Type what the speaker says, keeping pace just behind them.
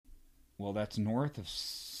Well, that's north of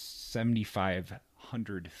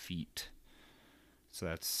 7,500 feet. So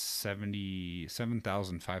that's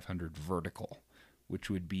 77,500 vertical,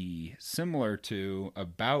 which would be similar to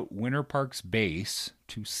about Winter Park's base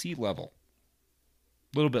to sea level.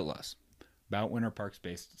 A little bit less. About Winter Park's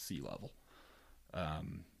base to sea level.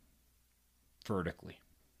 Vertically.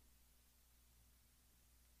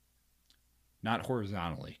 Not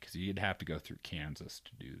horizontally, because you'd have to go through Kansas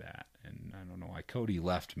to do that. And I don't know why Cody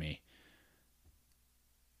left me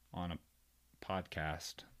on a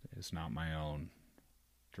podcast that is not my own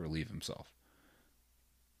to relieve himself.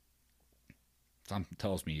 Something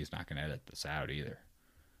tells me he's not going to edit this out either.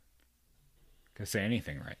 Could say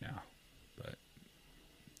anything right now, but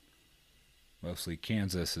mostly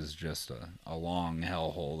Kansas is just a long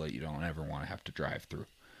hellhole that you don't ever want to have to drive through.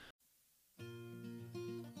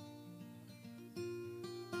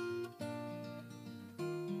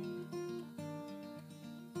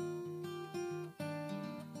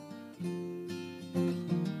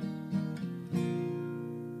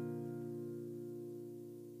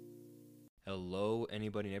 Hello,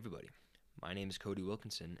 anybody and everybody. My name is Cody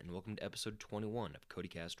Wilkinson, and welcome to episode 21 of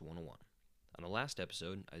CodyCast 101. On the last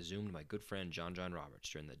episode, I zoomed my good friend John Roberts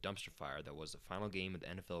during the dumpster fire that was the final game of the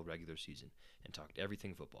NFL regular season and talked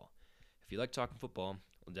everything football. If you like talking football,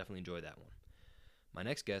 you'll definitely enjoy that one. My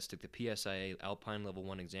next guest took the PSIA Alpine Level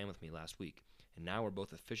 1 exam with me last week, and now we're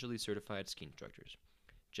both officially certified ski instructors.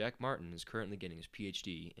 Jack Martin is currently getting his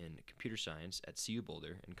PhD in computer science at CU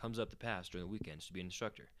Boulder and comes up to pass during the weekends to be an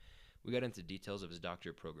instructor. We got into details of his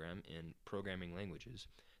doctorate program in programming languages,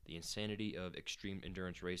 the insanity of extreme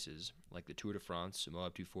endurance races like the Tour de France,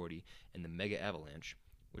 Moab 240, and the Mega Avalanche,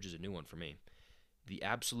 which is a new one for me, the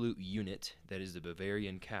absolute unit that is the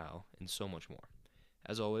Bavarian cow, and so much more.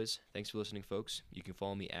 As always, thanks for listening, folks. You can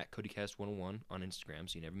follow me at CodyCast101 on Instagram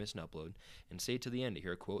so you never miss an upload, and stay to the end to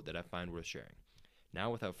hear a quote that I find worth sharing. Now,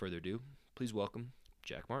 without further ado, please welcome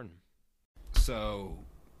Jack Martin. So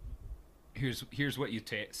here's what you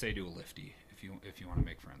say to a lifty if you want to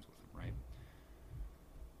make friends with him,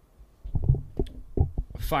 right?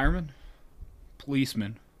 Firemen,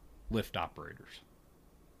 policemen, lift operators,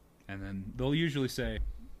 and then they'll usually say,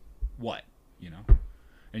 "What?"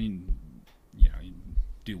 And you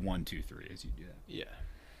do 1, 2, 3 as you do that. Yeah.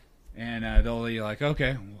 And they'll be like,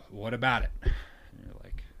 "Okay, what about it?" And you're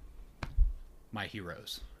like, "My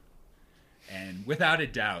heroes." And without a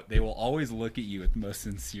doubt, they will always look at you with the most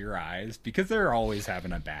sincere eyes because they're always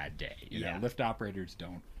having a bad day. You know, lift operators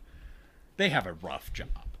don't. They have a rough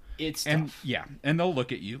job. It's and tough. Yeah, and they'll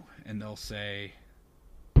look at you and they'll say,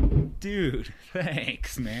 "Dude,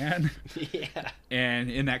 thanks, man." Yeah.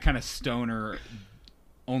 And in that kind of stoner,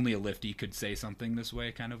 only a lifty could say something this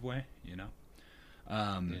way kind of way,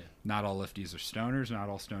 Not all lifties are stoners, not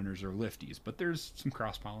all stoners are lifties, but there's some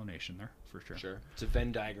cross-pollination there for sure. Sure. It's a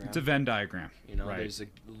Venn diagram. It's a Venn diagram. Right. There's a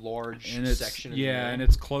large and section. And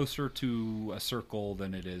it's closer to a circle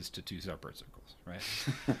than it is to two separate circles, right?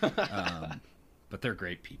 But they're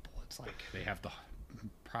great people. It's like they have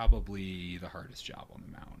probably the hardest job on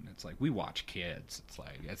the mountain. It's like we watch kids. It's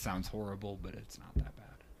like it sounds horrible, but it's not that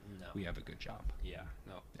bad. No. We have a good job. Yeah.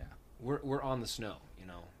 No. Yeah. We're on the snow,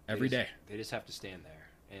 Every day. They just have to stand there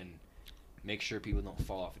and make sure people don't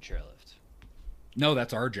fall off a chairlift. No,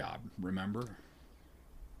 that's our job, remember?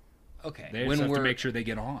 Okay. They just have to make sure they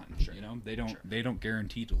get on. Sure. They don't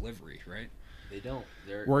guarantee delivery, right? They don't.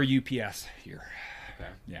 We're UPS here. Okay.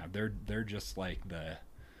 Yeah, they're just like the.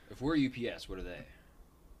 If we're UPS, what are they?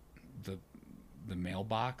 The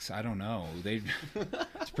mailbox. I don't know.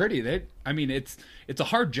 It's pretty. It's a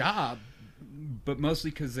hard job, but mostly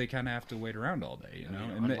because they kind of have to wait around all day,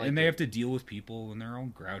 and they have to deal with people when they're all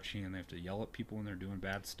grouchy, and they have to yell at people when they're doing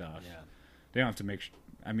bad stuff. Yeah. They don't have to make.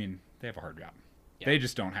 They have a hard job. Yeah. They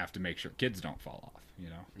just don't have to make sure kids don't fall off.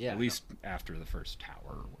 Yeah. At least after the first tower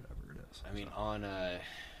or whatever it is.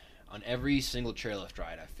 On every single chairlift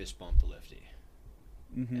ride, I fist bump the lifty.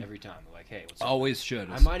 Mm-hmm. Every time, they're like, "Hey, what's up?" Always should.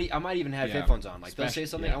 I might even have headphones on. Like they'll say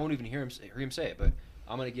something, I won't even hear him say it, but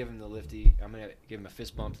I'm gonna give him the lifty. I'm gonna give him a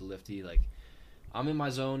fist bump to the lifty. Like I'm in my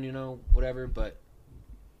zone, whatever. But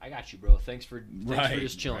I got you, bro. Thanks for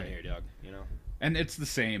just chilling here, dog. And it's the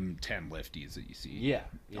same 10 lifties that you see.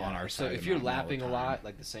 On our side. So if you're lapping a lot,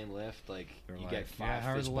 like the same lift, like you get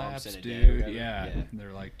 5 fist bumps in a dude. day. Yeah.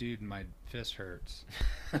 They're like, "Dude, my fist hurts."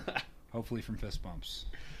 Hopefully from fist bumps.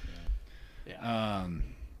 Yeah.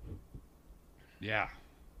 Yeah.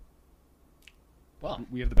 Well,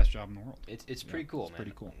 we have the best job in the world. It's pretty cool, man.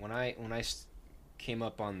 Pretty cool. When I came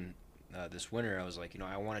up on this winter, I was like,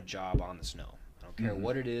 I want a job on the snow. I don't care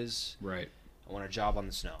what it is. Right. I want a job on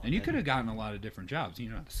the snow. And you could have gotten a lot of different jobs. You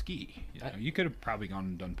know how to ski. You could have probably gone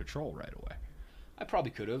and done patrol right away. I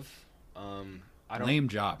probably could have. Lame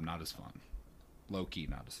job, not as fun. Low key,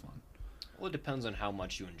 not as fun. Well, it depends on how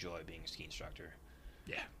much you enjoy being a ski instructor.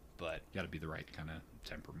 Yeah. But got to be the right kind of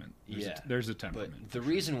temperament. There's a temperament. But the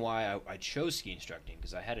reason why I chose ski instructing,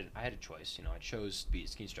 because I had a choice. I chose to be a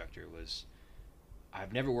ski instructor. Was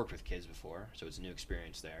I've never worked with kids before, so it's a new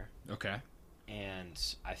experience there. Okay. And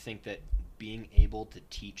I think that being able to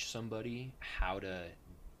teach somebody how to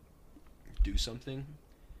do something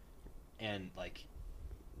and like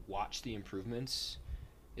watch the improvements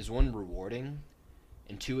is one, rewarding,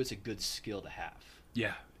 and two, it's a good skill to have.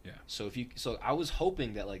 Yeah. So I was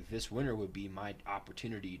hoping that like this winter would be my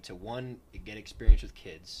opportunity to, one, get experience with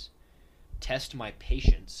kids, test my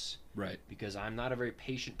patience. Right. Because I'm not a very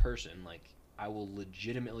patient person. Like, I will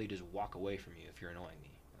legitimately just walk away from you if you're annoying me.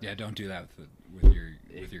 Yeah, don't do that with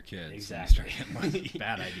your kids. Exactly.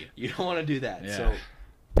 Bad idea. You don't want to do that. Yeah. So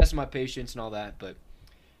test my patience and all that, but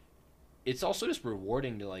it's also just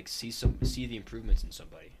rewarding to like see the improvements in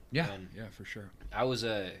somebody. Yeah, for sure.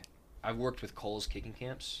 I've worked with Cole's kicking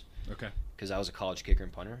camps. Okay. Because I was a college kicker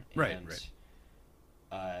and punter. Right.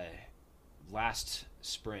 Last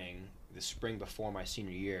spring, the spring before my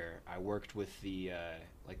senior year, I worked with the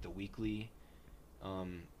weekly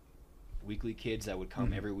kids that would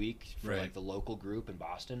come every week for like the local group in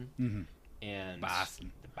Boston. Mm-hmm. And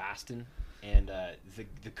Boston. And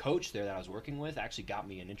the coach there that I was working with actually got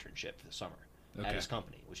me an internship for the summer at his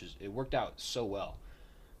company, it worked out so well.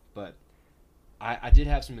 But I did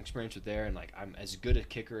have some experience with there, and like I'm as good a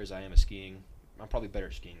kicker as I am at skiing. I'm probably better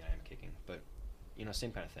at skiing than I am kicking, but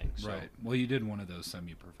same kind of thing. So, right. Well, you did one of those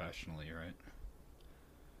semi-professionally, right?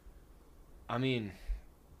 I mean,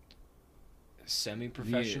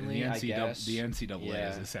 semi-professionally, I guess. The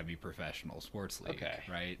NCAA is a semi-professional sports league,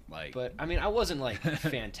 right? Like, but I mean, I wasn't like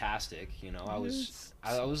fantastic, I was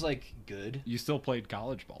like good. You still played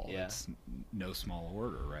college ball. Yeah. It's no small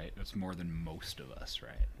order, right? That's more than most of us,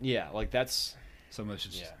 right? Yeah, like that's. Some of us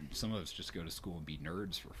just go to school and be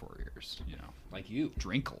nerds for 4 years, Like you.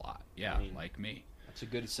 Drink a lot. Yeah, like me. That's a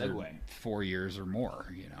good segue. Or 4 years or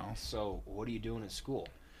more, So, what are you doing at school?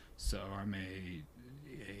 So, I'm I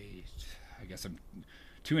guess I'm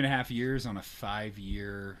 2.5 years on a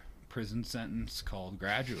 5-year prison sentence called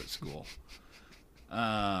graduate school.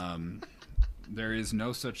 There is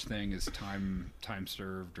no such thing as time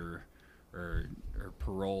served or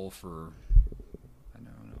parole for, I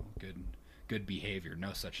don't know, good behavior.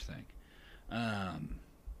 No such thing.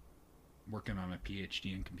 Working on a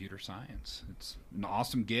PhD in computer science. It's an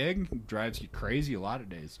awesome gig. Drives you crazy a lot of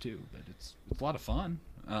days too, but it's a lot of fun.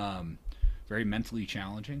 Very mentally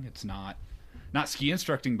challenging. It's not ski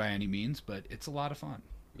instructing by any means, but it's a lot of fun.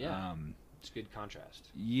 Yeah. It's a good contrast.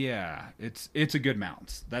 Yeah, it's a good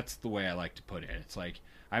balance. That's the way I like to put it. It's like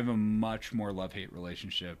I have a much more love-hate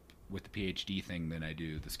relationship with the PhD thing than I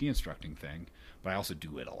do the ski instructing thing, but I also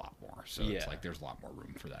do it a lot more. So it's like there's a lot more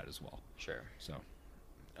room for that as well. Sure. So,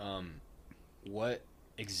 what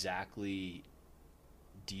exactly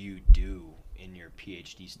do you do in your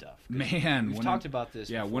PhD stuff? Man, we've talked about this.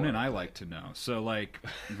 Yeah, before, wouldn't I like to know? So, like,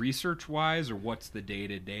 research-wise, or what's the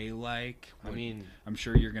day-to-day like? I mean, I'm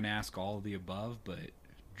sure you're going to ask all of the above, but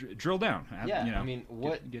drill down. Yeah, I mean,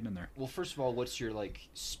 get in there. Well, first of all, what's your like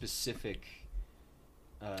specific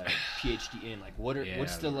PhD in? Like,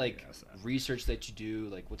 what's the like research that you do?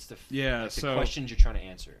 Like, what's the the questions you're trying to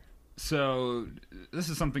answer? So this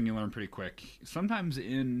is something you learn pretty quick. Sometimes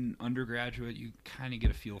in undergraduate, you kind of get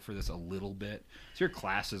a feel for this a little bit. So your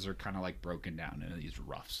classes are kind of like broken down into these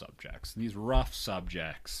rough subjects. And these rough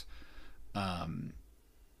subjects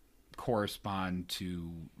correspond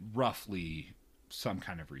to roughly some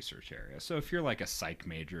kind of research area. So if you're like a psych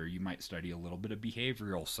major, you might study a little bit of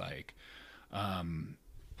behavioral psych,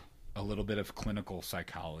 a little bit of clinical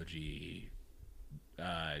psychology,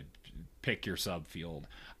 pick your subfield.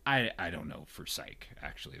 I don't know for psych,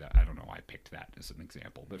 actually. I don't know why I picked that as an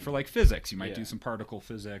example. But for like physics, you might do some particle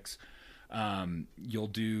physics. You'll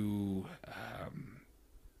do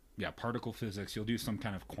particle physics. You'll do some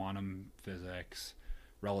kind of quantum physics,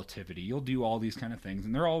 relativity. You'll do all these kind of things,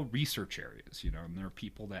 and they're all research areas, and there are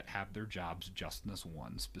people that have their jobs just in this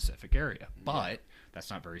one specific area. But that's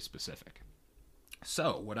not very specific.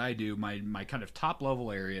 So what I do, my kind of top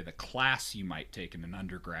level area, the class you might take in an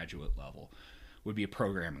undergraduate level, would be a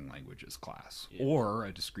programming languages class or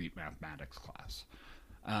a discrete mathematics class.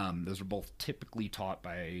 Those are both typically taught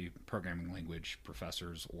by programming language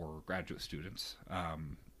professors or graduate students,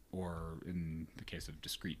 or in the case of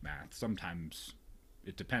discrete math, sometimes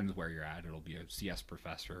it depends where you're at. It'll be a CS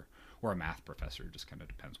professor or a math professor. It just kind of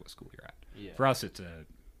depends what school you're at. Yeah. For us, it's a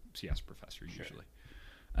CS professor Sure. usually,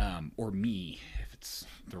 or me if it's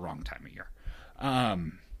the wrong time of year.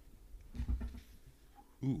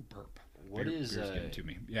 Ooh, burp. What is beer's getting to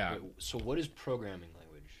me? Yeah. So what is programming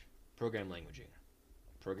language? Program languaging.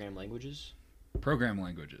 Program languages? Program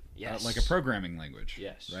languages. Yes. Like a programming language.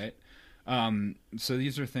 Yes. Right? So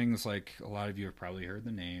these are things like a lot of you have probably heard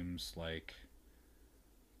the names like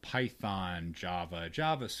Python, Java,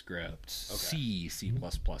 JavaScript, C, C++,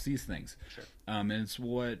 these things. Sure. And it's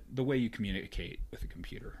the way you communicate with a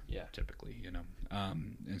computer. Yeah. Typically,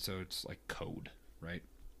 and so it's like code, right?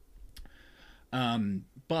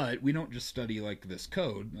 But we don't just study like this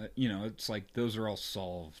code. It's like those are all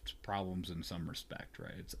solved problems in some respect,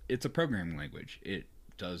 right? It's a programming language. It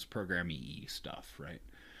does programming stuff, right?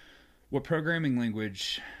 What programming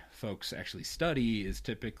language folks actually study is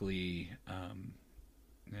typically,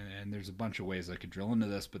 and there's a bunch of ways I could drill into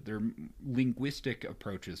this, but they're linguistic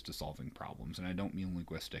approaches to solving problems. And I don't mean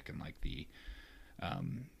linguistic in like the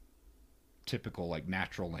typical like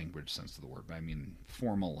natural language sense of the word, but I mean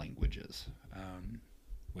formal languages,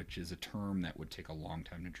 which is a term that would take a long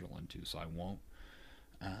time to drill into, so I won't.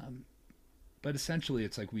 But essentially,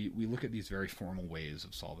 it's like we look at these very formal ways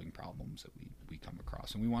of solving problems that we come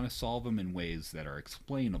across, and we want to solve them in ways that are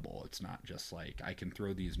explainable. It's not just like I can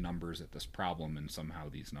throw these numbers at this problem and somehow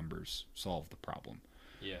these numbers solve the problem.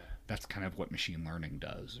 Yeah. That's kind of what machine learning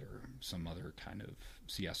does, or some other kind of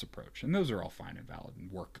CS approach. And those are all fine and valid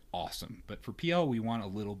and work awesome. But for PL, we want a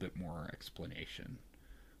little bit more explanation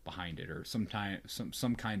behind it, or some kind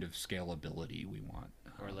of scalability we want.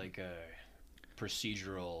 Or like a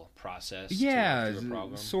procedural process. Yeah, to work through a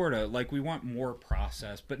problem. sort of. Like we want more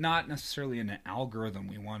process, but not necessarily in an algorithm.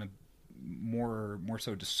 We want to more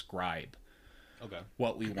so describe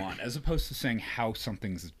what we want, as opposed to saying how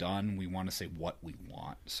something's done. We want to say what we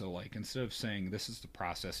want. So like instead of saying this is the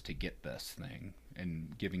process to get this thing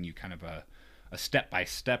and giving you kind of a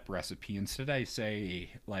step-by-step recipe, instead I say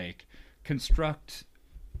like construct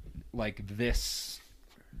like this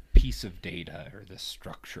piece of data or this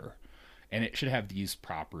structure, and it should have these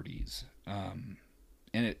properties, and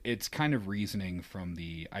it's kind of reasoning from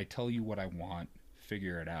the I tell you what I want,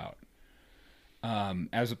 figure it out,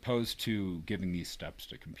 as opposed to giving these steps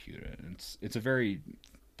to compute it. And it's a very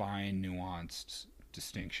fine, nuanced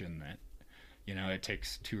distinction that it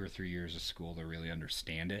takes 2 or 3 years of school to really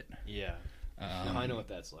understand it. Yeah. I know what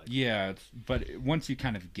that's like. Yeah, but once you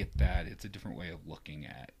kind of get that, it's a different way of looking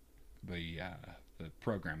at the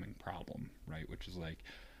programming problem, right? Which is like,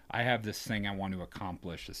 I have this thing I want to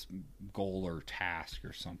accomplish, this goal or task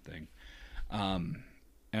or something, and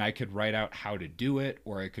I could write out how to do it,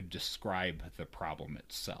 or I could describe the problem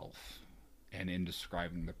itself. And in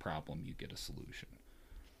describing the problem, you get a solution.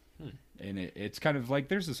 And it's kind of like,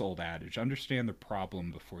 there's this old adage, understand the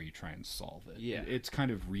problem before you try and solve it. Yeah. It's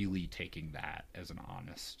kind of really taking that as an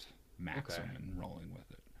honest maxim and rolling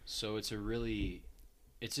with it. So it's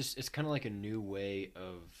kind of like a new way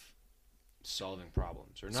of solving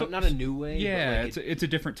problems, or not a new way. Yeah, but like it's a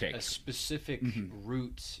different take. A specific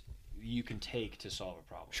route you can take to solve a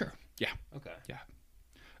problem. Sure. Yeah. Okay. Yeah.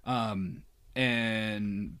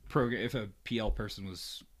 And if a PL person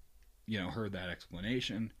was, heard that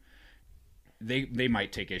explanation, they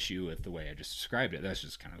might take issue with the way I just described it. That's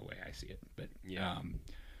just kind of the way I see it. But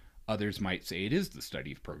others might say it is the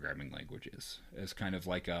study of programming languages, as kind of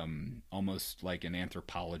like almost like an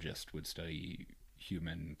anthropologist would study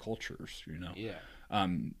human cultures. Yeah.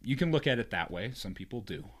 You can look at it that way. Some people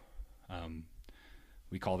do.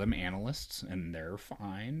 We call them analysts, and they're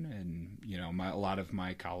fine. And a lot of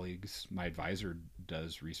my colleagues, my advisor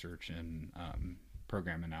does research in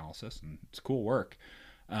program analysis, and it's cool work.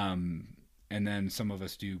 And then some of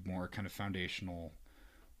us do more kind of foundational,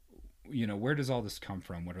 where does all this come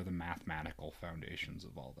from? What are the mathematical foundations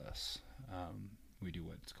of all this? We do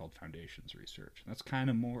what's called foundations research. That's kind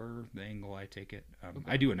of more the angle I take it.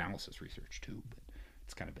 I do analysis research too, but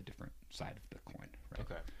it's kind of a different side of the coin. Right?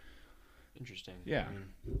 Okay. Interesting. Yeah.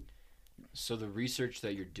 So the research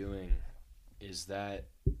that you're doing, is that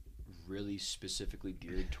really specifically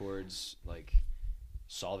geared towards like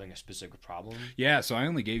solving a specific problem? Yeah, so I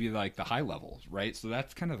only gave you like the high levels, right? So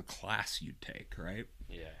that's kind of the class you'd take, right?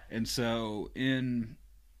 Yeah. And so in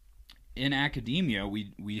academia,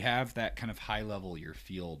 we have that kind of high level, your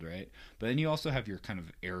field, right? But then you also have your kind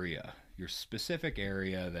of area, your specific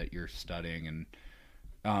area that you're studying, and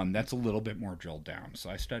that's a little bit more drilled down. So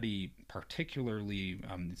I study particularly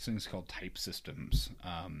these things called type systems,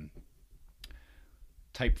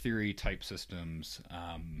 type theory, type systems,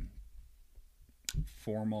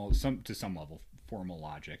 to some level, formal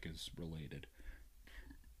logic is related.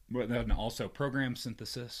 But then also program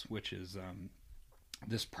synthesis, which is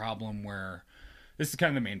this problem where this is kind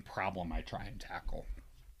of the main problem I try and tackle,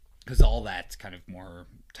 because all that's kind of more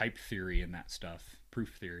type theory and that stuff,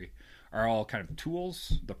 proof theory, are all kind of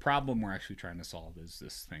tools. The problem we're actually trying to solve is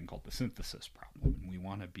this thing called the synthesis problem, and we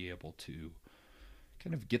want to be able to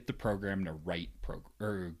kind of get the program to write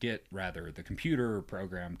the computer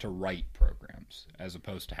program to write programs as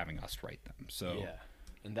opposed to having us write them. So yeah,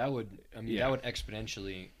 and that would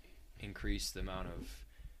exponentially increase the amount of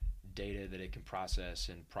data that it can process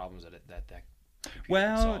and problems that computer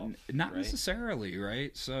can solve, not right? necessarily,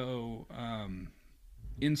 right? So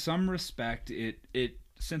in some respect, it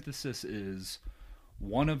synthesis is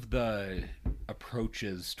one of the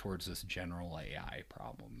approaches towards this general AI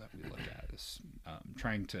problem that we look at, is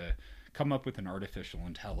trying to come up with an artificial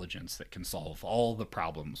intelligence that can solve all the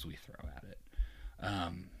problems we throw at it.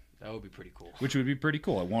 That would be pretty cool. Which would be pretty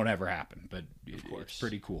cool. It won't ever happen, but it's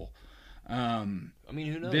pretty cool. I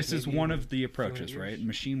mean, who knows? This is one of the approaches, right?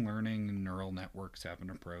 Machine learning and neural networks have an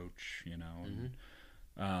approach,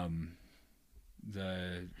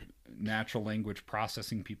 the natural language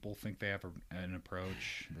processing people think they have an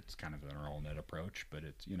approach that's kind of a neural net approach, but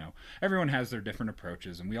it's, everyone has their different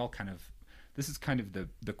approaches, and we all this is kind of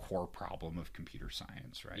the core problem of computer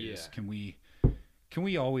science, right? Yeah. Is can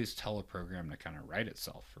we always tell a program to kind of write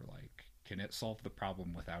itself, or like, can it solve the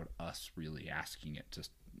problem without us really asking it to,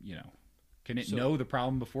 can it know the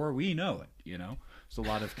problem before we know it? There's a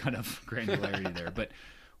lot of kind of granularity there, but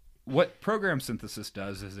what program synthesis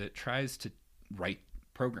does is it tries to write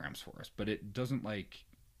programs for us, but it doesn't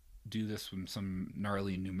do this in some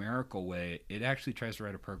gnarly numerical way. It actually tries to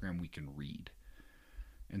write a program we can read.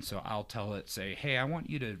 And so I'll tell it, say, hey, I want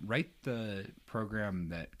you to write the program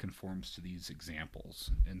that conforms to these examples,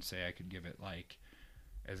 and say I could give it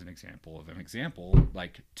as an example,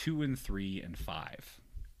 2 and 3 and 5,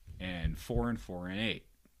 and 4 and 4 and 8,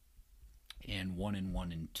 and 1 and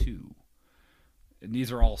 1 and 2. And these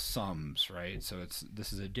are all sums, right? So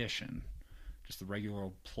this is addition, just the regular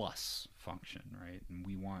old plus function, right? And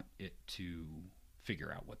we want it to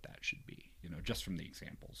figure out what that should be, just from the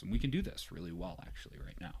examples. And we can do this really well, actually,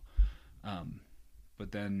 right now.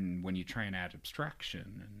 But then when you try and add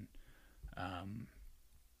abstraction and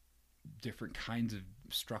different kinds of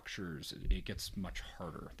structures, it gets much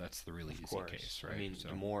harder. That's the really easy case, right? I mean,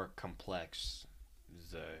 the more complex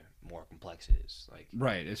it is.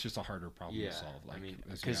 Right, it's just a harder problem to solve.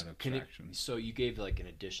 So you gave an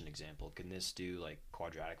addition example. Can this do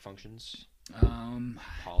quadratic functions? I'm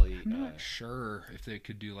not sure if they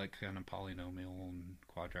could do kind of polynomial and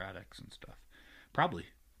quadratics and stuff. Probably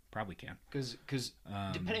can. Because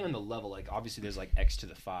depending on the level, obviously there's x to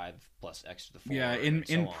the 5 plus x to the 4. Yeah,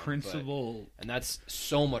 in principle, and that's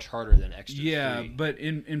so much harder than x to the 3. Yeah, but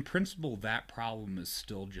in principle, that problem is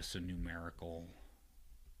still just a numerical.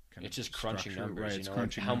 It's just crunching structure. Numbers, right? It's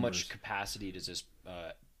crunching how numbers. much capacity does this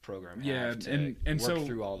program have to work so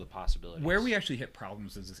through all the possibilities? Where we actually hit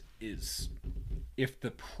problems is if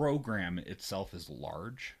the program itself is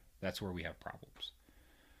large. That's where we have problems.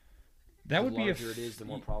 That would be the larger it is, the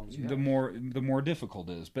more problems you have. The more difficult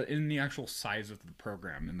it is, but in the actual size of the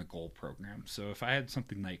program, in the goal program. So if I had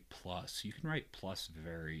something like plus, you can write plus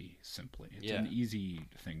very simply. It's an easy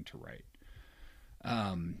thing to write.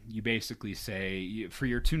 You basically say, for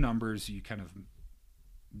your two numbers, you kind of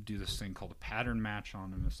do this thing called a pattern match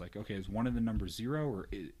on them. It's okay, is one of the numbers 0 or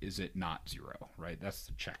is it not 0, right? That's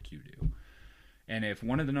the check you do. And if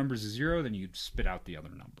one of the numbers is 0, then you spit out the other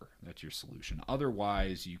number. That's your solution.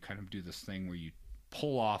 Otherwise, you kind of do this thing where you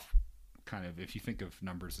pull off if you think of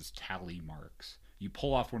numbers as tally marks, you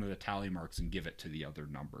pull off one of the tally marks and give it to the other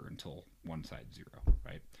number until one side's 0,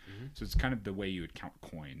 right? Mm-hmm. So it's kind of the way you would count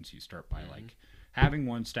coins. You start by having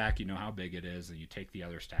one stack, you know how big it is, and you take the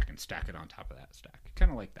other stack and stack it on top of that stack.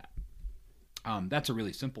 Kind of like that. That's a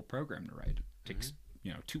really simple program to write. It takes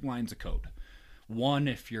 2 lines of code. One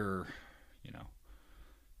if you're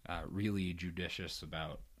really judicious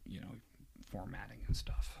about formatting and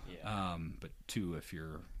stuff. Yeah. But 2 if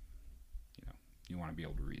you're you want to be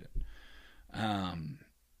able to read it.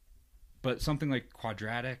 But something like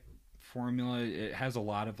quadratic formula, it has a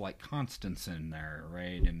lot of constants in there,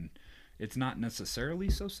 right? And it's not necessarily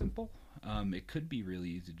so simple. It could be really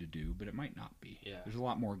easy to do, but it might not be. Yeah. There's a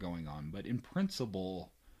lot more going on. But in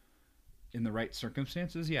principle, in the right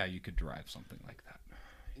circumstances, you could derive something like that.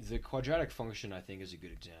 The quadratic function, I think, is a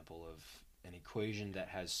good example of an equation that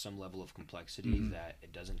has some level of complexity that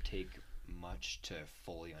it doesn't take much to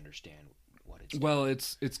fully understand what it's doing. Well,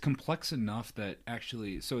 it's complex enough that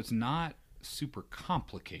actually, so it's not super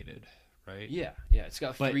complicated, right? Yeah, yeah. It's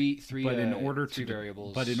got But- three but in order three to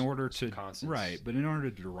variables. But in order to some constants. right, but in order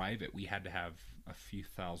to derive it, we had to have a few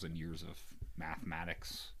thousand years of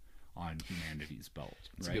mathematics on humanity's belt.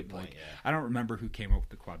 That's right? a good point. Like, Yeah. I don't remember who came up with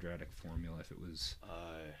the quadratic formula. If it was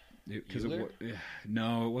Euler?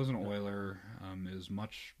 No, it wasn't Euler. It was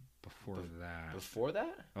much before that. Before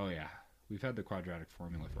that? Oh yeah, we've had the quadratic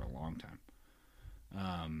formula for a long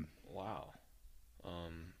time. Wow.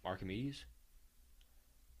 Archimedes?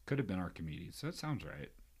 Could have been Archimedes. That sounds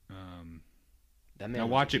right. That man Now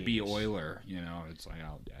was watch a it be genius. Euler. It's like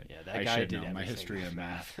Yeah, that I guy should did know my everything history with of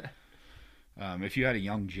math. If you had a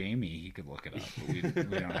young Jamie, he could look it up. But we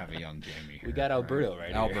don't have a young Jamie here. We got Alberto right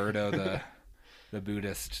here. Alberto, the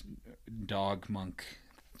Buddhist dog monk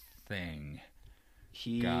thing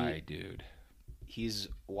guy, dude. He's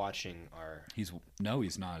watching our. He's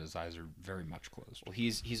not. His eyes are very much closed. Well,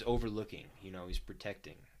 he's overlooking. He's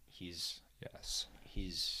protecting. Yes.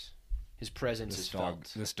 His presence is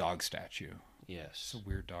felt. This dog statue. Yes. It's a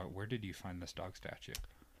weird dog. Where did you find this dog statue?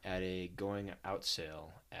 At a going out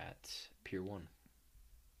sale at Pier 1.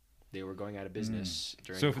 They were going out of business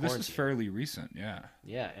during quarantine. This is fairly recent, yeah.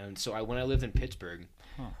 Yeah, and so when I lived in Pittsburgh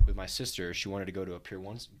with my sister, she wanted to go to a Pier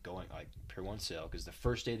 1 sale because the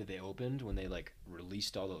first day that they opened, when they like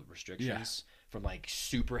released all the restrictions from like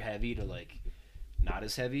super heavy to like not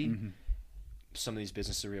as heavy, some of these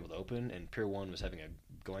businesses were able to open, and Pier 1 was having a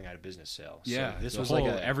going out of business sale. Yeah, so this the was whole,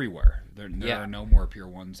 like a everywhere. There are no more Pier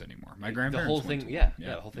 1s anymore. My grandparents the whole went thing, to yeah, one.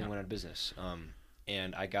 the whole thing went out of business.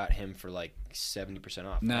 And I got him for like 70%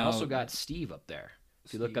 off. Now, I also got Steve up there.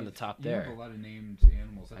 If you look on the top there, you have a lot of named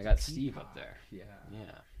animals. I got Steve up there. Yeah.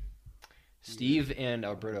 Steve and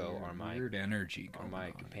Alberto are my weird energy. are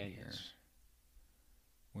my companions.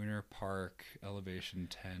 Winter Park elevation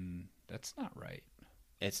 10. That's not right.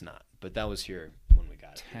 It's not, but that was here when we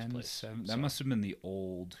got it. 10, 7. That must have been the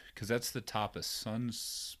old, because that's the top of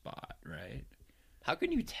Sunspot, right? How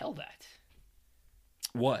can you tell that?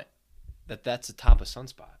 What? That's the top of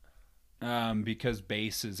Sunspot. Because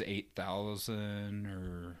base is 8,000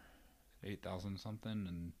 or 8,000 something,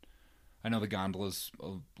 and I know the gondola's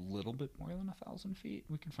a little bit more than 1,000 feet.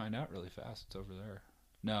 We can find out really fast. It's over there.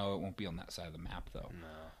 No, it won't be on that side of the map though.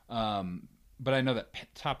 No. But I know that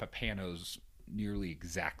top of Pano's nearly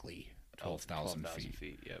exactly 12,000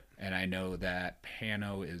 feet. Yep. And I know that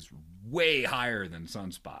Pano is way higher than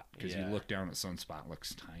Sunspot because you look down at Sunspot, it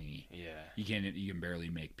looks tiny. Yeah. You can barely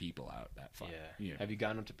make people out that far. Yeah. Have you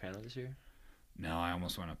gotten up to Pano this year? No, I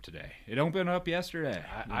almost went up today. It opened up yesterday.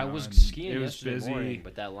 I was skiing yesterday busy. Morning,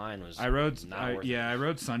 but that line was I rode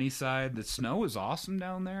Sunnyside. The snow was awesome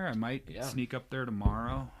down there. I might sneak up there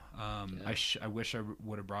tomorrow. I wish I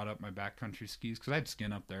would have brought up my backcountry skis because I'd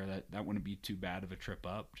skin up there. That wouldn't be too bad of a trip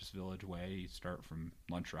up. Just Village Way. You start from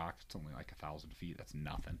Lunch Rock. It's only like 1,000 feet. That's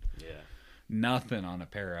nothing. Yeah. Nothing on a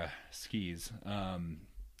pair of skis.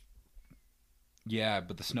 Yeah,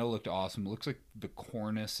 but the snow looked awesome. It looks like the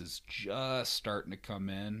cornice is just starting to come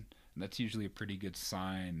in. And that's usually a pretty good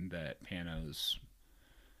sign that Pano's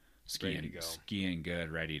skiing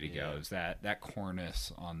good, ready to go. Is that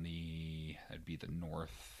cornice on that'd be the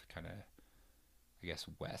north kind of, I guess,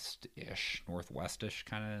 northwestish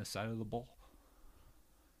kind of side of the bowl.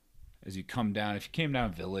 As you come down, if you came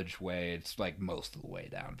down Village Way, it's like most of the way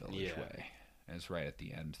down Village Way. And it's right at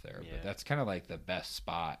the end there. But that's kind of like the best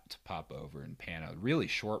spot to pop over in Pano. Really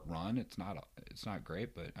short run. It's not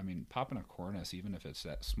great, but I mean, popping a cornice, even if it's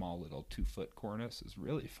that small little 2-foot cornice, is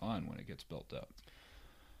really fun when it gets built up.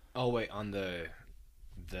 Oh wait, on the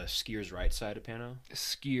skier's right side of Pano?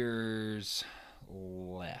 Skier's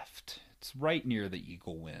left. It's right near the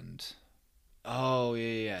Eagle Wind. Oh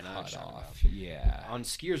yeah. Cut off. Yeah. On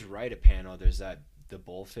skier's right of Pano, there's the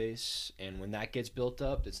bowl face, and when that gets built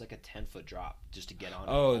up, it's like a 10-foot drop just to get on.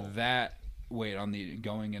 On the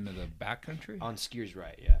going into the backcountry? On skier's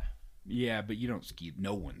right, yeah. Yeah, but you don't ski.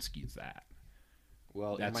 No one skis that.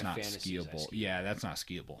 Well, that's in my not fantasies, skiable. Yeah, that's not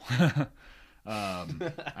skiable.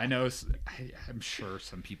 I know. I'm sure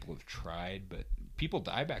some people have tried, but people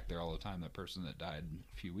die back there all the time. That person that died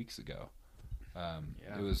a few weeks ago.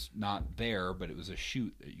 It was not there, but it was a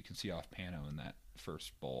chute that you can see off Pano in that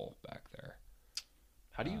first bowl back there.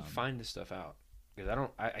 How do you find this stuff out? Because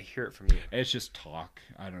I hear it from you. It's just talk.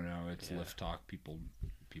 I don't know. It's lift talk. People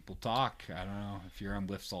talk. I don't know. If you're on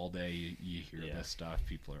lifts all day, you hear this stuff.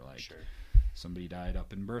 People are like, somebody died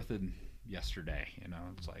up in Berthoud yesterday.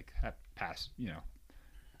 It's like that past,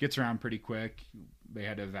 Gets around pretty quick. They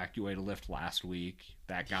had to evacuate a lift last week.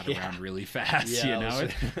 That got Yeah. around really fast, Yeah, you know?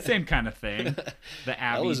 it was- Same kind of thing. The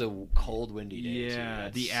That was a cold, windy day. too. Yeah,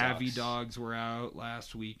 That the sucks. Avi dogs were out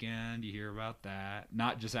last weekend. You hear about that.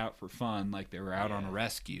 Not just out for fun, like they were out on a Yeah.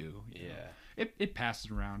 rescue. you know. Yeah. It passes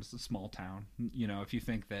around. It's a small town. You know, if you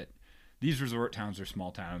think that these resort towns are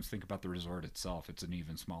small towns, think about the resort itself. It's an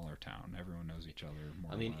even smaller town. Everyone knows each other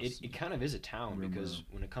more I mean, or less. it kind of is a town Rumor. because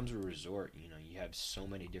when it comes to a resort, you know, you have so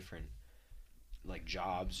many different like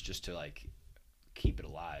jobs just to like keep it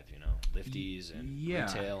alive. You know, lifties and Yeah,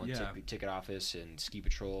 retail and yeah. ticket office and ski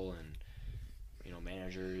patrol and you know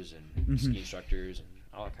managers and ski instructors and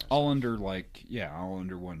all that kind of all stuff. under all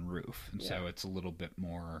under one roof, and so Yeah. it's a little bit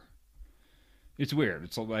more. It's weird.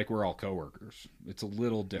 It's like we're all coworkers. It's a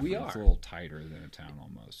little different. We It's a are. little tighter than a town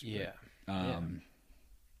almost. Yeah.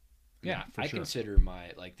 Yeah, for I sure. consider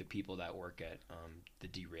my like the people that work at the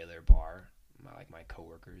Derailer bar my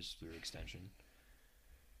coworkers through extension.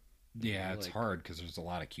 Yeah, know, it's like- hard because there's a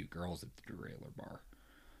lot of cute girls at the Derailer bar.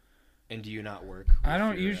 And do you not work? I with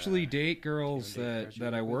don't your, usually date girls you don't date girls you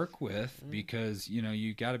that I work work with Mm. because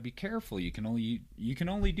you got to be careful. You can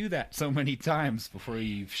only do that so many times before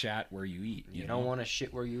you've shat where you eat. You don't want to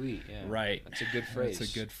shit where you eat. Yeah. Right. That's a good phrase.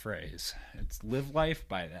 It's a good phrase. It's live life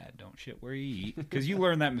by that. Don't shit where you eat. Because you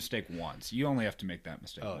learn that mistake once. You only have to make that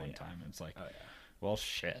mistake Oh, one yeah. time. And it's like, Oh yeah. well,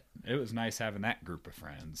 shit. It was nice having that group of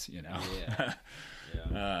friends, you know?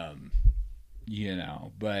 Yeah. Yeah.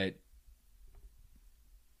 But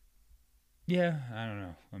yeah, I don't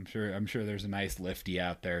know. I'm sure there's a nice lifty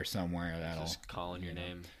out there somewhere that'll Just calling your you know,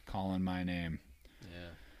 name. calling my name. Yeah.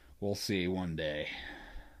 We'll see one day.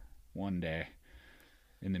 One day.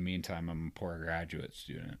 In the meantime, I'm a poor graduate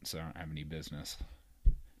student, so I don't have any business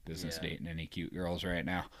Yeah. dating any cute girls right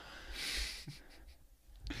now.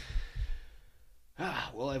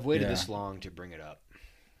 Well, I've waited Yeah. this long to bring it up.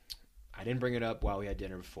 I didn't bring it up while we had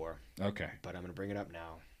dinner before, Okay. but I'm going to bring it up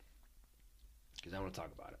now because I want to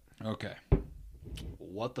talk about it. Okay.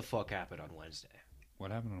 What the fuck happened on Wednesday?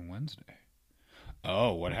 What happened on Wednesday?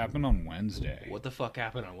 Oh, what happened on Wednesday? What the fuck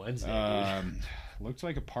happened on Wednesday, Looks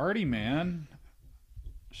like a party, man.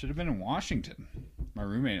 Should have been in Washington. My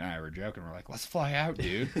roommate and I were joking. We're like, let's fly out,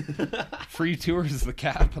 dude. dude? Free tours of the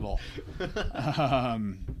capital.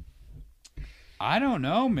 I don't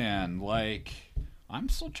know, man. Like, I'm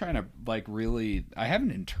still trying to, like, really... I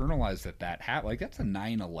haven't internalized that like, that's a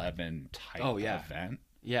 9/11 type Oh, yeah. event.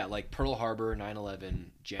 Yeah, like Pearl Harbor,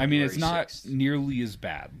 9/11, January I mean, it's not 6th. nearly as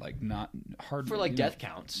bad. Like, not hard... For, like, you know, death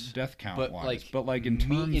counts. Death count But, wise. like, But, like, in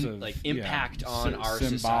terms of... like, impact on our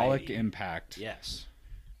symbolic society. impact. Yes.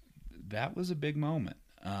 That was a big moment.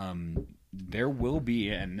 There will be,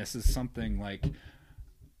 and this is something like,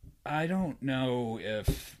 I don't know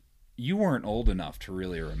if you weren't old enough to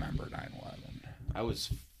really remember 9/11. I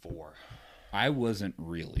was 4. I wasn't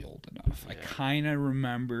really old enough. I Yeah. kind of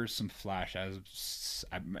remember some flashes.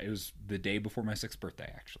 It was the day before my 6th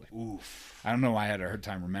birthday, actually. Oof. I don't know why I had a hard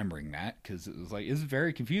time remembering that because it was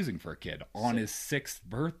very confusing for a kid. On his 6th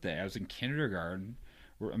birthday, I was in kindergarten.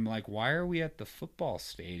 I'm like, why are we at the football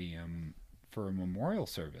stadium for a memorial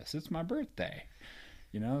service? It's my birthday.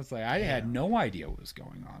 You know, it's like I had no idea what was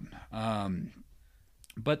going on.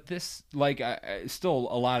 But this, like, I still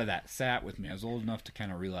a lot of that sat with me. I was old enough to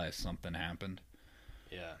kind of realize something happened.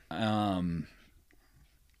 Yeah.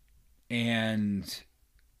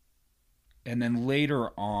 And then later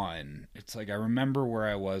on, it's like I remember where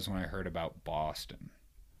I was when I heard about Boston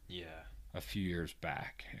Yeah. a few years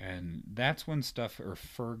back, and that's when or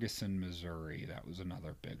Ferguson, Missouri, that was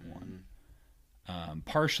another big one.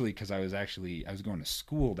 Partially because I was going to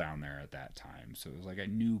school down there at that time, so it was like I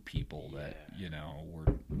knew people that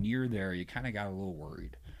were near there. You kind of got a little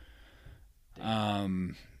worried.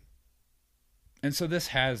 And so this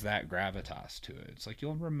has that gravitas to it. It's like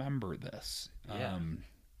you'll remember this. Yeah.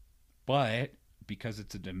 But because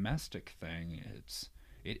it's a domestic thing,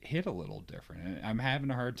 it hit a little different. And I'm having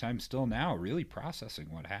a hard time still now really processing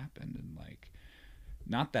what happened, and like,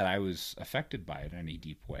 not that I was affected by it in any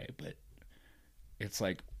deep way, but it's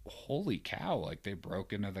like, holy cow, like they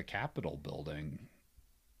broke into the Capitol building.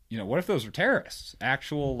 You know, what if those were terrorists?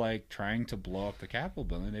 Actual, like, trying to blow up the Capitol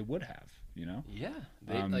building, they would have, you know? Yeah.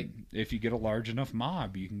 They If you get a large enough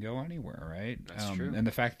mob, you can go anywhere, right? That's true. And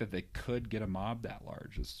the fact that they could get a mob that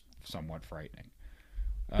large is somewhat frightening.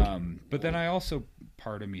 But then I also,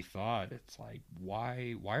 part of me thought, it's like,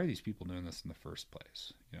 why are these people doing this in the first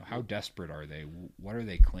place? You know, how desperate are they? What are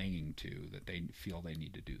they clinging to that they feel they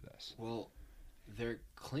need to do this? Well, they're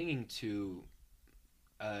clinging to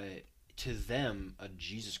them, a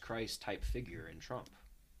Jesus Christ type figure in Trump.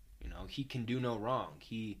 You know, he can do no wrong.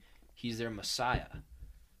 He's their Messiah.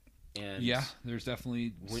 And yeah, there's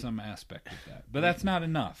definitely when- some aspect of that, but that's not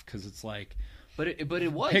enough because it's like but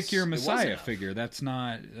it was pick your it was Messiah enough. figure.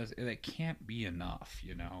 That can't be enough.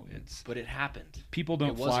 It's But it happened. people don't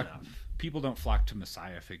It was flock. enough. People don't flock to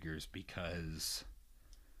Messiah figures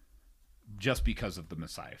just because of the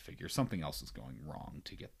Messiah figure. Something else is going wrong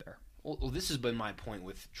to get there. Well, this has been my point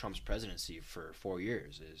with Trump's presidency for 4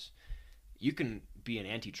 years is you can be an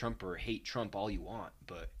anti-Trumper, hate Trump all you want,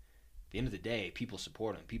 but at the end of the day, people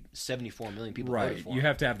support him. 74 million people voted for him. You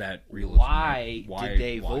have to have that realism. Why did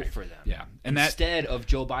they why? vote for them? Yeah, and instead of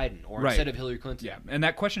Joe Biden or Right. instead of Hillary Clinton. yeah, and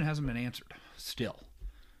that question hasn't been answered still.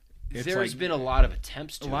 It's There's like been a lot of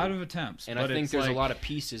attempts to a lot of attempts, and but I think it's there's like, a lot of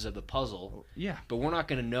pieces of the puzzle, yeah. but we're not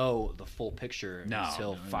going to know the full picture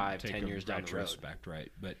until no, 5, take 10 a years down the road. retrospect,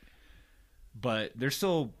 right? But there's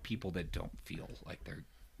still people that don't feel like they're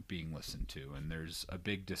being listened to, and there's a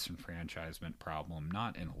big disenfranchisement problem,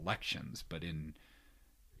 not in elections, but in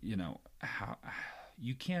how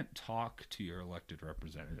you can't talk to your elected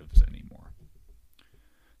representatives anymore.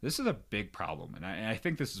 This is a big problem, and I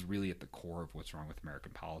think this is really at the core of what's wrong with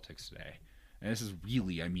American politics today. And this is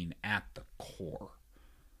really, at the core.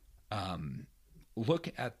 Look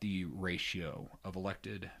at the ratio of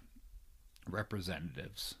elected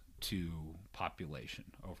representatives to population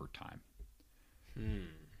over time. And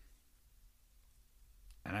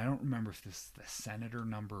I don't remember if this is the senator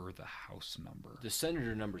number or the House number. The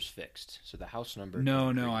senator number's fixed, so the House number. No,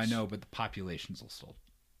 can I increase. know, but the populations will still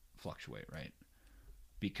fluctuate, right?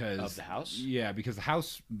 Because Of the House? Yeah, because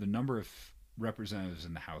the number of representatives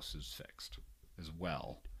in the House is fixed as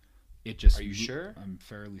well. It just. Are you sure? I'm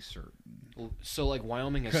fairly certain. Well, so like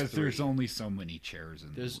Wyoming has Because 3. there's only so many chairs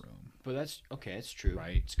in the room. But that's okay. It's true.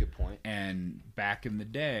 Right. It's a good point. And back in the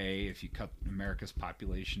day, if you cut America's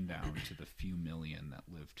population down to the few million that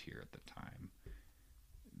lived here at the time,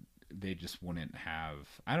 they just wouldn't have.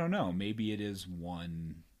 I don't know. Maybe it is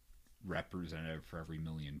one representative for every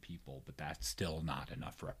million people, but that's still not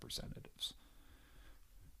enough representatives.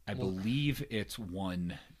 I believe it's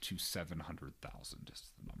 1 to 700,000 is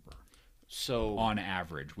the number. So On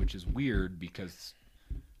average, which is weird because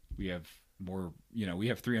we have more, we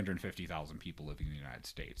have 350,000 people living in the United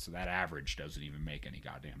States, so that average doesn't even make any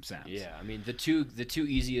goddamn sense. yeah, I mean the two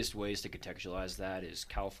easiest ways to contextualize that is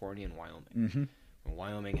California and Wyoming. Mm-hmm.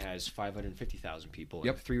 Wyoming has 550,000 people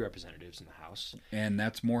Yep. and 3 representatives in the House. And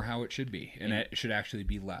that's more how it should be, and it should actually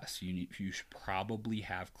be less. You should probably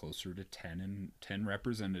have closer to 10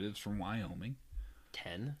 representatives from Wyoming.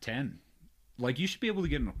 10? 10. Like, you should be able to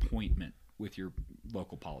get an appointment with your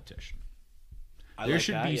local politician. There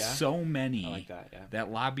should be so many I like that, yeah.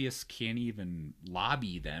 that lobbyists can't even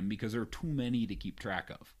lobby them because there are too many to keep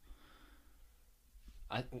track of.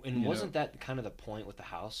 Wasn't that kind of the point with the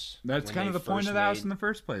House? That's when kind of they the point first of the House made- in the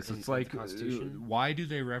first place. in It's the like, Constitution? why do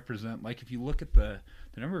they represent? Like, if you look at the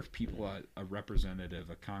number of people a representative,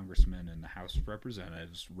 a congressman in the House of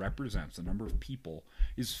Representatives represents, the number of people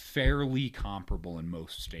is fairly comparable in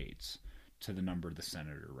most states to the number the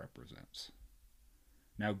senator represents.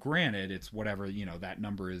 Now, granted, it's whatever, that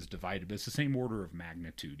number is divided, but it's the same order of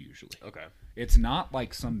magnitude usually. Okay. It's not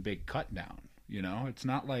like some big cut down, It's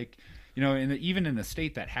not like, even in a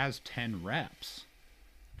state that has 10 reps,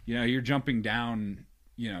 you're jumping down,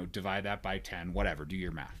 divide that by 10, whatever, do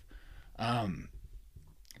your math.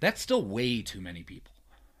 That's still way too many people.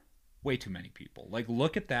 Way too many people. Like,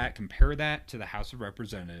 look at that, compare that to the House of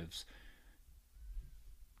Representatives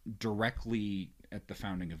directly at the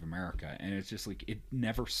founding of America, and it's just like it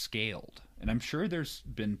never scaled. And I'm sure there's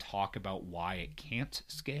been talk about why it can't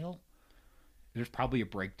scale. There's probably a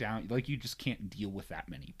breakdown. Like, you just can't deal with that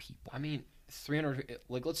many people. I mean, 300.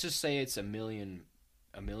 Like, let's just say it's a million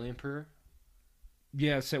per.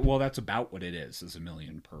 Yeah, so that's about what it is a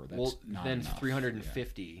million per. That's Well, not then enough.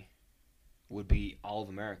 350 would be all of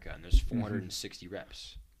America, and there's 460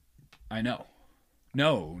 reps. I know.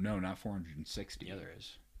 No, not 460. Yeah, there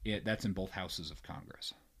is. That's in both houses of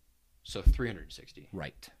Congress. So 360.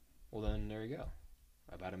 Right. Well, then there you go.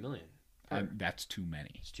 About a million. That's too many.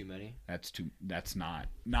 It's too many. That's not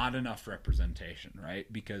enough representation,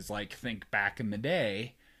 right? Because, like, think back in the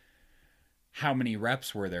day, how many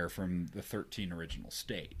reps were there from the 13 original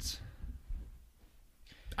states?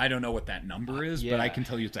 I don't know what that number is, but I can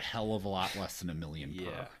tell you it's a hell of a lot less than a million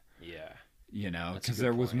per. Yeah. Because That's a good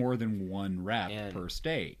there was point. more than one rep per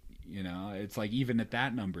state. It's like, even at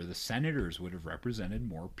that number, the senators would have represented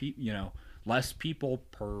more people, less people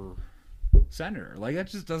per senator. Like, that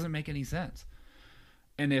just doesn't make any sense.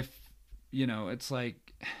 And if, it's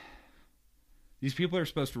like, these people are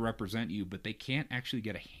supposed to represent you, but they can't actually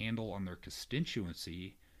get a handle on their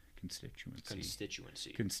constituency. The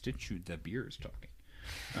beer is talking.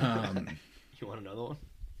 You want another one?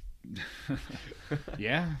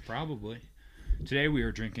 Yeah, probably. Today we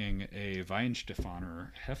are drinking a Weihenstephaner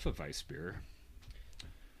Hefeweiss beer.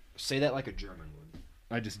 Say that like a German would.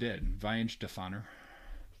 I just did. Weihenstephaner.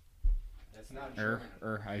 That's not Or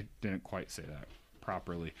I didn't quite say that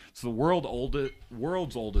properly. It's the world's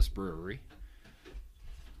oldest brewery.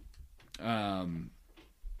 They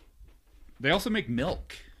also make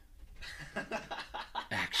milk.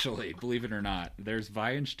 Actually, believe it or not, there's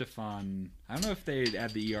Weihenstephan. I don't know if they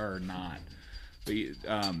add the ER or not. But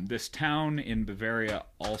this town in Bavaria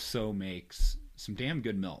also makes some damn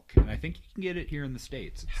good milk, and I think you can get it here in the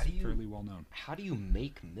States. It's fairly well known. How do you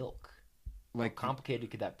make milk? Like How complicated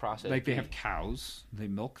could that process like be? they have cows, they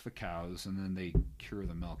milk the cows, and then they cure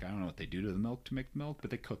the milk. I don't know what they do to the milk to make milk, but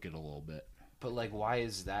they cook it a little bit. But like, why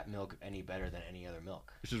is that milk any better than any other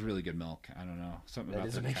milk? It's just really good milk. I don't know, something That about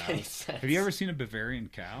doesn't the make cows. any sense. Have you ever seen a Bavarian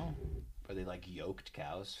cow? Are they like yoked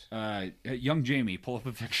cows? Young Jamie, pull up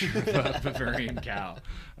a picture of a Bavarian cow.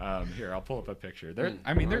 Here, I'll pull up a picture. They're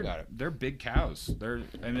got it. they're big cows.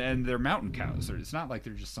 And they're mountain cows. It's not like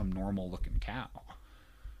they're just some normal looking cow.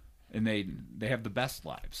 And they have the best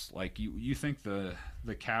lives. Like you think the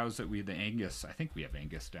cows that the Angus, I think we have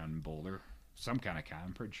Angus down in Boulder, some kind of cow.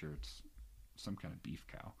 I'm pretty sure it's some kind of beef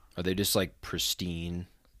cow. Are they just like pristine,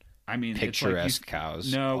 I mean, picturesque it's like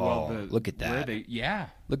cows? No, look at that.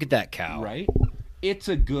 Look at that cow. Right? It's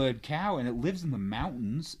a good cow, and it lives in the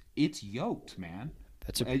mountains. It's yoked, man.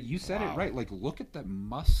 You said it right. Like, look at the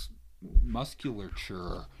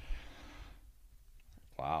musculature.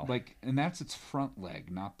 Wow. Like, and that's its front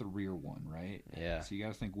leg, not the rear one, right? Yeah. So you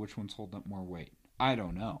got to think which one's holding up more weight. I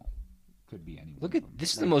don't know. Could be anyone. Look at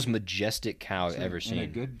this. Is the most majestic cow I've ever seen.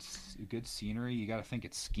 And a good scenery. You got to think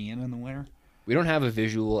it's skiing in the winter. We don't have a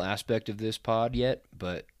visual aspect of this pod yet,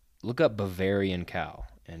 but look up Bavarian cow,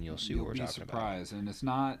 and you'll see what we're talking surprised. And it's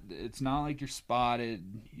not like your spotted,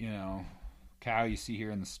 cow you see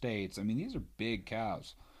here in the States. I mean, these are big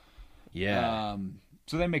cows. Yeah.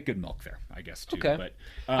 So they make good milk there, I guess, too. Okay. But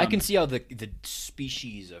I can see how the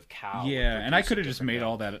species of cow. Yeah, and I could have just made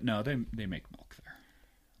all that. No, they make milk there.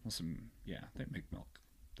 Listen, yeah, they make milk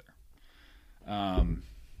there.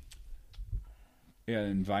 Yeah,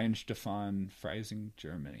 in Weihenstephan, Freising,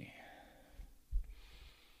 Germany.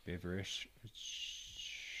 Bayerische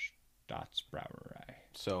Staatsbrauerei.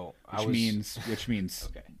 So which means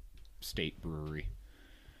okay. State brewery.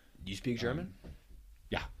 Do you speak German?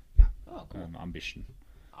 Yeah. Oh, cool. Ambition.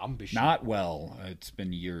 Ambition. Not well. It's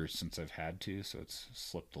been years since I've had to, so it's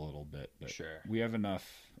slipped a little bit. But sure. We have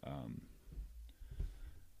enough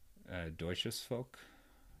Deutsches Volk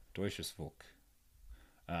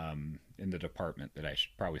in the department that I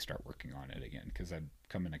should probably start working on it again, because I've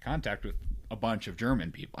come into contact with a bunch of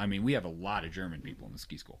German people. I mean, we have a lot of German people in the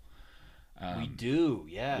ski school. We do,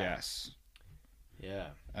 yeah. Yes. Yeah.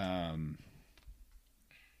 Hadn't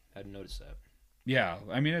noticed that. Yeah,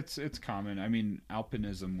 I mean it's common. I mean,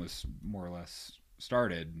 alpinism was more or less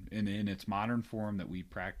started in its modern form that we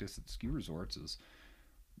practice at ski resorts is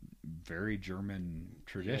very German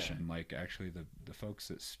tradition. Yeah. Like actually the folks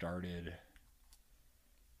that started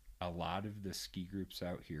a lot of the ski groups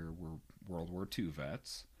out here were World War II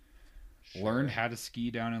vets. Sure. Learned how to ski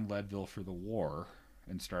down in Leadville for the war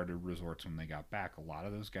and started resorts when they got back. A lot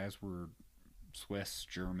of those guys were Swiss,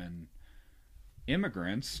 German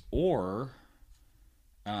immigrants, or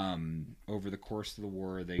over the course of the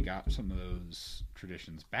war, they got some of those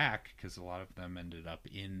traditions back because a lot of them ended up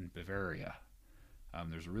in Bavaria.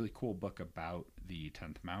 There's a really cool book about the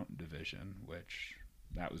 10th Mountain Division, which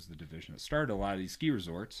that was the division that started a lot of these ski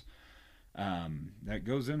resorts. That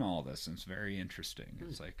goes in all this, and it's very interesting.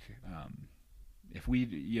 It's like if we,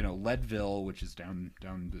 Leadville, which is down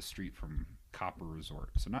the street from Copper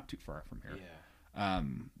Resort, so not too far from here,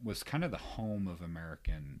 was kind of the home of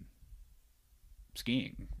American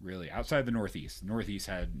skiing, really, outside the Northeast. The Northeast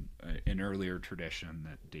had an earlier tradition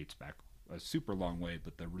that dates back a super long way,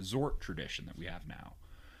 but the resort tradition that we have now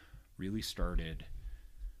really started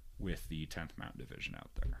with the 10th Mountain Division out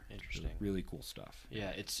there. Interesting. Really cool stuff. Yeah,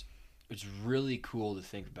 it's really cool to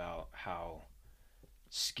think about how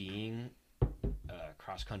skiing,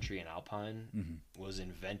 cross country and alpine was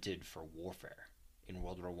invented for warfare in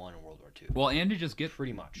World War I and World War II. Well, and to just get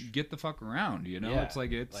pretty much get the fuck around, Yeah, it's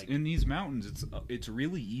like in these mountains. It's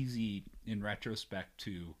really easy in retrospect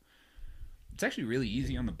to. It's actually really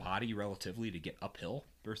easy on the body relatively to get uphill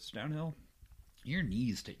versus downhill. Your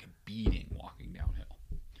knees take a beating walking downhill.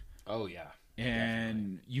 Oh yeah,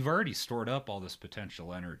 and definitely. You've already stored up all this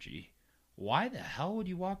potential energy. Why the hell would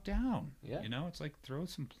you walk down? Yeah, it's like throw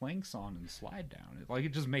some planks on and slide down.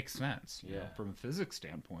 It just makes sense. Yeah, from a physics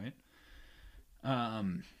standpoint.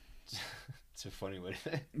 It's a funny way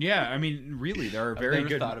to Yeah, I mean, really, there are very never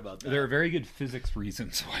good. thought about that. There are very good physics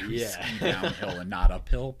reasons why we Yeah. ski downhill and not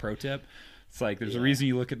uphill. Pro tip: it's like there's a Yeah. reason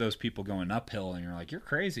you look at those people going uphill and you're like, you're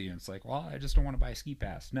crazy. And it's like, well, I just don't want to buy a ski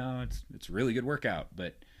pass. No, it's a really good workout,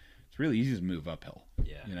 but it's really easy to move uphill.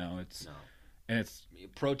 Yeah. You know, it's No. and it's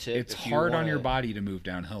Pro tip: it's if you hard on wanna- your body to move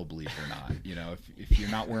downhill, believe it or not. You know, if you're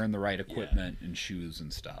not wearing the right equipment and shoes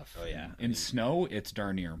and stuff. Oh, yeah. In snow, it's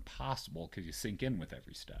darn near impossible because you sink in with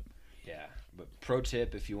every step. Yeah, but pro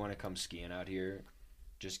tip: if you want to come skiing out here,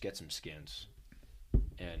 just get some skins,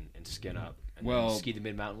 and skin up, and Well, then ski the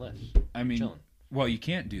mid mountain lifts. I mean, Chilling. well, you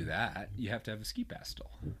can't do that. You have to have a ski pass still.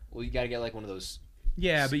 Well, you got to get like one of those.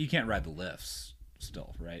 Yeah, but you can't ride the lifts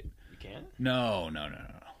still, right? You can. No.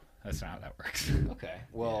 That's not how that works. Okay.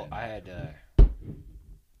 Well, I had.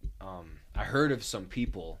 I heard of some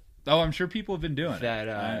people Oh, I'm sure people have been doing that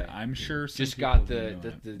it. I'm sure some just people got have the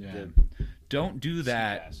been doing it. the Don't do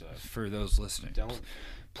that pass up. for those listening. don't.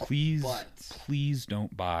 Please, But- please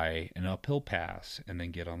don't buy an uphill pass and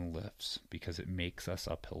then get on the lifts because it makes us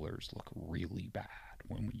uphillers look really bad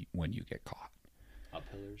when you get caught.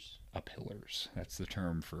 Uphillers. Uphillers. That's the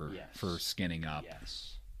term for Yes. skinning up.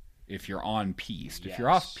 Yes. If you're on piste, if you're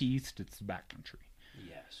Yes. off piste, it's backcountry.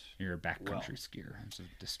 Yes. You're a backcountry Well. skier. That's a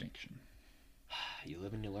distinction. You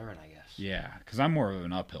live and you learn, I guess. Yeah, because I'm more of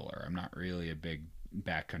an uphiller. I'm not really a big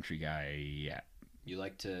backcountry guy yet. You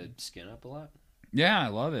like to skin up a lot? Yeah, I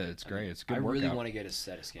love it. It's great. It's a good I workout. really want to get a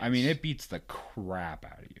set of skins. I mean, it beats the crap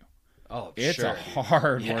out of you. Oh, It's sure, a dude.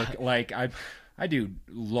 hard Yeah. work. Like I do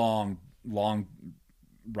long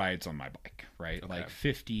rides on my bike, right? Okay. Like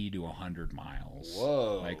 50 to 100 miles.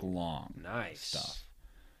 Whoa. Like long Nice stuff.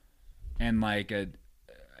 And like an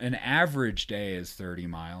average day is 30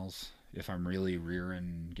 miles. If I'm really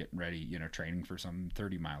rearing, getting ready, training for some,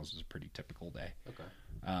 30 miles is a pretty typical day. Okay.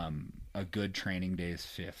 A good training day is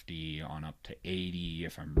 50 on up to 80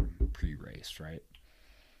 if I'm pre-race, right?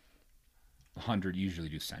 100 usually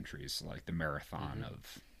do centuries, like the marathon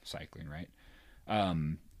of cycling, right?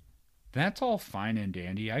 That's all fine and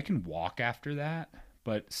dandy. I can walk after that,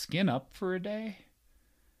 but skin up for a day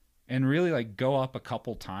and really like go up a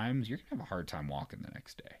couple times, you're gonna have a hard time walking the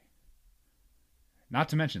next day. Not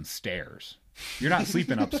to mention stairs. You're not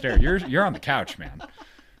sleeping upstairs. You're on the couch, man.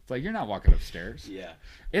 It's like you're not walking upstairs. Yeah.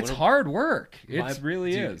 It's One of- hard work. It My-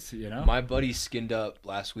 really dude, is, you know? My buddy skinned up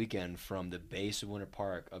last weekend from the base of Winter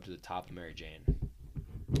Park up to the top of Mary Jane.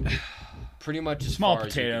 Pretty much as Small far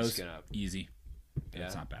potatoes, as you can skin up. easy. Yeah.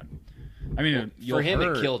 It's not bad. I mean, Well, you'll for him, it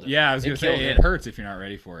hurt. killed him. Yeah, I was It gonna killed say him. it hurts if you're not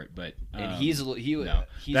ready for it. But And no. he's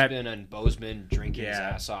That- been in Bozeman drinking his Yeah.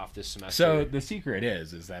 ass off this semester. So the secret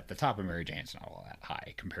is that the top of Mary Jane's not all that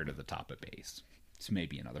high compared to the top of base. It's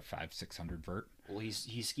maybe another 500-600 vert. well,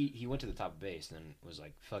 he went to the top of base and then was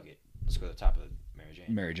like, "Fuck it, let's go to the top of Mary Jane."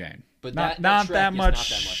 Mary Jane, But not that trek that is much. not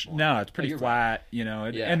that much more. No, it's pretty you're flat. Yeah.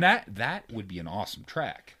 And that would be an awesome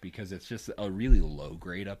trek because it's just a really low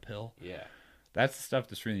grade uphill. Yeah. That's the stuff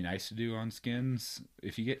that's really nice to do on skins.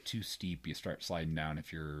 If you get too steep, you start sliding down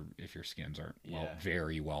if your skins aren't Yeah.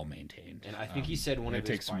 very well maintained. And I think he said one it of his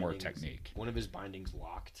takes some more bindings- technique. One of his bindings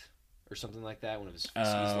locked or something like that. One of his skis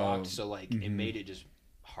Oh, locked, so like it made it just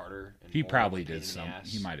harder. And He more probably of a pain did in the ass.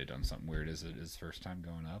 He might have done something weird. Is it his first time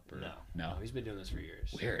going up? Or No, he's been doing this for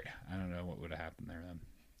years. Weird. I don't know what would have happened there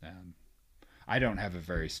then. I don't have a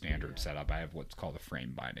very standard setup. I have what's called a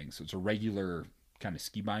frame binding. So it's a regular kind of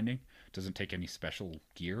ski binding. It doesn't take any special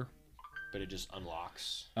gear. But it just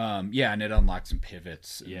unlocks. Yeah, and it unlocks and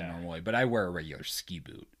pivots in the Yeah. normal way. But I wear a regular ski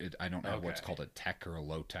boot. I don't have what's Okay. called a tech or a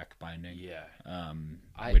low tech binding. Yeah.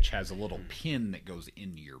 Which has a little pin that goes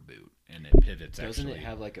into your boot and it pivots. Doesn't actually. it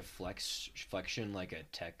have like a flexion, like a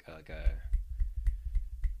tech, like a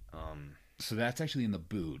So that's actually in the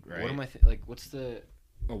boot, right? What am I like? What's the?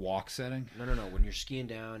 A walk setting? No. When you're skiing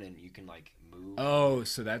down and you can like move. Oh,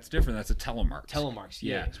 so that's different. That's a telemark. Telemarks.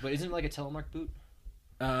 Yeah. Yeah. But isn't it like a telemark boot?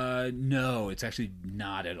 No, it's actually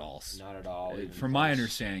not at all. Not at all. even From my close.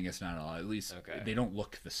 understanding, it's not at all. At least Okay. they don't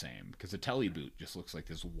look the same because a tele boot just looks like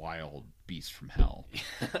this wild beast from hell.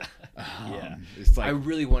 Yeah. It's like I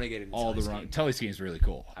really want to get into all the skiing. wrong. Tele skiing is really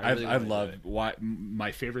cool. I really I wanna do love it.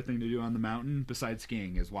 my favorite thing to do on the mountain besides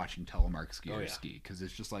skiing is watching telemark skiers Oh, yeah. ski because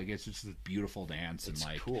it's just this beautiful dance It's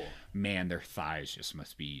and like cool. man, their thighs just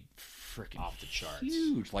must be freaking Off the charts.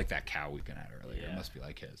 huge, like that cow we've been at earlier. Yeah. It must be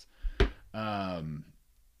like his.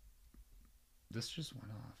 This just went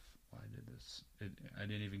off. Why did this? I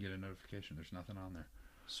didn't even get a notification. There's nothing on there.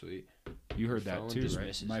 Sweet. You heard Your that phone too, just right?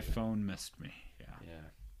 misses My you. phone missed me. Yeah.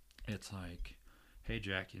 Yeah. It's like, hey,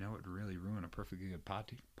 Jack, you know what would really ruin a perfectly good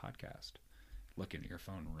podcast? Look into your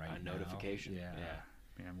phone right A now. notification. Yeah. Yeah.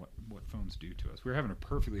 Man, what phones do to us. We were having a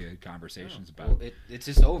perfectly good conversations about Well, it's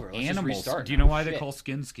just over. Let's animals. just restart. Do you know why they call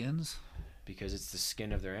skins? Because it's the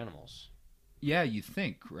skin of their animals. Yeah, you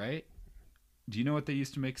think, right? Do you know what they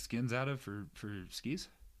used to make skins out of for skis?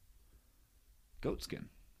 Goat skin.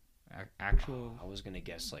 Actual. I was gonna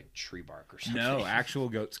guess like tree bark or something. No, actual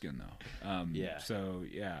goat skin though. Yeah. So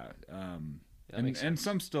yeah. That makes And sense.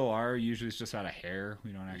 some still are. Usually it's just out of hair.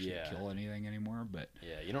 We don't actually Yeah. kill anything anymore. But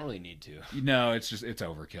Yeah, you don't really need to. no, it's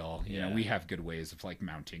overkill. You know, Yeah. we have good ways of like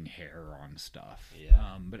mounting hair on stuff.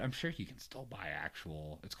 Yeah. But I'm sure you can still buy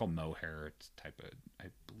actual. It's called mohair. It's I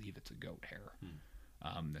believe it's a goat hair.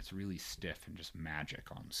 That's really stiff and just magic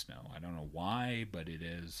on snow. I don't know why, but it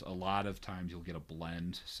is. A lot of times you'll get a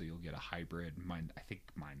blend, so you'll get a hybrid. I think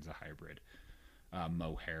mine's a hybrid.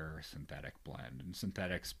 Mohair synthetic blend, and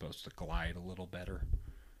synthetic's supposed to glide a little better,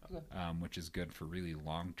 Okay. which is good for really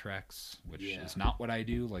long treks, which Yeah. is not what I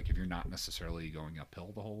do. Like if you're not necessarily going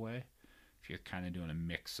uphill the whole way, if you're kind of doing a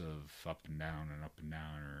mix of up and down,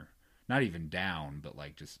 or not even down, but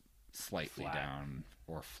like just slightly Flat. down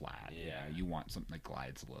or flat. Yeah. You want something that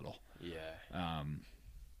glides a little. Yeah.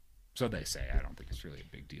 So they say. I don't think it's really a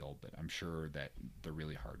big deal, but I'm sure that the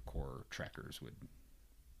really hardcore trekkers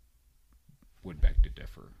would beg to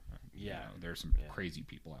differ. Yeah. There's some Yeah. crazy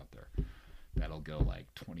people out there that'll go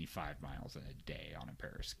like 25 miles in a day on a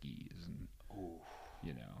pair of skis, and Ooh.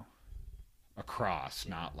 across,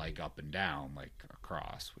 not like up and down, like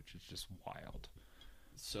across, which is just wild.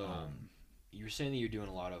 So you were saying that you're doing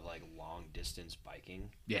a lot of like long distance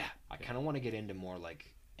biking. Yeah. I kind of want to get into more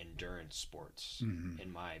like endurance sports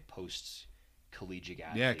in my post collegiate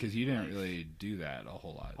athlete. Yeah, because you didn't life. really do that a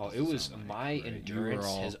whole lot. Oh, does it was sound like, my right? You were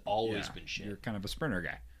endurance has always been shit. You're kind of a sprinter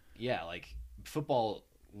guy. Yeah, like football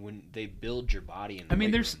when they build your body in the I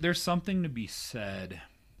mean, weight room. there's something to be said.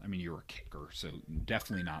 I mean, you were a kicker, so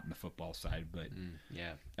definitely not in the football side, but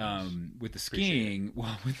yeah. with the skiing,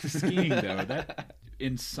 though, that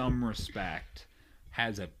in some respect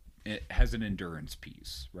has an endurance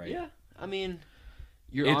piece, right? Yeah, I mean,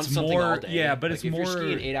 you're It's on something more, all day. yeah, but Like, it's if more you're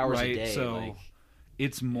skiing 8 hours right, a day. So like,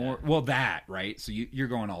 it's more that, right? So you're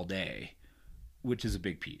going all day, which is a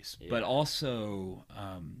big piece, but also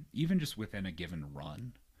even just within a given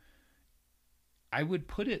run, I would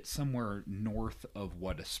put it somewhere north of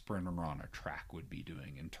what a sprinter on a track would be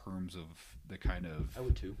doing in terms of the kind of I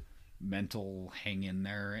would too. mental hang in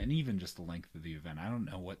there, and even just the length of the event. I don't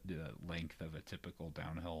know what the length of a typical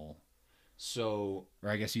downhill. So Or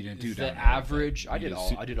I guess you didn't do the downhill, average. but I did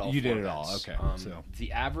all. I did all. You four did it all. events. Okay. So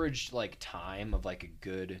the average like time of like a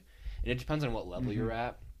good, and it depends on what level you're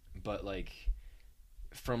at, but like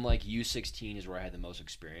from like U16 is where I had the most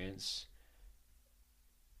experience.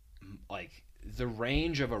 Like the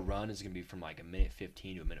range of a run is going to be from like a minute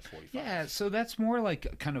 15 to a minute 45. yeah, so that's more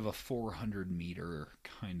like kind of a 400 meter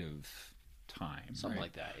kind of time, Something right?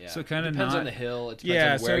 like that, yeah. So kind of depends not on the hill. It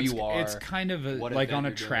depends on where you are. It's kind of what like on a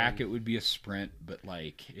event you're track. doing. It would be a sprint, but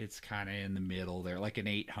like it's kind of in the middle there. Like an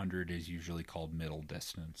 800 is usually called middle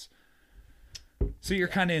distance. So you're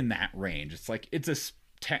kind of in that range. It's like it's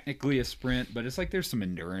technically a sprint, but it's like there's some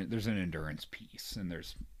endurance. There's an endurance piece, and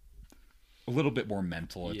there's a little bit more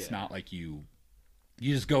mental. It's not like you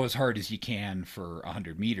just go as hard as you can for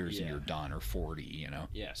 100 meters and you're done, or 40.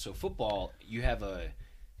 Yeah. So football, you have a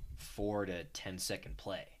 4 to 10 second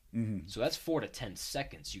play. Mm-hmm. So that's 4 to 10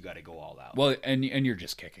 seconds. You got to go all out. Well, and you're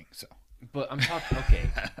just kicking, so. But I'm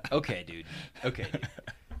talking. Okay, dude.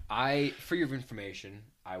 For your information,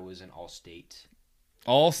 I was an all-state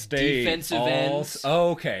All state defensive ends.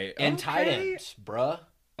 Okay, and tight ends, bruh.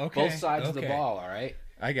 Okay, Both sides of the ball. All right.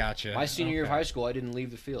 I gotcha. My senior year of high school, I didn't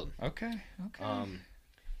leave the field. Okay.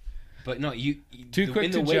 But no, you Too quick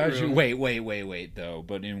in to the weight judge. room, Wait, though.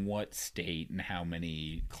 But in what state and how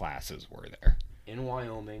many classes were there? in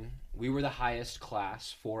Wyoming. We were the highest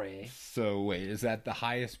class, 4A. So wait, is that the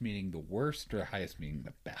highest meaning the worst, or highest meaning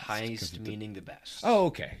the best? 'Cause Highest of the- meaning the best. Oh,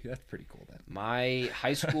 okay, that's pretty cool then. My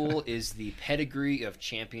high school is the pedigree of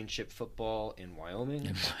championship football in Wyoming.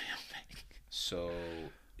 In Wyoming. So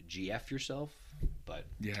GF yourself, but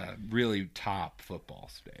Yeah, really top football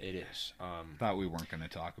state. it is. Thought we weren't going to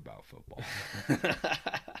talk about football.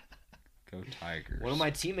 Go Tigers. One of my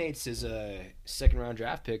teammates is a second-round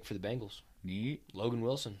draft pick for the Bengals, Neat Logan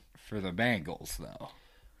Wilson. for the Bengals, though.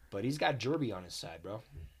 But he's got Derby on his side, bro.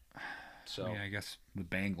 So, I guess the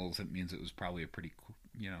Bengals. It means it was probably a pretty,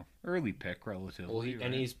 early pick relatively. well, and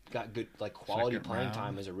right? he's got good quality Second playing round.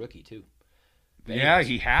 time as a rookie too. Yeah,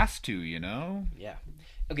 he has to. Yeah.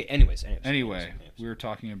 Okay. Anyways. Anyway, we were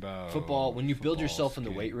talking about football. When you build football yourself in the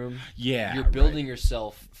skiing. weight room, Yeah, you're building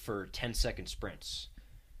yourself for 10-second sprints.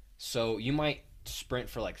 So you might sprint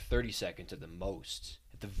for like 30 seconds at the most,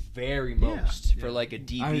 the very most for like a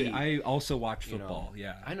DB. I also watch you know. football.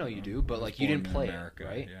 Yeah, I know you do, but I was like you didn't born in play America, it,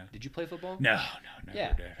 right? Yeah. Did you play football? No, never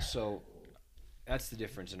Yeah. did. So that's the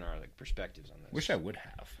difference in our like perspectives on this. Wish I would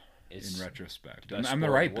have. It's in retrospect, the best I'm the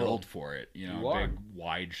sport right in the world. build for it. You know, You are. big,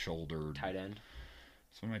 wide-shouldered tight end.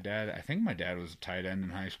 So I think my dad was a tight end in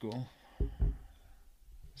high school.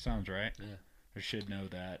 Sounds right. Yeah. I should know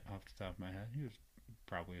that off the top of my head. He was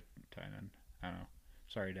probably a tight end. I don't know.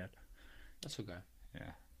 Sorry, Dad. That's okay.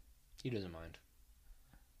 Yeah. He doesn't mind.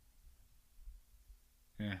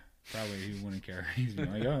 Yeah. Probably he wouldn't care. He's like,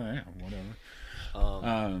 oh yeah, whatever.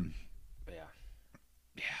 But yeah.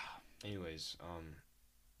 Yeah. Anyways,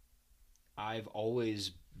 I've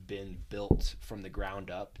always been built from the ground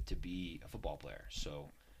up to be a football player.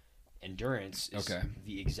 So endurance is Okay.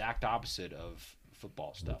 the exact opposite of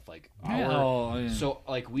football stuff. Like so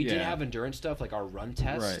like we did Yeah. have endurance stuff, like our run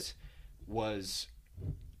test Right. was,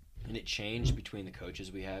 and it changed between the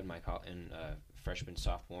coaches we had in freshman,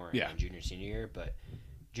 sophomore, Yeah. and junior, senior year. But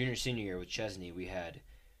junior, senior year with Chesney, we had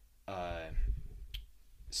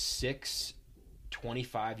 6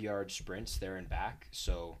 25-yard sprints there and back.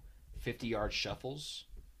 So 50-yard shuffles.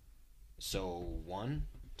 So 1,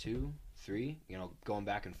 2, 3, going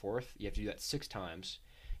back and forth. You have to do that 6 times.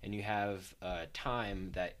 And you have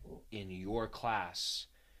time that in your class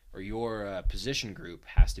or your position group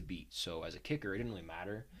has to beat. So as a kicker, it didn't really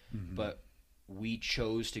matter. Mm-hmm. But we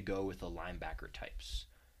chose to go with the linebacker types.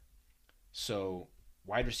 So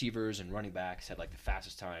wide receivers and running backs had like the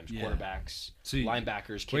fastest times. Yeah. Quarterbacks, So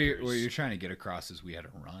linebackers, what kickers. you're trying to get across is we had to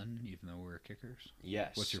run even though we were kickers.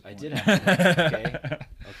 Yes, What's your point? I did have to.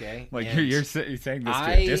 Okay. Like And you're saying this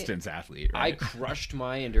to a distance athlete, I right? crushed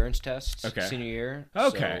my endurance tests Okay. senior year.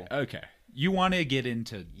 Okay. So Okay. You want to get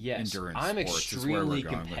into Yes, endurance I'm sports is where we're extremely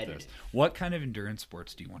going with this. competitive. What kind of endurance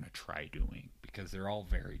sports do you want to try doing? Because they're all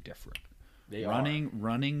very different. they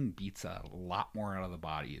Running beats a lot more out of the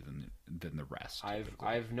body than the rest. are.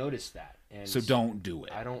 I've noticed that. And So don't do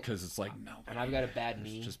it. I don't- because it's like no. and I've got a bad There's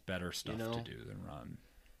knee. just better stuff know? to do than run.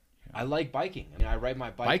 I like biking. I mean, I ride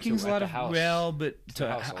my bike Biking's to a lot the of house. but the to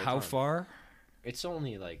house all the how time. far? It's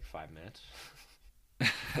only like 5 minutes.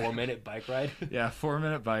 4-minute bike ride. Yeah,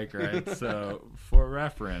 4-minute bike ride. So for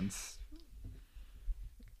reference,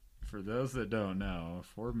 for those that don't know,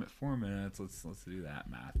 4 minutes. Let's do that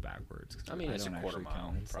math backwards. 'Cause I mean, it's a don't quarter actually mile,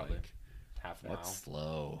 count. It's probably. like, Half a mile. that's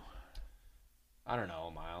slow. I don't know,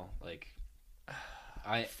 a mile. Like,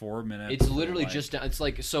 4 minutes. it's literally like, just. It's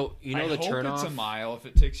like so. You know I the hope turnoff. it's a mile if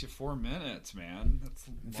it takes you 4 minutes, man. That's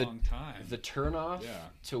a long time. The turnoff Yeah.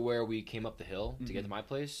 to where we came up the hill to get Mhm. to my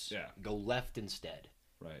place. Yeah. Go left instead.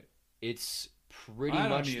 Right. It's pretty I don't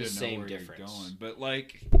much need the to know same where you're difference. going, but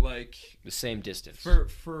like The same distance.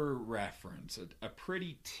 for reference, a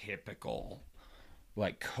pretty typical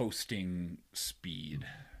like coasting speed.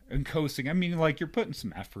 And coasting, I mean, like you're putting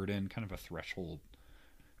some effort in, kind of a threshold,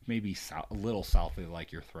 maybe a little south of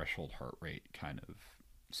like your threshold heart rate kind of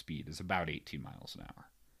speed is about 18 miles an hour.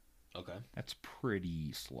 Okay. That's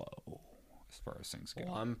pretty slow as far as things go.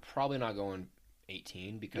 Well, I'm probably not going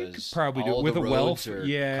 18 You could because probably do all it with the a well, roads are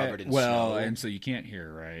covered in well, snow. and so you can't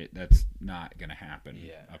hear, right? That's not going to happen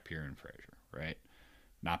Yeah. up here in Fraser, right?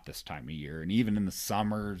 Not this time of year, and even in the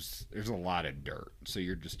summers, there's a lot of dirt, so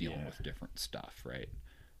you're just dealing Yeah. with different stuff, right?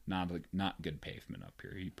 Not good pavement up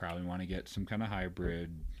here. You probably want to get some kind of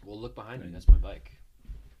hybrid. Well, look behind me. thing. That's my bike.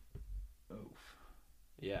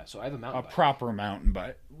 Yeah, so I have a mountain A bike. proper mountain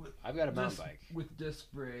bike. I've got a mountain bike. with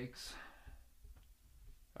disc brakes.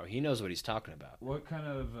 Oh, he knows what he's talking about. What kind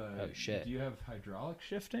of? Shit. Do you have hydraulic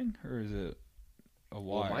shifting, or is it a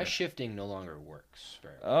wire? Well, my shifting no longer works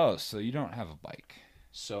very Oh, well. so you don't have a bike.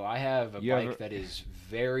 So I have a You have bike a- that is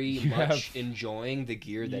very You much have- enjoying the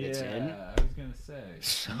gear that it's in. I was gonna say.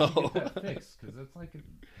 So- You should get that fixed because that's like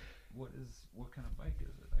what kind of bike is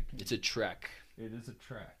it? I can't. It's a Trek. It is a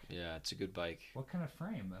Trek. Yeah, it's a good bike. What kind of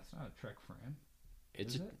frame? That's not a Trek frame.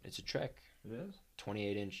 It's Is a it? it's a Trek. It is.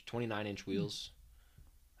 29-inch wheels.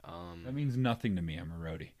 That means nothing to me. I'm a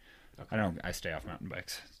roadie. Okay. I stay off mountain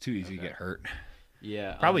bikes. It's too easy to Okay. get hurt.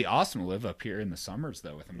 Yeah. Probably awesome to live up here in the summers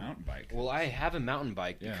though with a mountain bike. Well, I have a mountain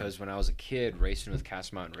bike Yeah. because when I was a kid racing with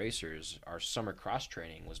Castle Mountain Racers, our summer cross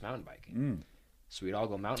training was mountain biking. So we'd all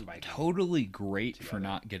go mountain biking. Totally great for Together.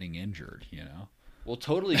 not getting injured. You know. Well,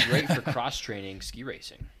 totally great for cross training ski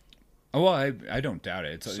racing. Oh well, I don't doubt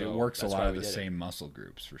it. It So, works a that's lot why of we the did it. same muscle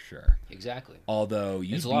groups for sure. Exactly. Although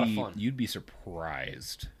It's a lot of fun. you'd be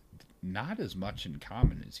surprised, not as much in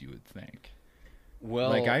common as you would think. Well,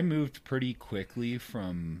 Like I moved pretty quickly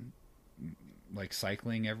from like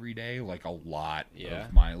cycling every day, like a lot Yeah.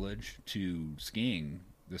 of mileage, to skiing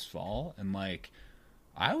this fall, and like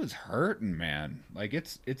I was hurting, man. Like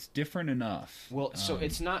it's different enough. Well, so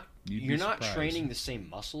it's not you'd be you're not surprised. training the same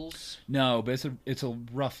muscles. No, but it's a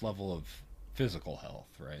rough level of physical health,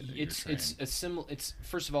 right? that you're It's training. a similar. It's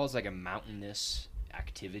first of all, it's like a mountainous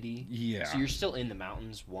activity. Yeah. So you're still in the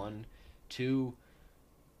mountains. One, two.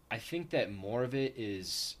 I think that more of it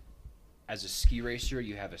is, as a ski racer,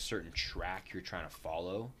 you have a certain track you're trying to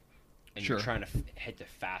follow, and Sure. you're trying to hit the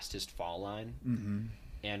fastest fall line. Mm-hmm.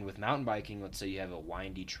 And with mountain biking, let's say you have a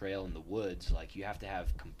windy trail in the woods, like you have to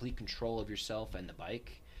have complete control of yourself and the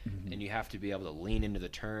bike, Mhm. and you have to be able to lean into the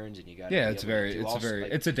turns, and you got Yeah, it's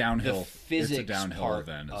a downhill. the physics It's a downhill part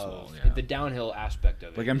event as of well. Yeah. the downhill aspect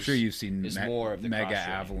of it. Like I'm is- sure you've seen is more of the Mega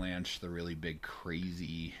cross-training. Avalanche, the really big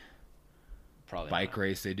crazy probably bike not.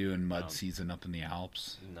 race they do in mud No. season up in the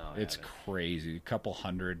Alps. No, I It's haven't. crazy. A couple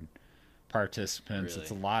hundred participants. Really?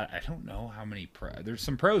 It's a lot. I don't know how many there's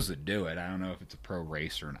some pros that do it. I don't know if it's a pro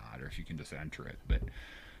race or not, or if you can just enter it. But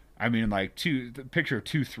I mean, like the picture of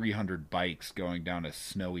 300 bikes going down a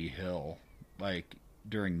snowy hill, like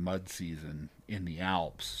during mud season in the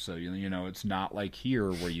Alps. So you know, it's not like here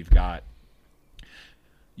where you've got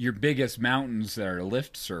your biggest mountains that are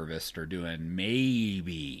lift serviced are doing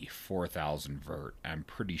maybe 4,000 vert. I'm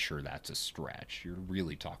pretty sure that's a stretch. You're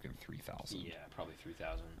really talking 3,000. Yeah, probably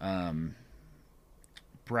 3,000.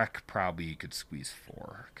 Breck probably could squeeze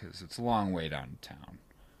 4 because it's a long way downtown.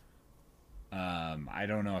 I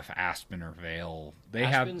don't know if Aspen or Vale they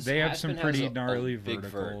have Aspen some has pretty a gnarly big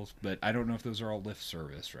vert. verticals, but I don't know if those are all lift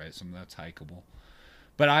service, right? Some of that's hikeable.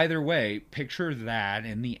 But either way, picture that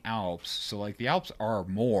in the Alps. So like the Alps are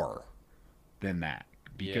more than that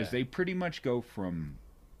because Yeah. they pretty much go from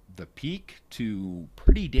the peak to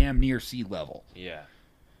pretty damn near sea level. Yeah,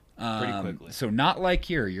 pretty quickly. So not like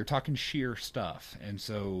here, you're talking sheer stuff. And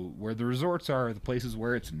so where the resorts are the places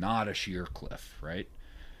where it's not a sheer cliff, right?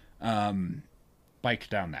 Bike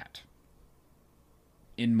down that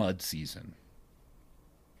in mud season.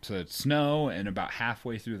 So it's snow, and about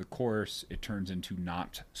halfway through the course, it turns into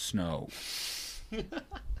not snow.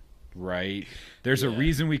 Right? There's a Yeah.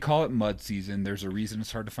 reason we call it mud season. There's a reason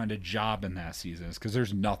it's hard to find a job in that season. It's because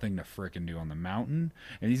there's nothing to frickin' do on the mountain,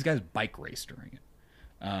 and these guys bike race during it.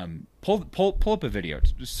 Pull up a video.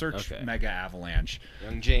 Just search Okay. Mega Avalanche.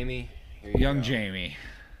 Young Jamie. Here you Young go. Jamie.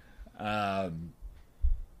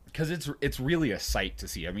 Because it's really a sight to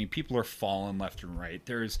see. I mean, people are falling left and right.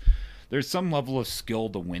 There's some level of skill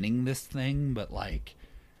to winning this thing, but like,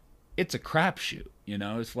 it's a crapshoot. You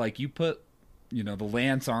know, it's like you put, you know, the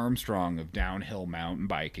Lance Armstrong of downhill mountain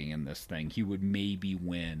biking in this thing, he would maybe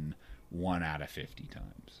win 1 out of 50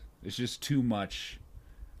 times. It's just too much,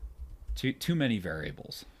 too many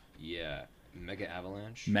variables. Yeah, Mega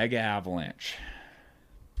Avalanche. Mega Avalanche.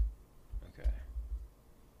 Okay.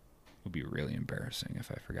 It would be really embarrassing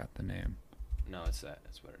if I forgot the name. No, it's that.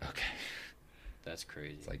 That's what it is. Okay. That's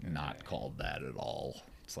crazy. It's like not called that at all.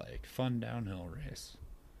 It's like fun downhill race.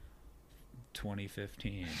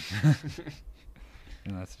 2015.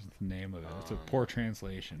 And that's just the name of it. It's a poor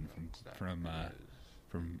translation from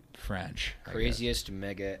French. I guess. Craziest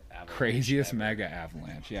Mega Avalanche. Craziest ever. Mega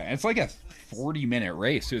Avalanche. Yeah, it's like a 40-minute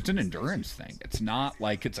race. So it's an endurance thing. It's not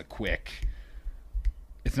like it's a quick.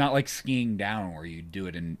 It's not like skiing down where you do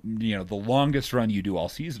it in, you know, the longest run you do all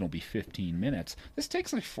season will be 15 minutes. This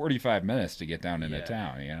takes like 45 minutes to get down into Yeah.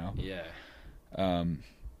 town, you know? Yeah.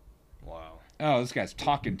 Wow. Oh, this guy's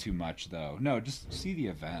talking too much, though. No, just see the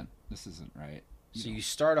event. This isn't right. So you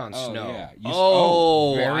start on Oh, snow.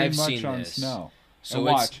 yeah. Very I've much seen on this. snow. So And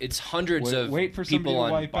it's watch. it's hundreds of Wait for somebody people to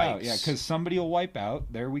on wipe bikes. out. Yeah, because somebody will wipe out.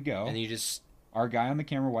 There we go. and you just Our guy on the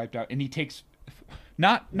camera wiped out, and he takes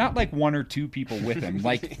not like 1 or 2 people with him,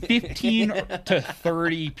 like 15 to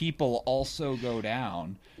 30 people also go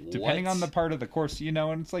down, depending What? on the part of the course, you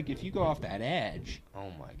know. And it's like if you go off that edge, oh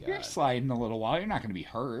my you're god. sliding a little while. You're not going to be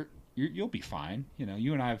hurt. You'll be fine. You know,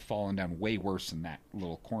 you and I have fallen down way worse than that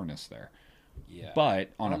little cornice there. Yeah.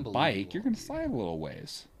 But on a Unbelievable. bike, you're going to slide a little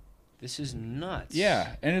ways. This is nuts.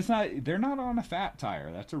 Yeah, and it's not. They're not on a fat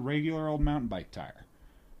tire. That's a regular old mountain bike tire,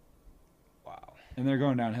 Wow. and they're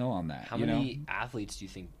going downhill on that. How you many know? athletes do you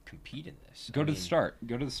think compete in this? Go I to mean, the start.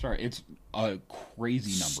 Go to the start. It's a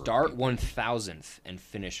crazy number. of Start people. 1,000th and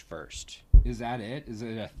finish first. Is that it? Is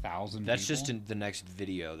it 1,000? That's people? just in the next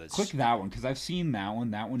video. That's Click that one because I've seen that one.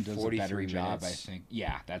 That one does a 43 better job, minutes. I think.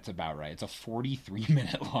 Yeah, that's about right. It's a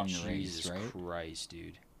 43-minute long Jesus race, right? Christ,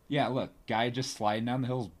 dude. Yeah, look, guy just sliding down the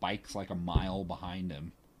hills, bike's like a mile behind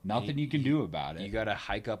him. Nothing you can do about it. You gotta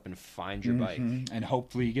hike up and find your bike. Mhm. And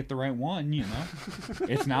hopefully you get the right one, you know.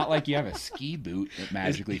 It's not like you have a ski boot that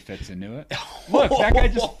magically fits into it. Look, that guy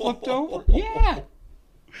just flipped over. Yeah.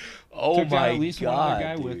 Oh Took my out at least god, one other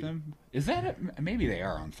guy dude. with him. Is that maybe they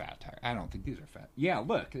are on fat tire? I don't think these are fat. Yeah,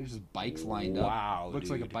 look, there's just bikes lined up. Wow, Looks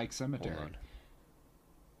like a dude. bike cemetery. Hold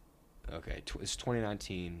on. Okay, it's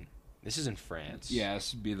 2019. This is in France. Yeah,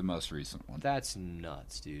 this would be the most recent one. That's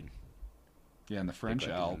nuts, dude. Yeah, in the French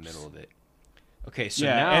Like Alps. in the middle of it. Okay, so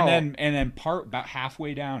yeah, now and then part about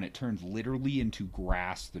halfway down, it turns literally into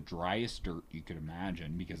grass, the driest dirt you could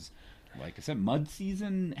imagine, because, like I said, mud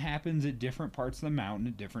season happens at different parts of the mountain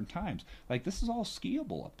at different times. Like, this is all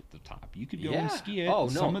skiable up at the top. You could go Yeah. and ski it. Oh, no.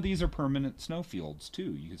 Some of these are permanent snowfields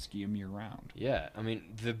too. You could ski them year round. yeah, I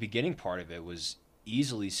mean, the beginning part of it was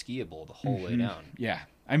easily skiable the whole way Mhm. down. Yeah,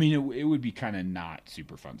 I mean, it would be kind of not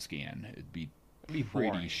super fun skiing. It'd be It'd be pretty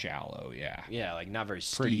boring. shallow. Yeah. Yeah, like not very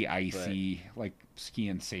steep, Pretty but- icy. Like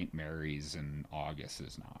skiing St. Mary's in August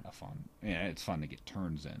is not a fun. Yeah, it's fun to get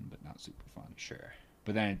turns in, but not super fun. Sure.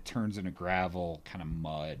 But then it turns into gravel, kind of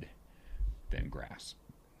mud, then grass.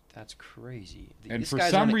 That's crazy. And This for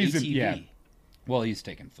guy's some on an reason- ATV. yeah. Well, he's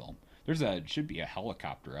taking film. Should be a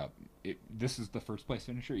helicopter up. This is the first place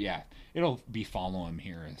finisher. Yeah, it'll be follow him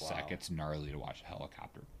here in a sec. Wow. It's gnarly to watch a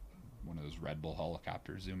helicopter, one of those Red Bull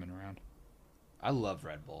helicopters zooming around. I love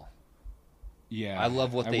Red Bull. Yeah, I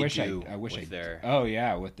love what they wish do I wish with their- Oh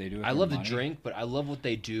yeah, what they do. With I their love the money. drink, but I love what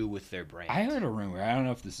they do with their brand. I heard a rumor. I don't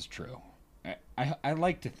know if this is true. I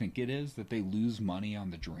like to think it is that they lose money on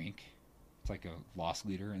the drink. It's like a loss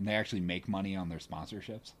leader, and they actually make money on their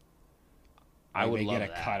sponsorships. I Like, would they love get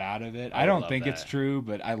a that. cut out of it. I I don't would think love it's that. true,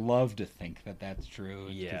 but I love to think that that's true.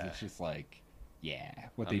 Because Yeah. it's just like, yeah,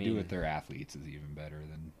 what I they do mean- with their athletes is even better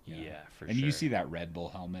than Yeah, for And sure. you see that Red Bull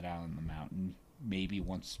helmet out on the mountain maybe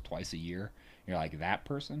once, twice a year. You're like, that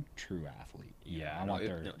person, true athlete. You Yeah, know, I no, want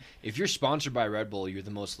their if you're sponsored by Red Bull, you're the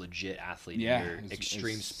most legit athlete in your as-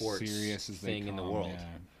 extreme as sports serious as they thing in the come, world. Yeah.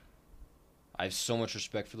 I have so much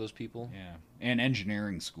respect for those people. Yeah, and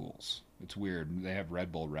engineering schools. It's weird. They have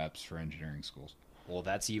Red Bull reps for engineering schools. Well,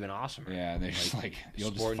 that's even awesomer. Yeah, they're just like you'll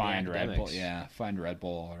just supporting the find Red Bull. academics. Yeah, find Red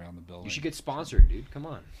Bull all around the building. You should get sponsored, dude. Come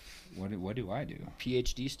on. What do I do?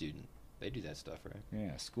 PhD student. They do that stuff, right?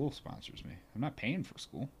 Yeah, school sponsors me. I'm not paying for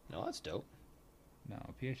school. No, that's dope. No,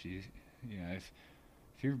 PhD. You know, if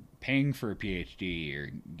you're paying for a PhD,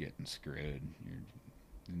 you're getting screwed. You're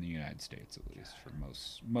in the United States, at least, for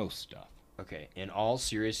most stuff. Okay, in all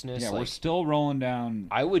seriousness, Yeah, we're like, still rolling down.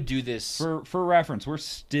 I would do this. For reference, we're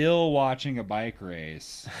still watching a bike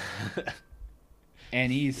race,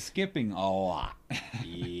 and he's skipping a lot.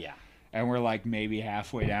 Yeah. And we're like maybe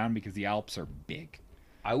halfway down because the Alps are big.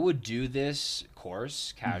 I would do this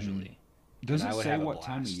course casually. Does And I it would say have a what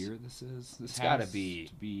time of blast. year this is? This It's gotta has be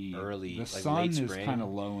to be early, The like sun late is spring. kind of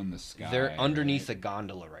low in the sky. They're underneath right? a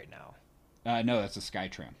gondola right now. No, that's a sky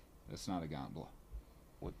tram. That's not a gondola.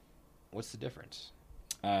 What's the difference?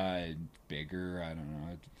 Bigger. I don't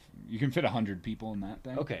know. You can fit 100 people in that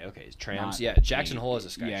thing. Okay. Trams. Not Yeah, Jackson big. Hole has a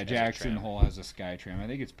sky. Yeah, has a Jackson tram. Hole has a sky tram. I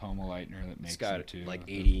think it's Poma Lightner that makes got them too. like It's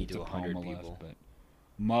 80 it's to a 100 Poma people. but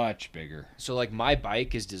much bigger. So like my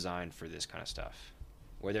bike is designed for this kind of stuff,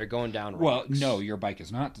 where they're going down Well, rocks. no, your bike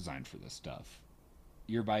is not designed for this stuff.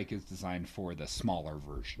 Your bike is designed for the smaller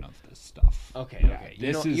version of this stuff. Okay, Yeah, okay.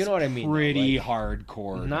 This You is know what I mean, though, Pretty like,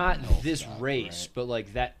 hardcore. Not downhill this stuff, race, right? but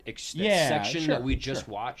like that Yeah, section sure, that we just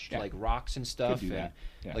sure. watched, Yeah. like rocks and stuff, do and that,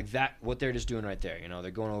 yeah. like that. What they're just doing right there, you know,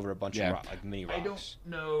 they're going over a bunch Yeah. of like mini rocks. I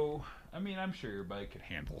don't know. I mean, I'm sure your bike could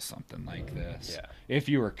handle something like this. Yeah. If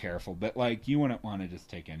you were careful, but like you wouldn't want to just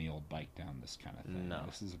take any old bike down this kind of thing. No.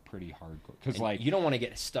 This is a pretty hardcore. Because And like you don't want to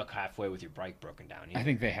get stuck halfway with your bike broken down. I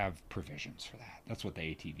think they have provisions for that. That's what the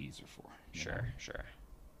ATVs are for. you know? Sure.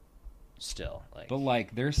 Still, like, But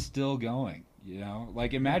like they're still going. You know,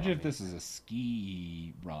 like imagine I if mean- this is a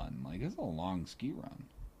ski run. Like this is a long ski run.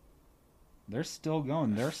 They're still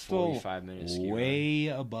going. They're still 45-minute ski run. way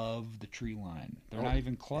above the tree line. They're Oh, not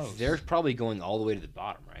even close. they're probably going all the way to the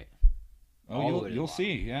bottom, right? Oh, all the way to the you'll bottom.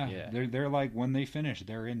 see. Yeah. Yeah. They're like when they finish,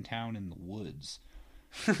 they're in town in the woods.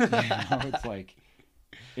 You know, it's like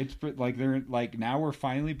like they're like now we're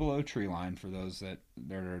finally below tree line for those that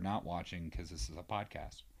are not watching because this is a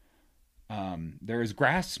podcast. There is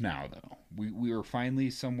grass now though. We are finally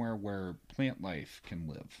somewhere where plant life can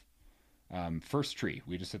live. First tree,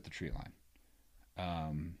 we just hit the tree line.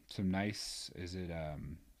 Some nice It's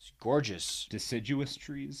gorgeous. deciduous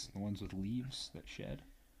trees, the ones with leaves that shed.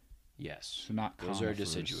 Yes. So not Those conifers. are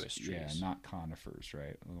deciduous Yeah, trees. not conifers,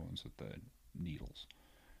 right? The ones with the needles.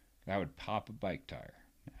 That would pop a bike tire.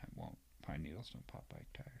 Nah, it won't. Pine needles don't pop bike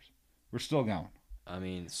tires. We're still going. I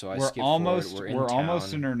mean, so I we're skipped almost. forward. We're in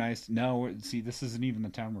almost town. in our nice. No, see, this isn't even the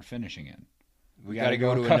town we're finishing in. We got to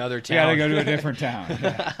go to a cou- another town. We got to go to a different town.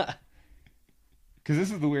 Because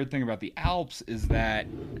this is the weird thing about the Alps is that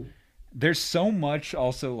There's so much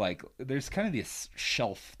also, like, there's kind of this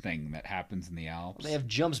shelf thing that happens in the Alps. They have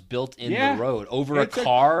jumps built in Yeah. the road over It's a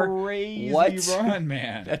car. crazy What? run,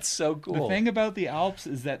 man. That's so cool. The thing about the Alps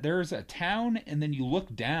is that there's a town, and then you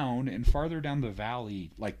look down, and farther down the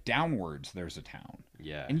valley, like downwards, there's a town.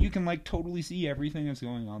 Yeah. And you can, like, totally see everything that's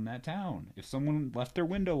going on in that town. If someone left their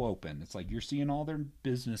window open, it's like you're seeing all their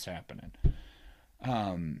business happening.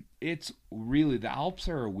 It's really, the Alps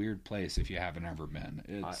are a weird place if you haven't ever been.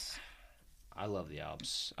 I love the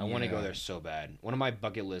Alps. I want to go Yeah. there so bad. One of my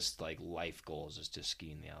bucket list like life goals is to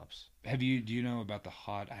ski in the Alps. do you know about the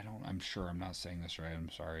I'm sure I'm not saying this right, I'm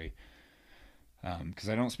sorry. Because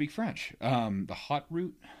I don't speak French. The hot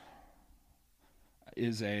route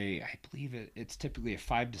is I believe it's typically a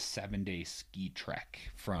 5 to 7 day ski trek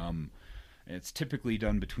it's typically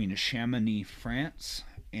done between Chamonix, France,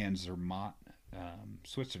 and Zermatt,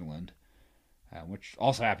 Switzerland, which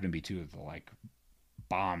also happen to be two of the, like,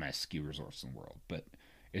 bombest ski resorts in the world. But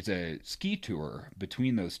it's a ski tour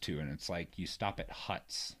between those two, and it's like you stop at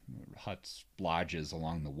huts, lodges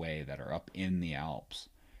along the way that are up in the Alps,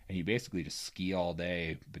 and you basically just ski all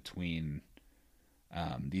day between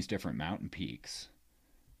these different mountain peaks,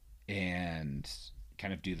 and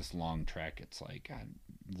kind of do this long trek. It's like, God,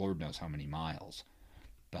 Lord knows how many miles,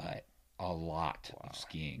 but a lot of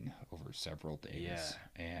skiing over several days. Yeah.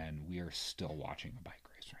 And we are still watching a bike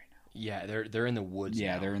race right now. Yeah, they're in the woods.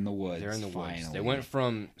 Yeah, now. they're in the woods. They're in the finally. woods. They went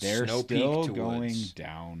from They're snow still peak to going woods.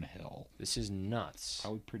 downhill. This is nuts.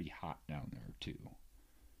 Probably pretty hot down there too,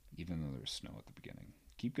 even though there's snow at the beginning.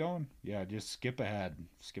 Keep going. Yeah, just skip ahead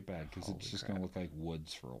because Holy it's just crap. going to look like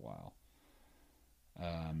woods for a while.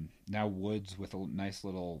 Now woods with a nice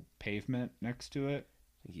little pavement next to it.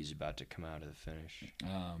 I think he's about to come out of the finish.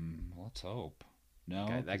 Let's hope. No,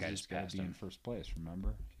 That guy he's just got passed to be him. in first place.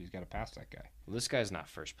 Remember, he's got to pass that guy. Well, this guy's not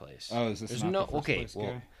first place. Oh, is this There's not no the first okay? place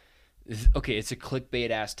Well, guy? okay, it's a clickbait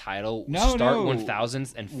ass title. No, Start no.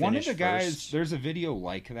 1000th and finish One of the guys, first. there's a video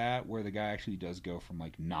like that where the guy actually does go from,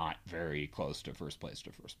 like, not very close to first place.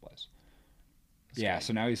 Yeah,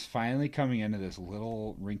 so now he's finally coming into this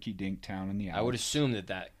little rinky-dink town in the Alps. I would assume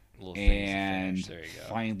that little thing's the and finish. There you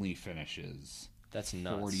go. finally finishes That's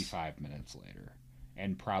nuts. 45 minutes later,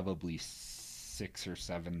 and probably 6,000 or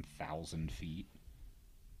 7,000 feet.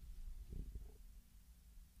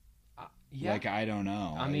 Yeah. Like, I don't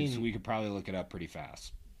know. I mean- we could probably look it up pretty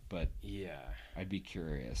fast, but Yeah. I'd be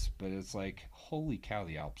curious. But it's like, holy cow,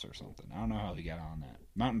 the Alps or something. I don't know how he got on that.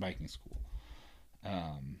 Mountain biking school.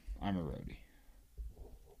 I'm a roadie.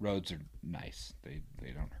 Roads are nice. They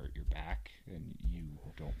don't hurt your back, and you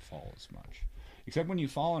don't fall as much. Except when you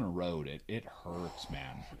fall on a road, it hurts,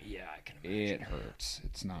 man. Yeah, I can imagine. It hurts.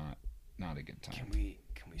 It's not a good time.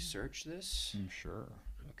 Can we search this? I'm sure.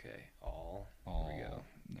 Okay. All. All. There we go.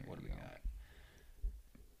 There What do you we go. got?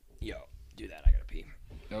 Yo, do that. I gotta pee.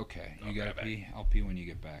 Okay, I'll you be gotta right back. pee. I'll pee when you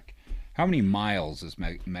get back. How many miles is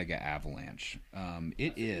Mega Avalanche?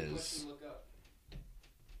 It is.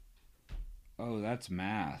 Oh, that's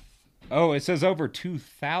math. Oh, it says over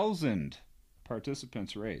 2,000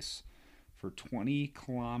 participants race for 20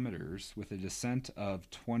 kilometers with a descent of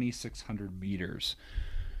 2,600 meters.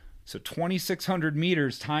 So 2,600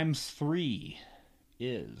 meters times 3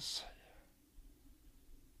 is...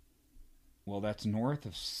 Well, that's north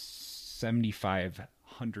of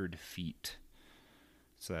 7,500 feet.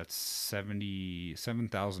 So that's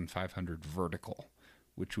 7,500 vertical,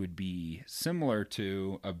 which would be similar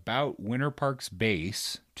to about Winter Park's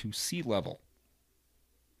base to sea level.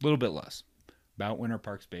 A little bit less. About Winter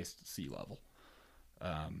Park's base to sea level.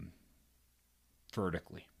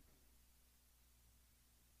 Vertically.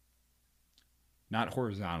 Not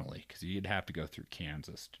horizontally, because you'd have to go through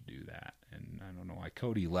Kansas to do that. And I don't know why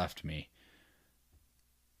Cody left me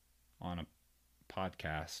on a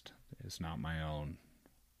podcast that is not my own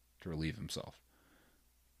to relieve himself.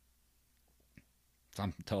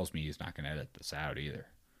 Something tells me he's not going to edit this out either.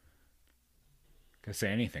 Could say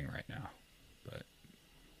anything right now, but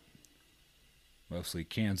mostly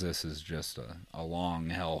Kansas is just a long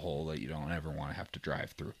hellhole that you don't ever want to have to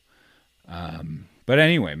drive through. But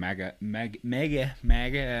anyway, Mega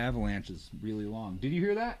Avalanche is really long. Did you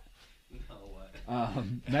hear that? No,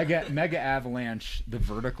 what? Mega Avalanche, the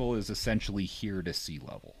vertical is essentially here to sea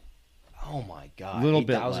level. Oh my god. A little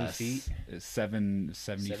bit 8,000 less. feet? It's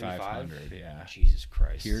 7,500, yeah. Jesus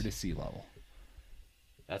Christ. Here to sea level.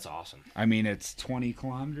 That's awesome. I mean, it's 20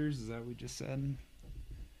 kilometers. Is that what we just said?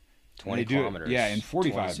 20 They do it- kilometers. Yeah, in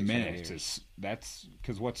 45 2,600 minutes. meters. That's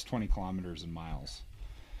because what's 20 kilometers in miles?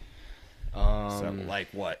 So, like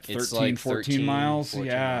what? it's 13, like 14 13, miles? 14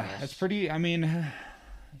 yeah, miles. that's pretty. I mean,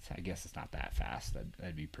 I guess it's not that fast.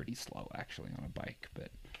 That'd be pretty slow actually on a bike. But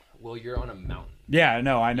Well, you're on a mountain. Yeah,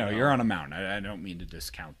 no, I know. You know? You're on a mountain. I don't mean to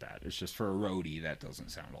discount that. It's just for a roadie, that doesn't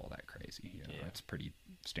sound all that crazy. You know, Yeah. That's pretty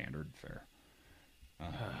standard fare. Man.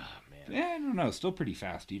 Yeah, I don't know. Still pretty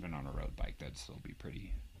fast, even on a road bike. That'd still be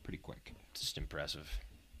pretty quick. Just impressive.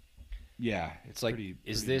 Yeah, It's like, pretty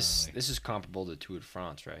this gnarly. this is comparable to Tour de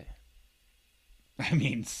France, right? I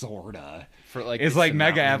mean, sorta. For like, It's like the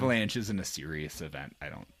Mega mountain- Avalanche isn't a serious event. I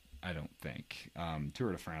don't think.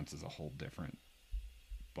 Tour de France is a whole different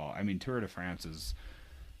ball. I mean, Tour de France is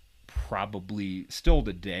probably still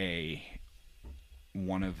today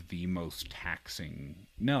one of the most taxing.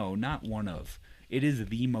 No, not one of. It is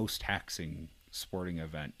the most taxing sporting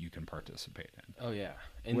event you can participate in. Oh yeah,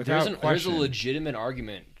 and Without there's a question. legitimate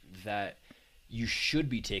argument that you should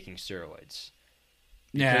be taking steroids.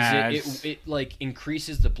 Yeah, Because it like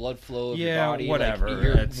increases the blood flow of your body. whatever.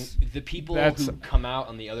 Like, the people that's- who come out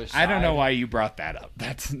on the other side. I don't know why you brought that up.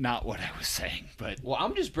 That's not what I was saying, but Well,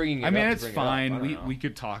 I'm just bringing it I up. mean, to it's bring it up. I fine. don't know. We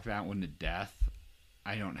could talk that one to death.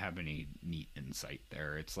 I don't have any neat insight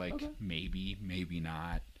there. It's like Okay. maybe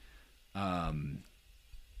not.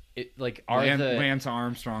 It like are the Lance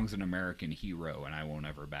Armstrong's an American hero, and I won't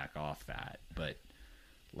ever back off that. But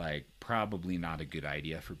like, probably not a good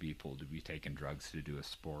idea for people to be taking drugs to do a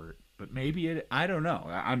sport. But maybe it. I don't know.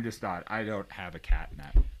 I'm just not. I don't have a cat in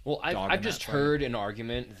that. well, dog I've in just that fight. heard an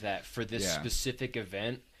argument that for this Yeah. specific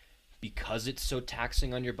event, because it's so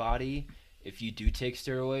taxing on your body, if you do take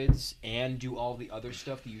steroids and do all the other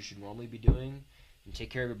stuff that you should normally be doing, and take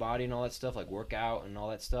care of your body and all that stuff, like work out and all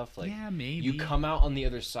that stuff, like Yeah, maybe. you come out on the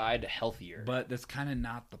other side healthier. But that's kind of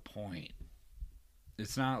not the point.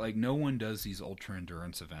 It's not like no one does these ultra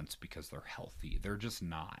endurance events because they're healthy. They're just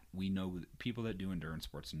not. We know people that do endurance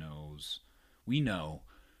sports we know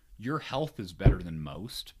your health is better than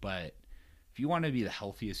most, but if you want to be the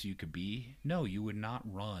healthiest you could be, no, you would not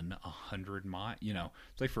run 100 miles. You know,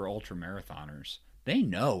 it's like for ultra marathoners. They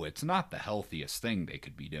know it's not the healthiest thing they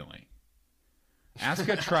could be doing. Ask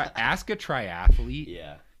a triathlete.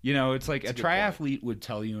 yeah. You know, it's like That's a a good point. triathlete would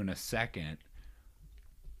tell you in a second.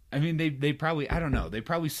 I mean, they probably, I don't know, they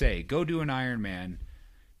probably say, go do an Ironman,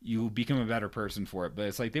 you'll become a better person for it. But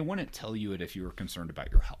it's like they wouldn't tell you it if you were concerned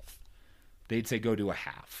about your health. They'd say, go do a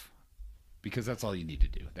half. Because that's all you need to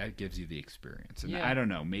do. That gives you the experience. And Yeah. I don't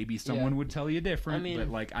know, maybe someone Yeah. would tell you different. I mean- but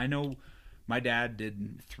like, I know my dad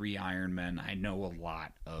did 3 Ironmen. I know a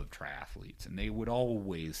lot of triathletes. And they would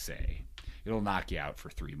always say, it'll knock you out for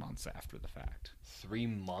 3 months after the fact. 3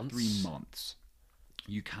 months. 3 months.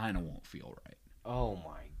 You kind of won't feel right. Oh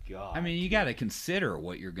my god. I mean, you got to consider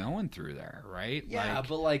what you're going through there, right? yeah,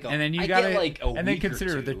 but like, and then you I got to get like a and then week or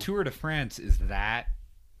consider the two. Tour de France is that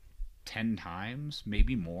 10 times,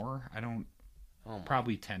 maybe more. I don't. Oh my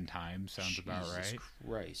Probably 10 times sounds about Jesus right.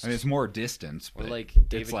 Christ. I mean, it's more distance, or but like it's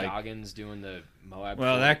David like, Goggins doing the Moab.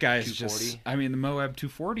 well, that guy's 240. just. I mean, the Moab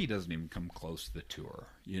 240 doesn't even come close to the Tour.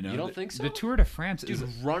 You know, You don't The- think so? The Tour de France Dude, is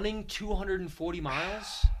running 240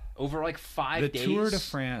 miles over like 5 the days. Tour de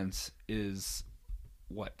France is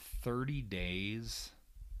what 30 days.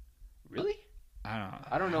 Really? I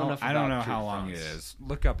don't know. know enough I don't about know Tour how de long it France. is.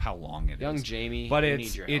 Look up how long it is. Young Jamie, But we it's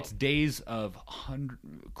need your it's help. days of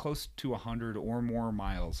close to 100 or more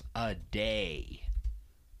miles a day.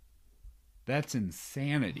 That's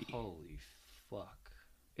insanity. Holy fuck.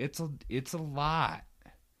 It's a lot.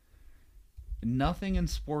 Nothing in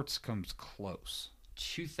sports comes close.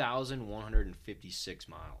 2,156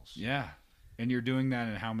 miles. Yeah, and you're doing that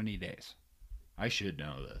in how many days? I should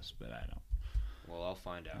know this, but I don't. Well, I'll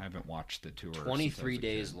find out. I haven't watched the tour. since I 23 was a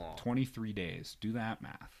days kid. long. 23 days. Do that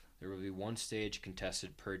math. There will be one stage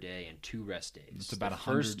contested per day and 2 rest days. It's about The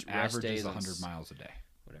 100. first rest Average day is on 100 miles a day.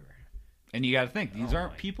 Whatever. And you got to think these Oh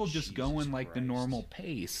aren't my people just Jesus going like the Christ. normal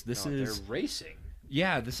pace. This No, is they're racing.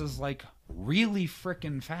 yeah, this is like really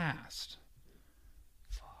freaking fast.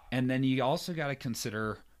 And then you also got to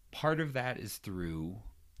consider part of that is through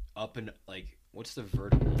Up and like, what's the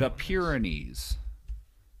vertical? the on this? Pyrenees.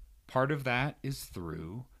 Part of that is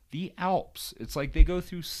through the Alps. It's like they go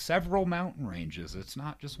through several mountain ranges. It's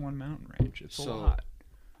not just one mountain range. It's a So- lot.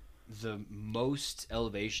 The most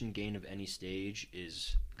elevation gain of any stage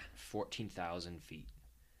is 14,000 feet.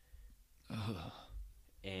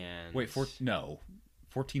 And Wait,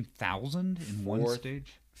 14,000 in one Fourth-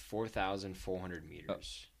 stage? 4,400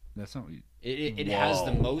 meters. That's not It has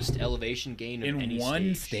the Whoa. most elevation gain of in any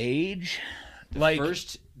one stage. stage.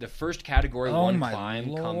 The first category Oh 1 my climb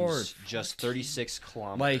Lord. comes just 36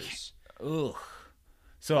 kilometers. Ugh.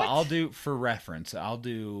 So What? I'll do for reference. Oh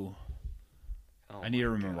I need to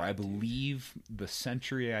my remember. God, I dude. believe the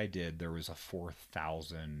century I did there was a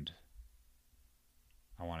 4,000.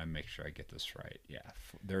 I want to make sure I get this right. Yeah,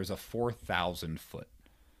 there's a 4,000 foot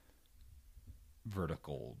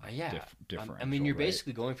vertical Yeah. differential. I mean, you're right?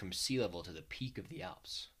 basically going from sea level to the peak of the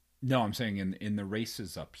Alps. No, I'm saying in the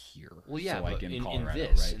races up here. Well, yeah, so like but in Colorado,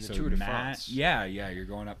 this, right? in the So Tour de France. yeah, you're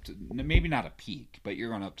going up to maybe not a peak, but you're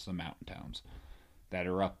going up to the mountain towns that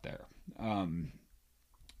are up there.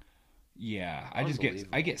 Yeah,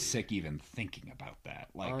 I get sick even thinking about that.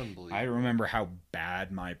 Like I remember how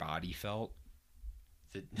bad my body felt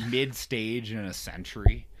mid stage in a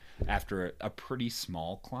century after a pretty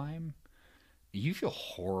small climb. You feel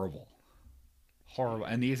horrible. Horrible.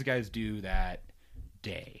 And these guys do that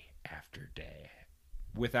day after day.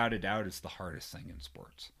 Without a doubt, it's the hardest thing in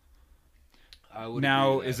sports.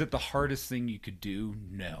 Now, is it the hardest thing you could do?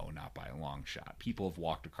 No, not by a long shot. People have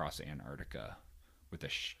walked across Antarctica with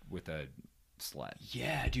a sled.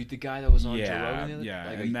 Yeah, dude, the guy that was on Joe Rogan,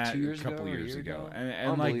 and that a couple years ago,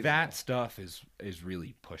 and like that stuff is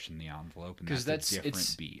really pushing the envelope, and that's a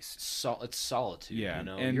different beast. It's solitude. Yeah, you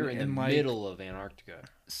know, and, you're in the middle of Antarctica.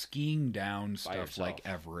 Skiing down stuff like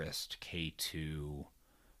Everest, K2,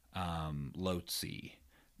 Lhotse,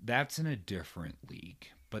 that's in a different league,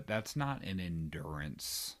 but that's not an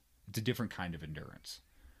endurance. It's a different kind of endurance.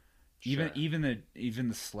 Sure. Even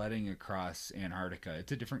the sledding across Antarctica,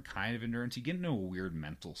 it's a different kind of endurance. You get into a weird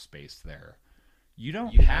mental space there. You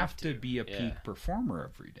don't have to be a peak performer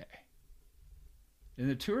every day. In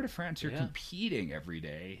the Tour de France, you're competing every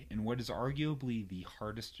day in what is arguably the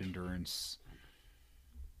hardest endurance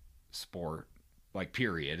sport, like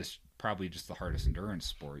period. It's probably just the hardest endurance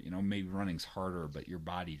sport. You know, maybe running's harder, but your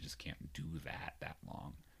body just can't do that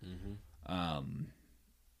long. Mm-hmm.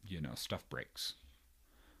 You know, stuff breaks.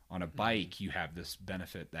 On a bike, you have this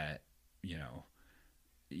benefit that, you know,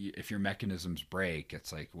 if your mechanisms break,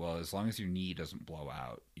 it's like, well, as long as your knee doesn't blow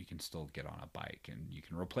out, you can still get on a bike, and you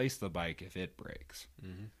can replace the bike if it breaks.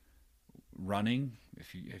 Mm-hmm. Running,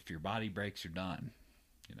 if your body breaks, you're done.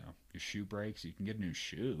 You know, your shoe breaks, you can get a new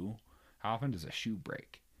shoe. How often does a shoe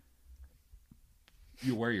break?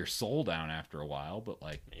 You wear your sole down after a while, but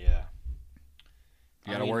like, yeah,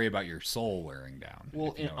 you got to worry about your sole wearing down.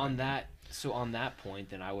 Well, on that point,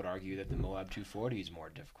 then I would argue that the Moab 240 is more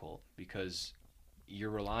difficult because you're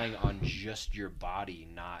relying on just your body,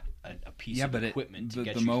 not a piece of equipment to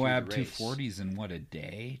get you through the race. Moab 240 is in what, a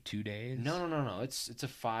day, 2 days? No. It's a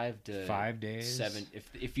 5 to 5 days, 7.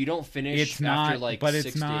 If you don't finish after like 6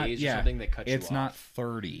 days or something, they cut you off. It's not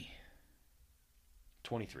 30.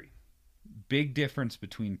 23. Big difference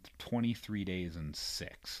between 23 days and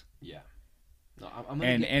 6. Yeah. No,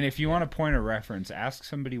 and if you want a point of reference, ask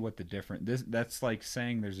somebody what the difference. That's like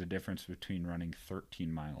saying there's a difference between running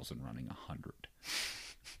 13 miles and running 100.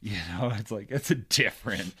 You know, it's like it's a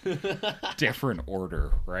different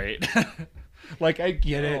order, right? Like I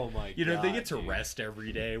get it. Oh my you know, God, they get to dude. rest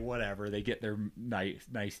every day, whatever. They get their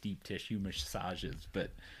nice deep tissue massages,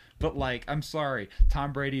 but like, I'm sorry,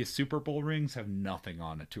 Tom Brady's Super Bowl rings have nothing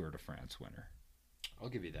on a Tour de France winner. I'll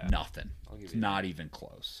give you that. Nothing. It's not even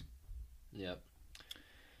close. Yep.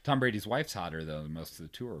 Tom Brady's wife's hotter though than most of the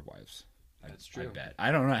tour wives. That's true. I bet.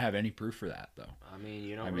 I don't have any proof for that though. I mean,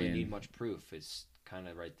 you don't really need much proof. It's kind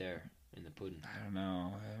of right there in the pudding. I don't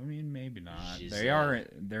know. I mean, maybe not.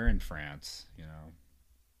 They're in France, you know.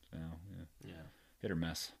 So, yeah. Hit or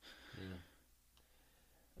miss. Yeah.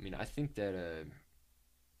 I mean, I think that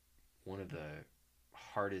one of the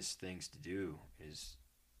hardest things to do is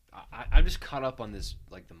I'm just caught up on this,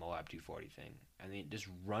 like the Moab 240 thing. I mean, just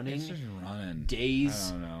running days.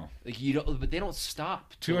 I don't know. Like you don't, but they don't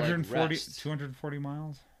stop. 240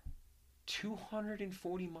 miles.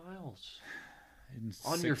 240 miles.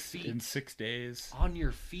 Your feet in 6 days. On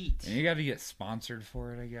your feet. And you got to get sponsored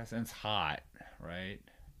for it, I guess. And it's hot, right?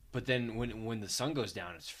 But then when the sun goes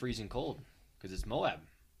down, it's freezing cold because it's Moab.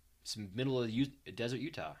 It's middle of desert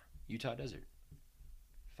Utah desert.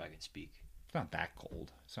 If I can speak. It's not that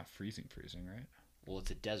cold. It's not freezing, right? Well, it's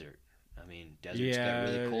a desert. I mean, deserts get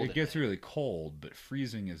really cold. It gets really cold, but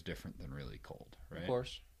freezing is different than really cold, right? Of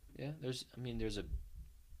course. Yeah, there's a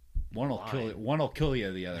one will kill you. One will kill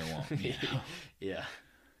you. The other won't. You know? Yeah.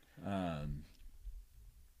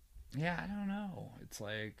 Yeah, I don't know. It's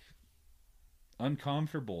like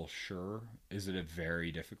uncomfortable. Sure. Is it a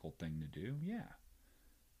very difficult thing to do? Yeah.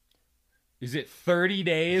 Is it 30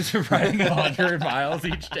 days of riding 100 miles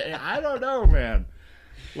each day? I don't know, man.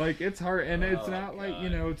 Like, it's hard. And it's not like, you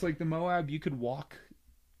know, it's like the Moab, you could walk,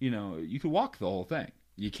 you could walk the whole thing.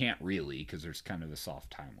 You can't really because there's kind of a soft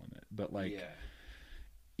time limit. But, like,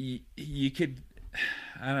 you could,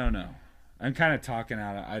 I don't know. I'm kind of talking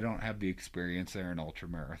out of, I don't have the experience there in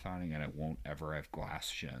ultramarathoning, and it won't ever have glass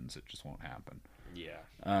shins. It just won't happen. Yeah.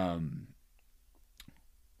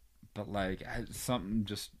 But, like, something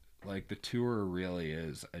just Like the tour really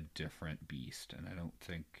is a different beast, and I don't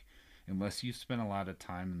think unless you spend a lot of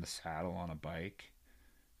time in the saddle on a bike,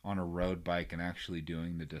 on a road bike, and actually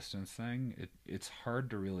doing the distance thing, it's hard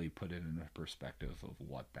to really put it in a perspective of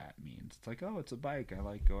what that means. It's like, oh, it's a bike. I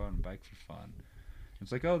like going on a bike for fun.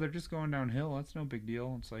 It's like, oh, they're just going downhill. That's no big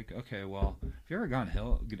deal. It's like, okay, well, have you ever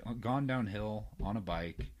gone downhill on a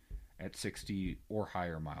bike at 60 or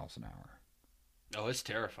higher miles an hour? Oh, it's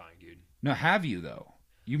terrifying, dude. No, have you though?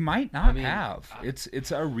 You might not have. I-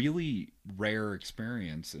 It's a really rare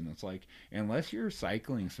experience, and it's like unless you're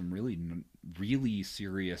cycling some really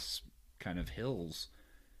serious kind of hills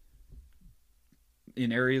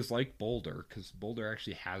in areas like Boulder, because Boulder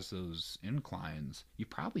actually has those inclines, you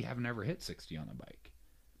probably haven't ever hit 60 on a bike.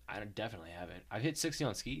 I definitely haven't. I've hit 60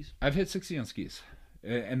 on skis. I've hit 60 on skis,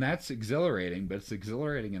 and that's exhilarating, but it's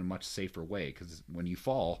exhilarating in a much safer way because when you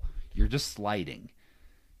fall, you're just sliding.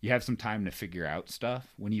 You have some time to figure out stuff.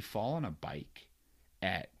 When you fall on a bike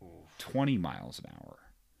at Oof. 20 miles an hour,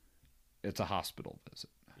 it's a hospital visit.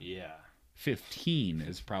 Yeah. 15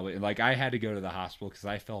 is probably like I had to go to the hospital because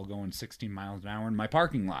I fell going 16 miles an hour in my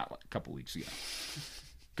parking lot a couple weeks ago.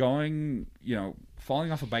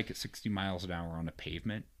 Falling off a bike at 60 miles an hour on a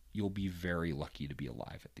pavement, you'll be very lucky to be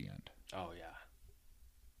alive at the end. Oh, yeah.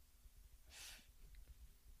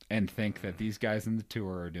 And think that these guys in the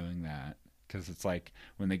tour are doing that because it's like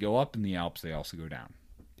when they go up in the Alps, they also go down.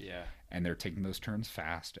 Yeah. And they're taking those turns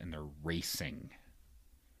fast and they're racing.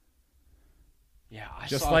 Yeah, I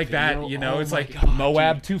Just saw a like that, video. it's my like God,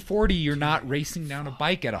 Moab dude. 240. You're not racing down a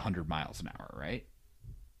bike at 100 miles an hour, right?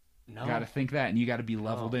 No. You got to think that, and you got to be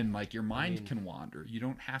leveled No. in. Like your mind mean- can wander. You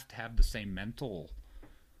don't have to have the same mental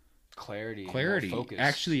clarity. clarity. Focus,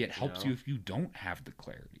 Actually, it helps know? you if you don't have the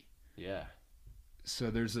clarity. Yeah.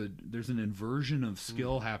 So there's an inversion of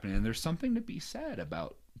skill happening, and there's something to be said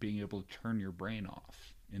about being able to turn your brain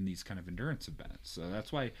off in these kind of endurance events. So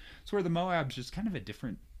that's where the Moab's just kind of a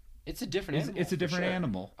different. It's a different animal. It's a for different sure.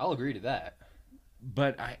 animal. I'll agree to that.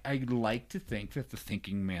 But I like to think that the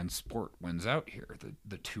thinking man's sport wins out here.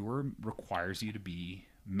 The tour requires you to be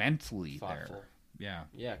mentally Thoughtful. there. Yeah.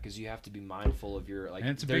 Yeah, because you have to be mindful of your like.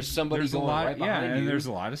 And it's There's somebody there's going a lot, right behind you. and there's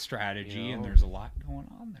a lot of strategy, you and know? there's a lot going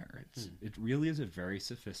on there. It really is a very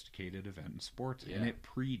sophisticated event in sports, and Yeah. it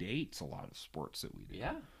predates a lot of sports that we do.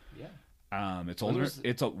 Yeah. Yeah. It's When older. was-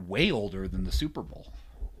 It's way older than the Super Bowl.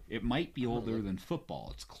 It might be older than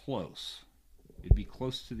football. It's close. It'd be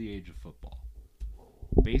close to the age of football.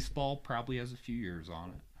 Baseball probably has a few years on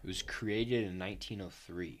it. It was created in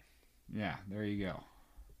 1903. Yeah, there you go.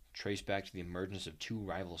 Traced back to the emergence of two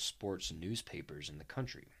rival sports newspapers in the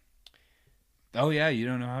country. Oh yeah, you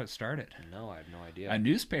don't know how it started. No, I have no idea. A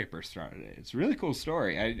newspaper started it. It's a really cool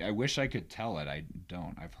story. I wish I could tell it. I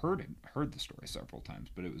don't. I've heard the story several times,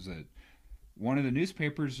 but it was one of the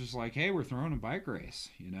newspapers was like, "Hey, we're throwing a bike race,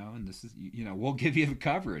 and this is, we'll give you the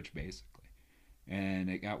coverage, basically." And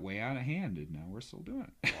it got way out of hand, and now we're still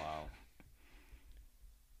doing it. Wow.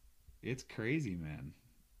 It's crazy, man.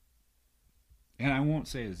 And I won't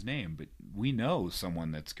say his name, but we know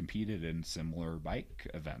someone that's competed in similar bike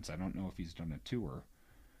events. I don't know if he's done a tour.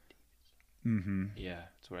 Mm-hmm. Yeah,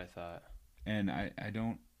 that's what I thought. And I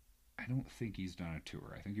don't think he's done a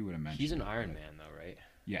tour. I think he would have mentioned. He's an it, Iron but- Man, though, right?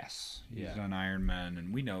 Yes, he's Yeah. done Ironman,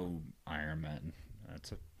 and we know Ironman.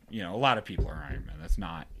 That's a lot of people are Ironman. That's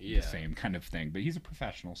not Yeah. the same kind of thing, but he's a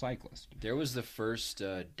professional cyclist. There was the first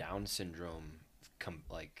Down syndrome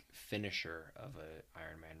finisher of a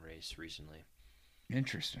Ironman race recently.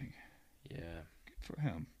 Interesting. Yeah, Good for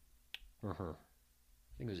him or her.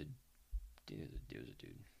 I think it was a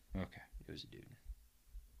dude. Okay. It was a dude.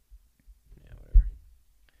 Yeah, whatever.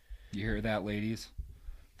 You hear that, ladies?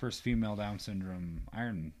 First female Down syndrome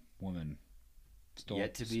Iron woman. Still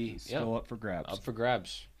Yet to be- still up for grabs. Up for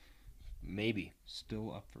grabs. Maybe.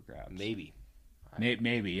 Still up for grabs. Maybe. Maybe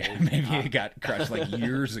Maybe. it got crushed like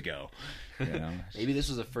years ago. Maybe this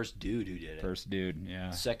was the first dude who did it. First dude, yeah.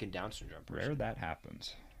 Second Down syndrome person. Rare that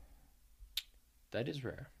happens. That is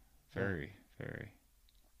rare. Very, very.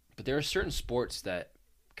 But there are certain sports that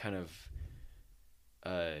kind of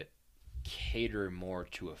cater more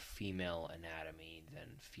to a female anatomy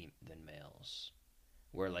than males,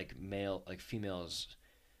 where females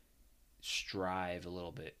strive a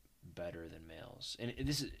little bit better than males. And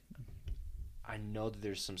this is, I know that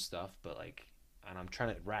there's some stuff, but and I'm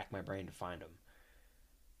trying to rack my brain to find them.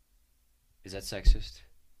 Is that sexist?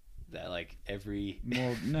 That every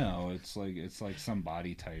Well, no, it's like some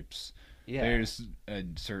body types. yeah. There's a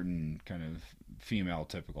certain kind of female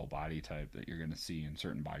typical body type that you're going to see, and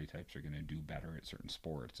certain body types are going to do better at certain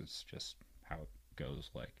sports. It's just how it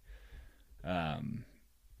goes.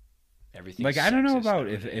 Everything. Like, I don't know sexist about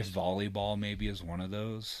if nowadays. volleyball maybe is one of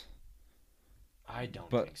those, I don't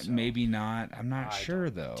but think so. maybe not. I'm not I sure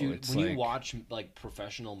don't. though. Dude, It's when like, you watch like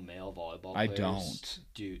professional male volleyball I players, don't.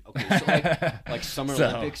 dude. Okay, so like Summer So,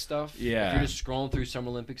 Olympic stuff. yeah. If you're just scrolling through Summer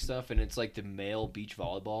Olympic stuff and it's like the male beach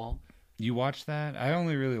volleyball, you watch that? I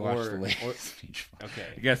only really watched the Or- ladies beach volleyball. okay,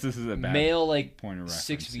 I guess this is a bad male like point of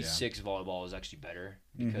reference. 6v6 volleyball is actually better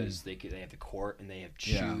because they have the court and they have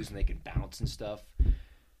shoes Yeah. and they can bounce and stuff.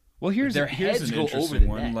 Well, here's Their here's heads an go over interesting the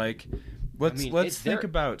one. net. Like, I mean, let's think they're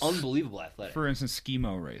about, unbelievable athletic. for instance,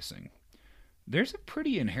 skimo racing. There's a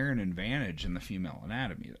pretty inherent advantage in the female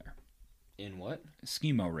anatomy there. In what?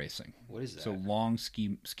 Skimo racing. What is that? So long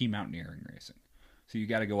ski mountaineering racing. So you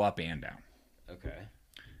got to go up and down, Okay.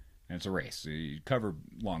 and it's a race. So you cover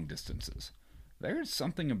long distances. There's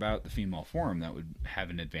something about the female form that would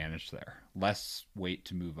have an advantage there. Less weight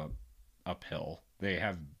to move uphill. They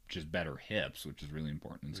have just better hips, which is really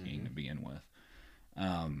important in skiing to begin with.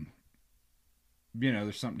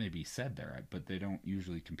 There's something to be said there, but they don't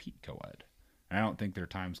usually compete co-ed. And I don't think their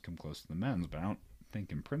times come close to the men's, but I don't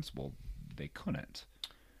think in principle they couldn't.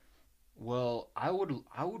 Well, I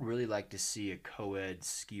would really like to see a co-ed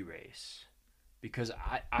ski race because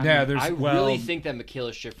I really think that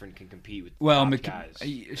Michaela Schifrin can compete with top guys. in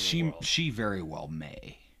the world. She very well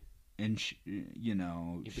may, and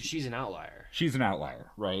But she's an outlier. she's an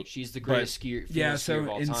outlier, right? She's the greatest skier. Yeah, female skier so of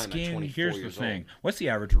all in time at skiing, 24 here's the years thing: old. what's the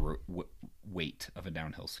average weight of a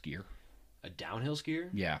downhill skier? A downhill skier?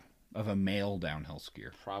 Yeah, of a male downhill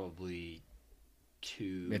skier. Probably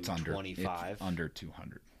It's under 225. It's under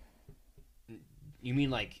 200. You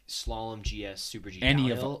mean like slalom, GS, Super G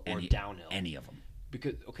Any of downhill them, or downhill? Any of them.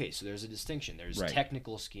 Because so there's a distinction. There's Right.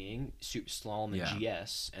 technical skiing, slalom and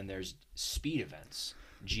GS, and there's speed events,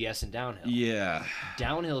 GS and downhill. Yeah.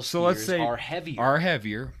 Downhill skiers So let's say are heavier. Are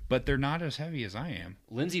heavier, but they're not as heavy as I am.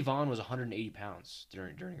 Lindsey Vonn was 180 pounds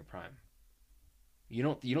during her prime. You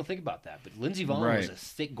don't think about that, but Lindsey Vonn was Right. a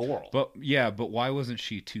thick girl But why wasn't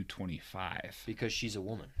she 225? because she's a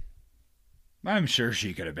woman. I'm sure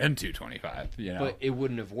she could have been 225. But it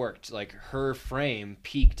wouldn't have worked. Like her frame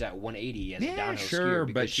peaked at 180 as a downhill skier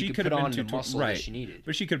because but she could could put have on been the muscle that she needed.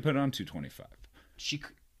 But she could put on 225.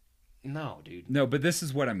 No, dude. No, but this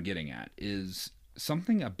is what I'm getting at: is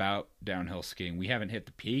something about downhill skiing. We haven't hit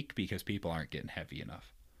the peak because people aren't getting heavy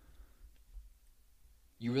enough.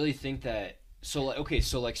 You really think that? So like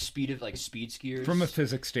speed skiers From a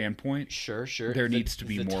physics standpoint, Sure. there needs to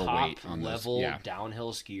be the more top weight on those. level Yeah.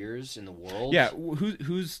 downhill skiers in the world. Yeah,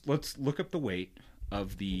 who's? Let's look up the weight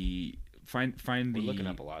of the find We're the looking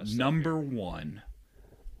up a lot of stuff number here. one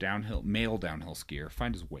male downhill skier.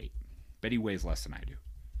 Find his weight. Bet he weighs less than I do.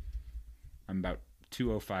 I'm about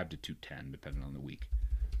 205 to 210, depending on the week.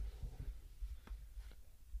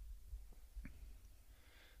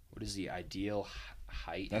 What is the ideal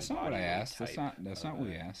height? That's and not what I body weight asked. That's type not of what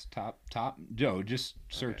we a- asked. Top. Joe, just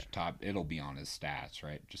search Okay. top. It'll be on his stats,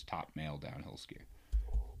 right? Just top male downhill skier.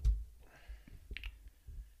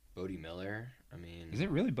 Bodie Miller. I mean, Is it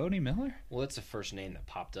really Bodie Miller? well, that's the first name that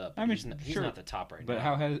popped up. I mean, he's sure. not the top right But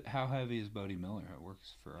now. how heavy is Bodie Miller? It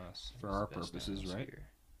works for us, for our Best purposes, downhill right? skier.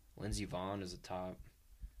 Lindsey Vonn is the top.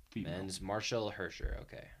 Female. Men's Marshall Hirscher.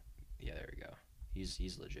 Okay, yeah, there we go.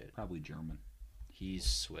 He's legit. Probably German. He's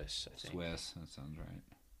Swiss, I think. Swiss. That sounds right.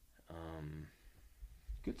 Um,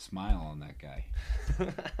 Good smile on that guy.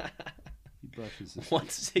 He brushes his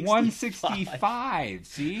 165. 165.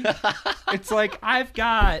 See, it's like I've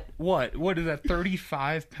got what is that?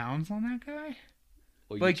 35 pounds on that guy.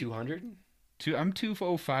 Oh, you Like- 200? I'm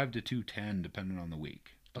 205 to 210, depending on the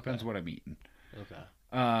week. Depends Okay. what I'm eating. Okay,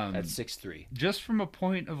 Um, that's 6'3". just from a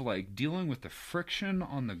point of like dealing with the friction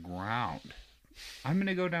on the ground, I'm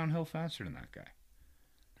gonna go downhill faster than that guy.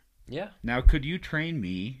 Yeah. Now, could you train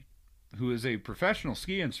me, who is a professional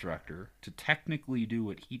ski instructor, to technically do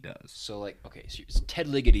what he does? So like, okay, so Ted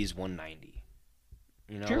Liggety's 190.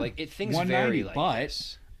 You know, Sure. like things 190, vary like but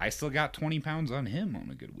this. I still got 20 pounds on him on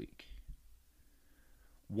a good week.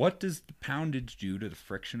 What does the poundage do to the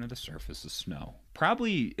friction of the surface of snow?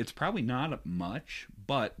 It's probably not much,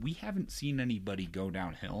 but we haven't seen anybody go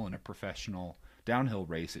downhill in a professional downhill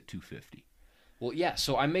race at 250. Well, yeah.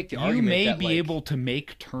 So I make the You argument may that be like, able to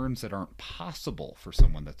make turns that aren't possible for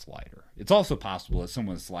someone that's lighter. It's also possible that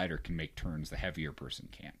someone that's lighter can make turns the heavier person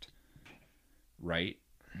can't. Right?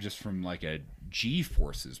 Just from like a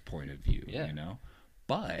G-forces point of view, Yeah. you know?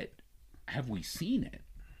 But have we seen it?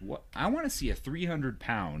 What I want to see a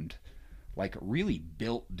 300-pound, like really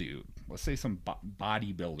built dude. Let's say some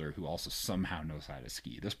bodybuilder who also somehow knows how to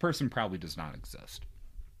ski. This person probably does not exist.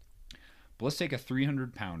 But let's take a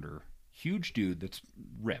 300-pounder, huge dude that's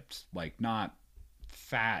ripped, like not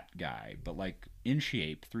fat guy, but like in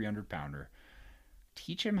shape, 300-pounder.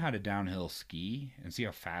 Teach him how to downhill ski and see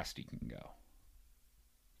how fast he can go.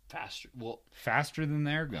 Faster. Well, faster than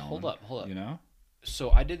they're going. Hold up. You know? So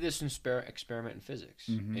I did this experiment in physics,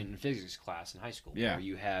 in physics class in high school, where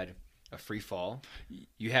you had a free fall,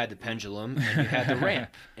 you had the pendulum, and you had the ramp,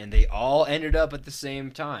 and they all ended up at the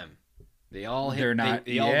same time. They all hit.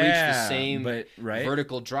 They all reached the same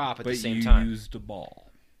vertical drop at the same time. But you used a ball.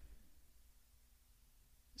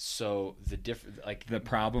 So the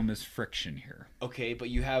problem is friction here. Okay, but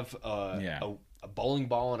you have a bowling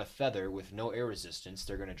ball and a feather with no air resistance.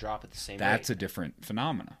 They're going to drop at the same rate. That's a different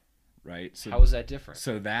phenomena, right? So how is that different?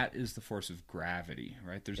 So that is the force of gravity,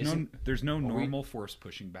 right? There's no normal force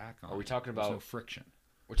pushing back on. Are we talking about friction?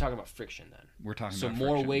 We're talking about friction then. We're talking about friction.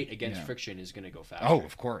 More weight against friction is going to go faster. Oh,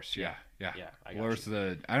 of course, yeah. I lowers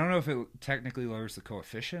the. I don't know if it technically lowers the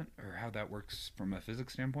coefficient or how that works from a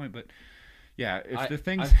physics standpoint, but. Yeah, if the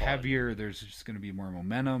thing's heavier, there's just going to be more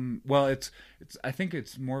momentum. Well, it's. I think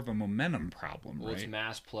it's more of a momentum problem, right? Well, it's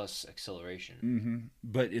mass plus acceleration. Mm-hmm.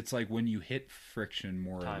 But it's like when you hit friction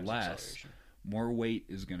more or less, more weight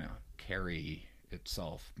is going to carry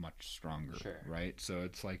itself much stronger, right? So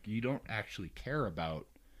it's like you don't actually care about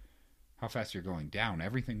how fast you're going down.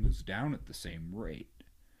 Everything moves down at the same rate.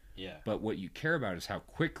 Yeah. But what you care about is how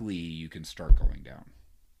quickly you can start going down.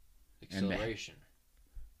 Acceleration.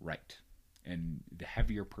 Right. And the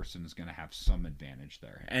heavier person is going to have some advantage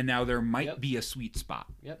there. And now there might be a sweet spot.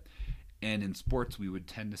 Yep. And in sports, we would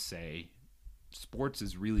tend to say sports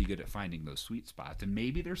is really good at finding those sweet spots. And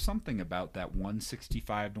maybe there's something about that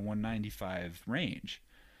 165 to 195 range.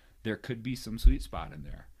 There could be some sweet spot in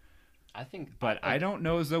there. But I don't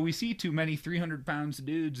know as though we see too many 300-pound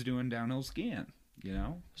dudes doing downhill skiing, you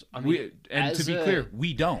know? I mean, to be clear,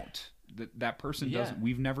 we don't. That person doesn't.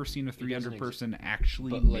 We've never seen a 300 person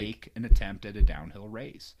actually make an attempt at a downhill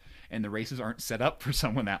race, and the races aren't set up for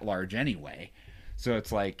someone that large anyway. So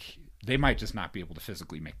it's like they might just not be able to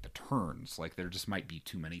physically make the turns. Like there just might be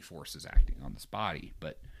too many forces acting on this body.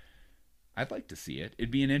 But I'd like to see it.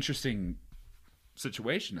 It'd be an interesting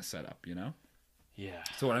situation to set up, you know? Yeah.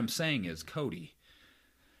 So what I'm saying is, Cody,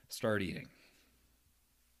 start eating.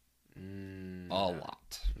 A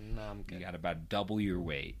lot. No, I'm good. You got about double your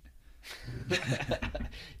weight. You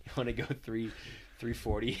want to go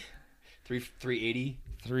 340, 380?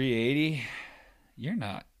 380? You're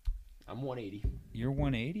not. I'm 180. You're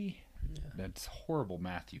 180? Yeah. That's horrible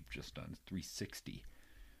math you've just done. 360.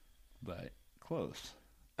 But close.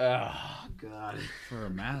 Oh, God. For a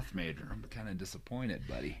math major, I'm kind of disappointed,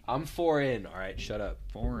 buddy. I'm 4 in. All right, shut up.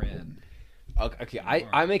 4 in. Okay,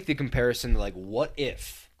 I make the comparison like, what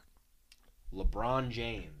if LeBron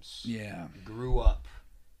James grew up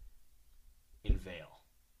in Vail?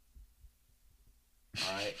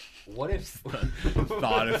 All right. What if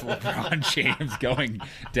thought of LeBron James going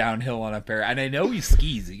downhill on a pair? And I know he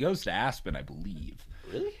skis. He goes to Aspen, I believe.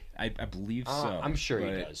 Really? I believe so. I'm sure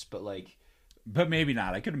he does, but like. But maybe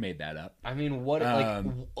not. I could have made that up. I mean, what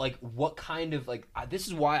what kind of this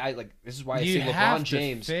is why I say LeBron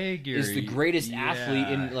James is the greatest athlete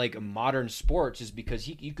in like modern sports, is because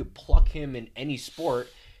you could pluck him in any sport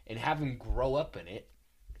and have him grow up in it.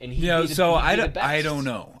 And I don't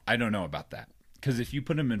know. I don't know about that. Because if you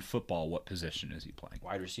put him in football, what position is he playing?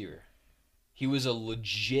 Wide receiver. He was a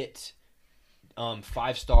legit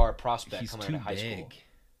 5-star prospect coming out of high school.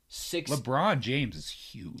 LeBron James is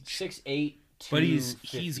huge. 6'8", but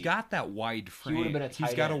he's got that wide frame. He would have been a tight end.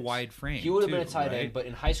 He's got a wide frame. He would have been a tight end, but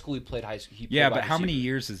in high school he played high school. But how many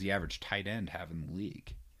years does the average tight end have in the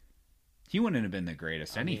league? He wouldn't have been the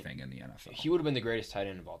greatest anything in the NFL. He would have been the greatest tight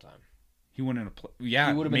end of all time. He wouldn't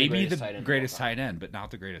have maybe the greatest tight end, but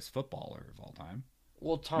not the greatest footballer of all time.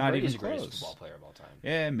 Well, Tom Brady's the greatest football player of all time.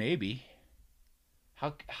 Yeah, maybe.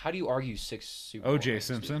 How do you argue 6 Super Bowl O.J.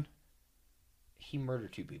 Simpson? He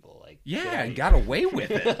murdered 2 people. And got away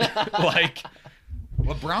with it.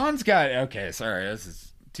 LeBron's got. Okay, sorry, this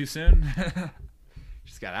is too soon.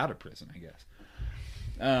 Just got out of prison, I guess.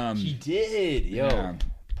 He did. Yo,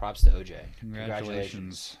 props to O.J.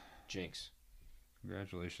 Congratulations, Jinx.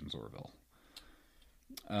 Congratulations, Orville.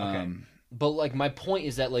 Okay. But my point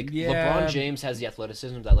is that LeBron James has the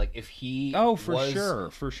athleticism that if he for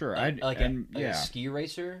sure a ski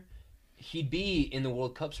racer, he'd be in the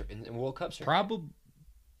World Cup circuit.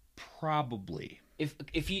 Probably.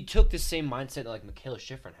 If he took the same mindset that Mikaela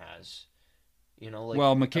Shiffrin has,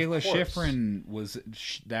 Mikaela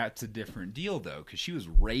Shiffrin that's a different deal though, because she was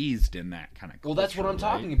raised in that kind of culture. Well, that's what I'm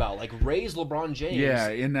talking about. Raised LeBron James. Yeah,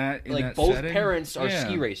 in that both setting, parents are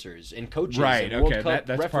ski racers and coaches. Right. And World Cup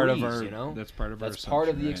that's referees, part of our. You know? That's part of our. That's part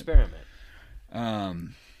of the experiment.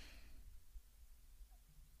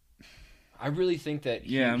 I really think that.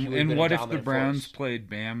 Yeah, he would've and been a what if the dominant Browns force. played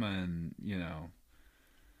Bama and,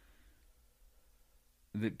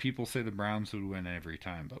 that people say the Browns would win every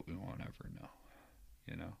time, but we won't ever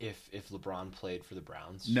know, If LeBron played for the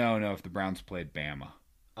Browns? No, if the Browns played Bama.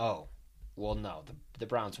 Oh, well, no, the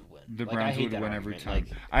Browns would win. The Like, I Browns hate would that win every argument.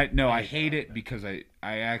 time. Like, I hate hate that it argument. because I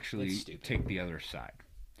actually It's stupid. take the other side.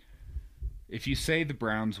 If you say the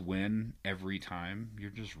Browns win every time, you're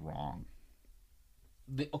just wrong.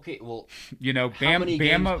 Okay, well, How how many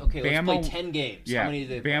games? Okay, let's play Bama, 10 games. yeah, How many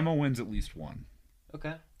do they Bama wins at least one.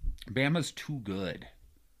 Okay. Bama's too good.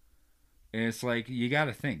 And it's like, you got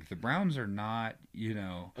to think, the Browns are not,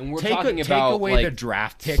 And we're talking about, take away like, the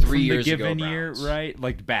draft pick 3 from the years ago given year, Browns. right?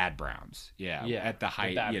 Like the bad Browns, Yeah, at the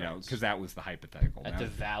height, bad Browns. because that was the hypothetical. At Now- the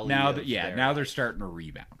valley now of that their now they're life. starting to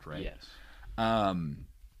rebound, right? Yes.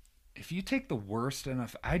 If you take the worst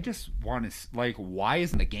enough, I just want to why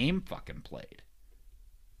isn't the game fucking played?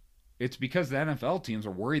 It's because the NFL teams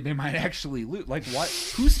are worried they might actually lose. Like, what?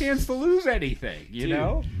 Who stands to lose anything?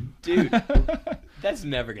 Dude, that's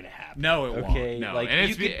never gonna happen. No, it Okay, won't. No, like, and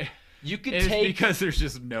you could it's take. because there's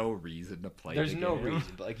just no reason to play. There's the no game.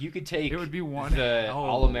 reason, but like you could take It would be one the hell of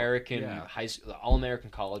a- All-American yeah. high school, the All-American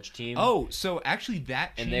college team. Oh, so actually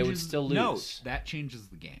that changes, And they would still No, lose. that changes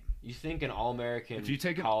the game. You think an All-American? If you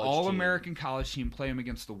take an college All-American college team, play them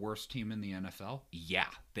against the worst team in the NFL, yeah,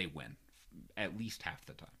 they win at least half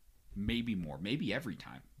the time, maybe more, maybe every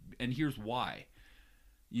time. And here's why: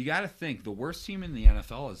 you got to think the worst team in the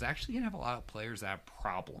NFL is actually going to have a lot of players that have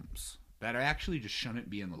problems that actually just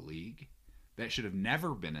shouldn't be in the league, that should have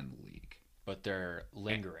never been in the league, but they're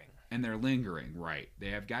lingering. and they're lingering. Right?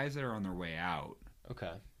 They have guys that are on their way out.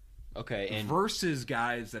 Okay, and Versus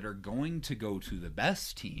guys that are going to go to the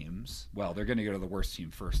best teams. Well, they're going to go to the worst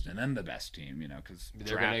team first and then the best team, because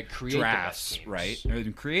They're gonna create the drafts, best teams. right? They're going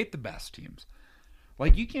to create the best teams.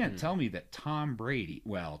 Like, you can't tell me that Tom Brady's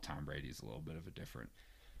a little bit of a different,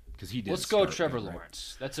 because he did. let's go start Trevor good, right?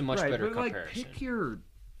 Lawrence. That's a much Right, better but, like, comparison.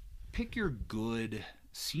 pick your good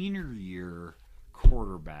senior year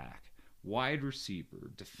quarterback, wide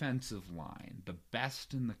receiver, defensive line, the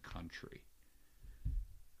best in the country.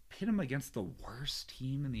 Pit him against the worst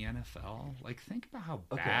team in the NFL. Like, think about how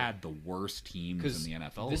Okay. bad the worst teams in the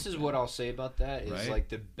NFL. This have is been. what I'll say about that is Right? like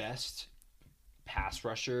the best pass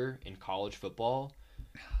rusher in college football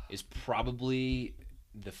is probably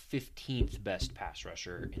the 15th best pass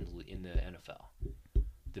rusher in the NFL.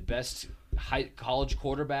 The best college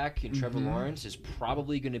quarterback in Trevor Lawrence is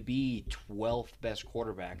probably going to be 12th best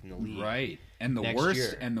quarterback in the league. right. And the next worst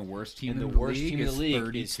year. and the worst team And in the the worst league team in the is league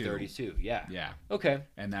 32. is 32. Yeah. Yeah, Okay.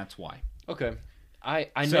 and that's why. Okay. I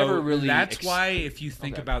So never really. That's why if you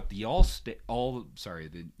think Okay. about the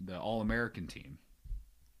the All-American team,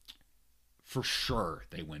 for sure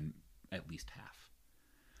they win at least half.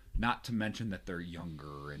 Not to mention that they're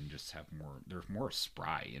younger and just have more. They're more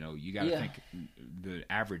spry. You got to Yeah. think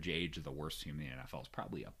the average age of the worst team in the NFL is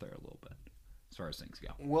probably up there a little bit as far as things go.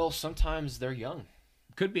 Well, sometimes they're young.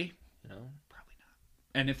 Could be. Probably not.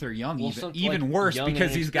 And if they're young, Well, even like, worse, young and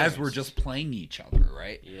because these guys were inexperienced. just playing each other,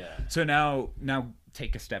 right? Yeah. So now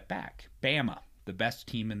take a step back. Bama, the best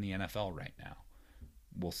team in the NFL right now.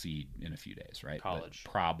 We'll see in a few days, right? College.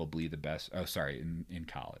 But probably the best. Oh, sorry, in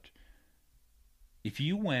college. If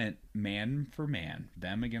you went man for man,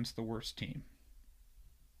 them against the worst team,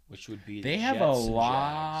 Which would be they the have a Jets and Jags.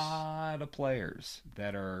 lot of players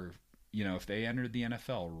that are, if they entered the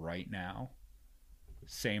NFL right now,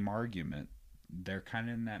 same argument, they're kind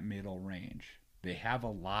of in that middle range. They have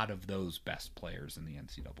a lot of those best players in the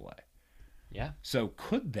NCAA. Yeah. So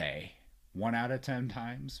could they, 1 out of 10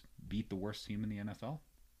 times, beat the worst team in the NFL?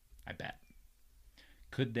 I bet.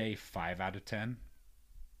 Could they 5 out of 10?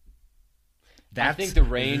 I think the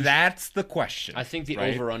range. That's the question. I think the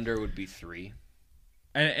right? over/under would be 3.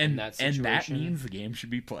 And that that situation. means the game should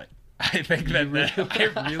be played. I think I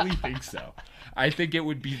really think so. I think it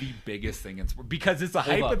would be the biggest thing in sport because it's a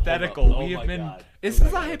Hold up, hypothetical hold up. Oh we my have been. God. This Oh my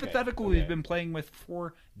is a God, okay, hypothetical okay. we've been playing with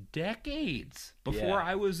for decades before Yeah.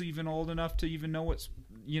 I was even old enough to even know what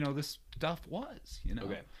this stuff was.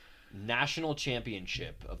 Okay. National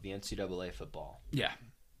championship of the NCAA football. Yeah.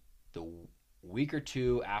 The week or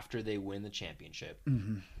two after they win the championship,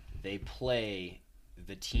 they play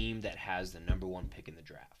the team that has the number 1 pick in the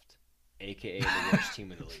draft, aka the worst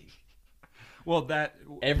team in the league. Well, that.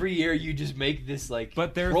 Every year you just make this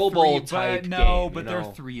But they're Pro Bowl type game. but they're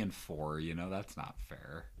 3 and 4. That's not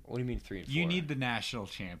fair. What do you mean 3 and 4? You need the national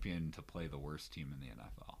champion to play the worst team in the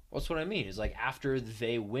NFL. That's what I mean. Is like after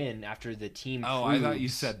they win, after the team. Oh, I thought you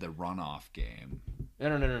proves- said the runoff game.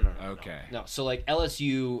 No. Okay. No. So like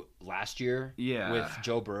LSU last year Yeah. with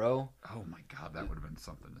Joe Burrow, Oh my God, that would have been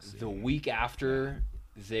something to see. the week after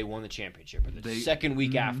they won the championship, or the second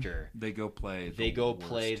week after, they go play.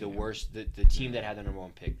 the worst, the team that had the number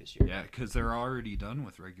 1 pick this year. Yeah, because they're already done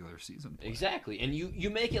with regular season play. Exactly, and you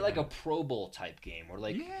make it like a Pro Bowl type game, where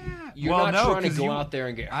like you're Well, not no, trying to 'cause go you- out there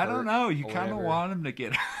and get hurt. I don't know. You or kind of whatever. want them to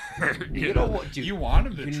get hurt. You know what, dude? You want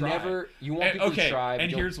them to You try. you want people to try. but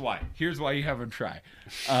And don't- here's why. Here's why you have them try.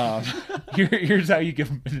 Here's how you give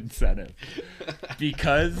them an incentive.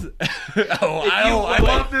 Because I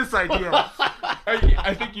love this idea.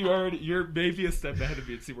 I think you're maybe a step ahead of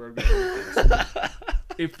me and see where I'm going with this.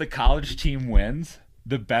 If the college team wins,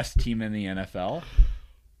 the best team in the NFL,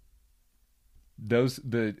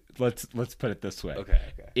 let's put it this way. Okay.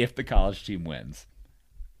 If the college team wins,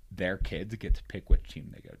 their kids get to pick which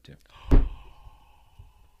team they go to.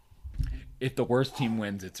 If the worst team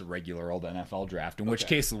wins, it's a regular old NFL draft, in which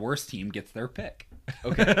case the worst team gets their pick.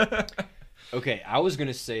 Okay, I was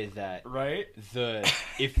gonna say that Right?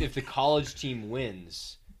 if the college team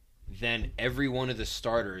wins, then every one of the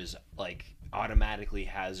starters like automatically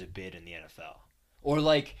has a bid in the NFL, or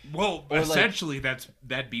like Well, Or, like- essentially,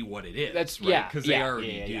 that'd be what it is. That's- right? yeah, because yeah, they already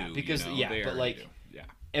yeah, do. yeah, because- you know? yeah, They but, already like, do. Yeah.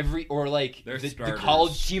 every or like Their the starters,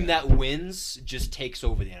 college team that wins just takes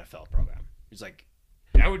over the NFL program. It's like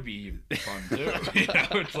That would be fun too. You know,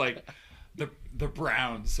 it's like the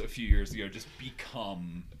Browns a few years ago just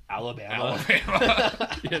become Alabama.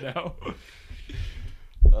 you know.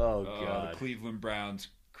 Oh The Cleveland Browns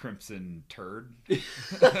crimson turd. the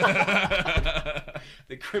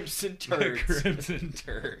Crimson Turds. The crimson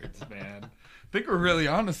turds, man. I think we're really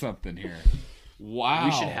onto something here. Wow.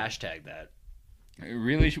 We should hashtag that.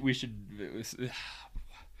 We should.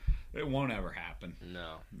 It won't ever happen.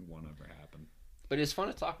 No, It won't ever happen. but it's fun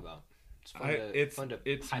to talk about. It's fun to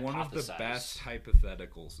It's one of the hypothesize. best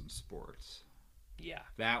hypotheticals in sports. Yeah.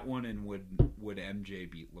 That one and would MJ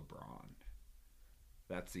beat LeBron?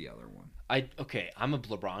 That's the other one. I'm a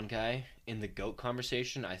LeBron guy. In the GOAT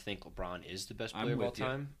conversation, I think LeBron is the best I'm player of all with you.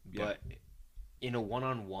 time. Yeah. But in a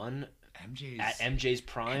one-on-one MJ's at MJ's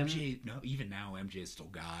prime, even now MJ's still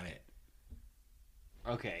got it.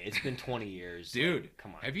 okay, it's been 20 years. Dude, like,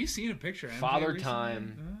 come on. Have you seen a picture of MJ Father recently?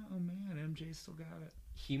 time. Oh man, MJ's still got it.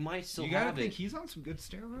 He might still You gotta have think it. he's on some good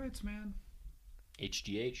steroids, man.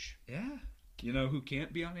 HGH. Yeah. You know who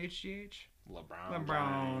can't be on HGH?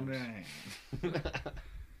 LeBron. James.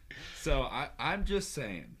 So I'm just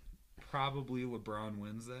saying, probably LeBron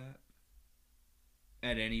wins that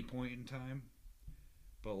at any point in time,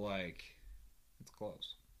 but like it's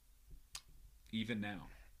close. Even now,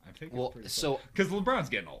 I think. Well, it's so because LeBron's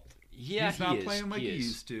getting old. yeah, he's not he is. playing like he is.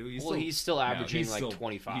 used to. He's still averaging like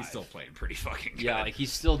 25. He's still playing pretty fucking good. Yeah, like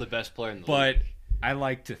he's still the best player in the but league. I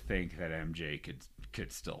like to think that MJ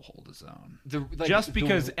could still hold his own. Like, Just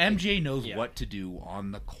because MJ knows yeah. what to do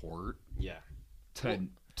on the court Yeah.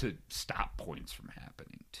 to stop points from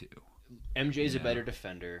happening too. MJ's a better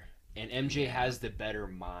defender, and MJ has the better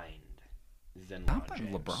mind than I LeBron think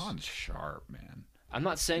James. LeBron's sharp, man. I'm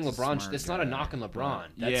not saying He's a LeBron. smart That's not a guy, knock on LeBron.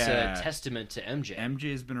 but- That's Yeah. a testament to MJ.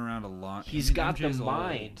 MJ's been around a lot. He's got the MJ's old.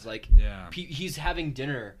 mind. Like Yeah. he's having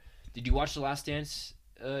dinner. Did you watch the Last Dance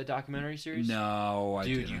documentary series? No, I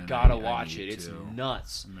Dude, you didn't. gotta I watch need it. It's to.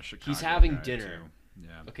 nuts. I'm a Chicago He's having guy, dinner. too.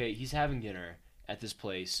 Yeah. Okay, he's having dinner at this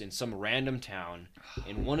place in some random town,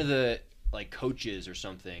 and one of the like coaches or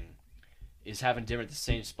something is having dinner at the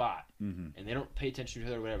same spot, and they don't pay attention to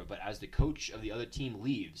each other or whatever. But as the coach of the other team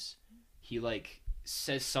leaves, he like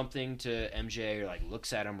says something to MJ or like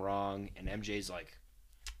looks at him wrong, and MJ's like,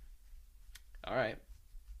 all right,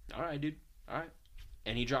 dude, all right,"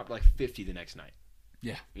 and he dropped like 50 the next night.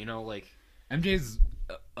 Yeah. You know, like MJ's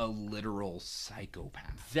a literal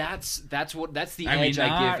psychopath. that's the I mean, edge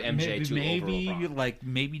I give MJ maybe, to maybe over LeBron. like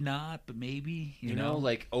maybe not, but maybe You know,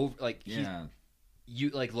 like over like he, yeah.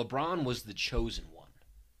 LeBron was the chosen one.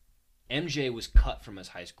 MJ was cut from his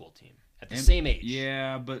high school team at the same age.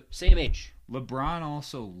 Yeah, but Same age. LeBron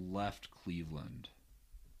also left Cleveland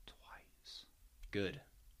twice. Good.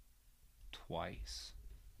 Twice.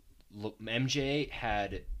 MJ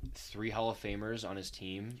had 3 Hall of Famers on his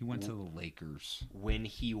team. He went to the Lakers. When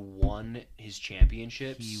he won his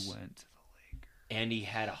championships. He went to the Lakers. And he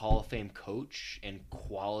had a Hall of Fame coach and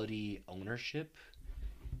quality ownership.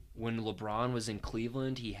 When LeBron was in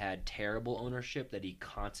Cleveland, he had terrible ownership that he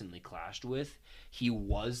constantly clashed with. He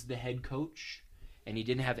was the head coach, and he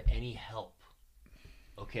didn't have any help.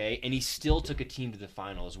 Okay? And he still took a team to the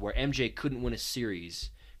finals, where MJ couldn't win a series,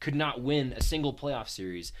 could not win a single playoff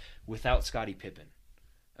series without Scottie Pippen.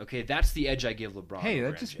 Okay? That's the edge I give LeBron. Hey,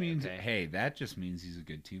 over that just MJ, means okay? that just means he's a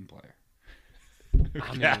good team player.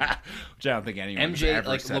 I mean, Yeah, which I don't think anyone MJ, ever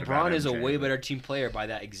like said LeBron about is a MJ, way but- better team player by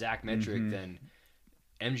that exact metric than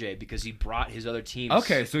MJ because he brought his other teams.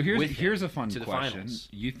 Okay, so with here's him a fun to the question. finals.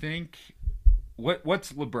 You think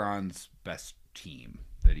what's LeBron's best team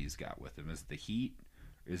that he's got with him? Is it the Heat?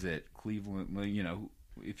 Is it Cleveland? You know,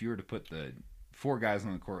 if you were to put the 4 guys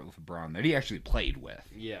on the court with LeBron that he actually played with,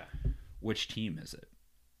 Yeah. which team is it?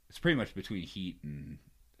 It's pretty much between Heat and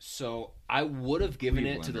So I would have given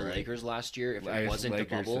it to Cleveland, the right? Lakers last year if I it guess wasn't Lakers,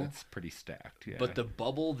 the bubble. It's pretty stacked. Yeah, But the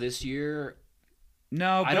bubble this year,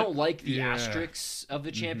 no, I don't like the yeah. asterisks of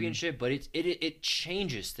the championship, but it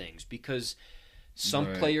changes things because some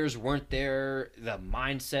Right. players weren't there. The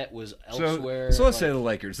mindset was So elsewhere. let's like- say the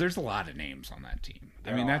Lakers. There's a lot of names on that team. I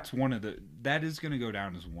There mean, are. that is going to go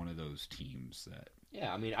down as one of those teams that.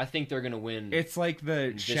 yeah, I mean, I think they're going to win. It's like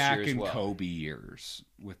the This year Shaq as and well. Kobe years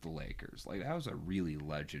with the Lakers. Like that was a really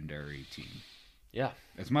legendary team. Yeah,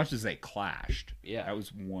 As much as they clashed, Yeah. that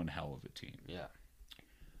was one hell of a team. yeah.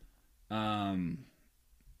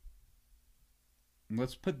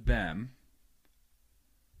 Let's put them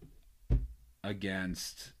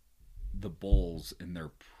against the Bulls in their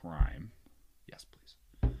prime. Yes,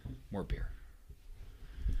 please. More beer.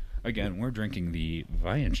 Again, we're drinking the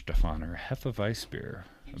Weihenstephaner Hefeweißbier,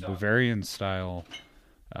 a Bavarian-style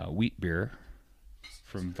wheat beer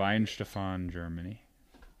from Weihenstephan, Germany,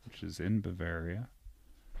 which is in Bavaria.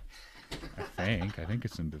 I think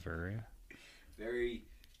it's in Bavaria. Very,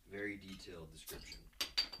 very detailed description.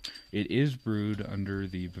 It is brewed under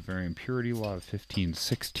the Bavarian Purity Law of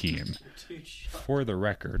 1516. For the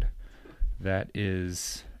record, that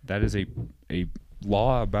is a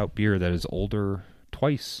law about beer that is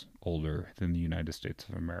twice older than the United States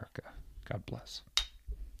of America. God bless.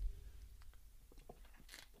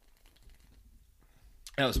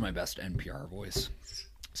 That was my best NPR voice.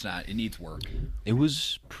 It's not. It needs work. It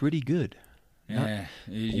was pretty good.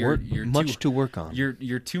 You're much too, to work on.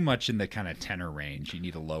 You're too much in the kind of tenor range. You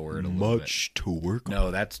need to lower it a little bit. Much to work on.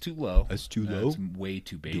 No, that's too low. That's too That's low? way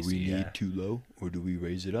too Do bassy. we need yeah. too low, or do we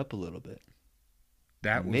raise it up a little bit?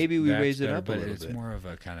 That's raise it better, up a but little it's bit. more of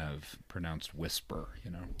a kind of pronounced whisper,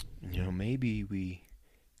 you know. You know, maybe we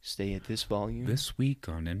stay at this volume This week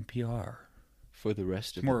on NPR, for the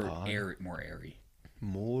rest of more the pod. more airy.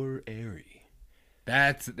 More airy.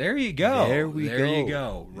 There you go. There we there go. you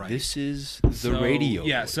go. Right. This is the radio.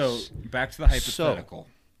 Yeah. voice. So back to the hypothetical.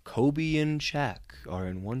 Kobe and Shaq are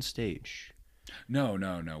in one stage. No. We're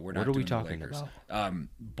not. What are we doing the talking Lakers. about?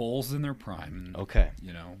 Bulls in their prime. Okay.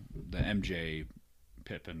 You know, the MJ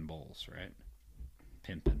Pippen Bulls, right?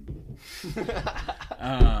 Pimpin' Bulls.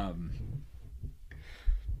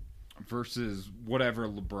 Versus whatever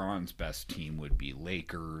LeBron's best team would be,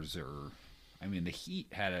 Lakers or, I mean, the Heat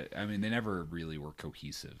they never really were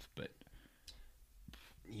cohesive, but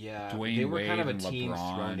Yeah, Dwayne they were Wade kind of a and team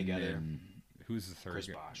LeBron thrown together. and who's the third Chris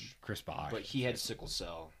guy? Bosh. Chris Bosh. But he had sickle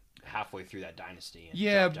cell halfway through that dynasty. And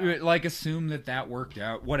Yeah, dropped out. but, like assume that worked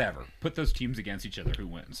out. Whatever. Put those teams against each other. Who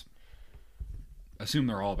wins? Assume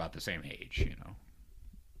they're all about the same age. You know,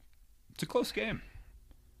 it's a close game.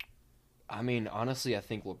 I mean, honestly, I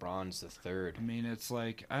think LeBron's the third. I mean, it's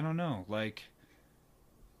like I don't know, like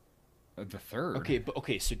the third.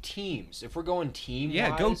 Okay, so teams. If we're going team,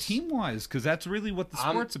 Yeah, go team wise because that's really what the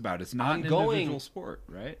sport's about. It's not I'm an going- individual sport,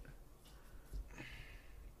 right?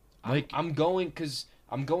 I'm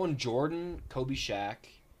going Jordan, Kobe, Shaq,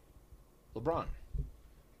 LeBron.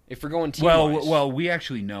 If we're going team, Well, we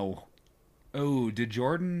actually know. Oh, did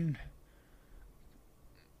Jordan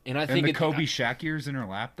and I and think the Kobe Shaq years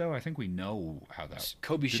interlap though? I think we know how that.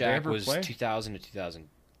 Kobe Did they Shaq ever was play? 2000 to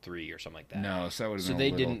 2003 or something like that. No, so that would have So been. they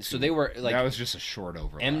a little didn't. So too- they were like that was just a short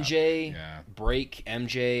overlap. MJ Yeah. break,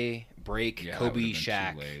 MJ break, Yeah, that Kobe would've been too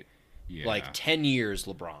Shaq. late. Yeah. Like 10 years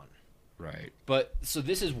LeBron. right. But so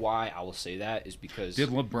this is why I will say that is because Did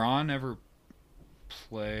LeBron ever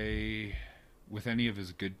play with any of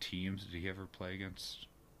his good teams? Did he ever play against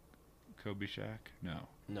Kobe Shaq? No.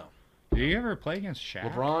 no. Did he ever play against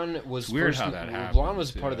Shaq? LeBron was It's weird first, how that LeBron was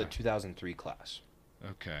happens, part of the yeah. 2003 class.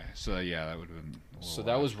 Okay, so yeah, that would have been. a So little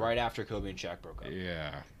that was after. right after Kobe and Shaq broke up.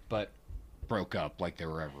 Yeah, But broke up like they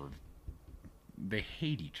were ever. They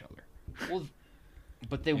hate each other. well,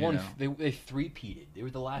 but they You won. know. They three-peated. They were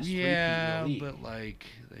the last Yeah, three-peat in the league. but like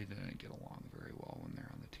they didn't get along very well when they're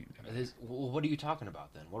on the team together. Well, what are you talking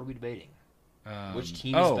about then? What are we debating? Which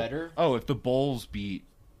team oh, is better? Oh, if the Bulls beat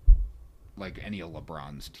like any of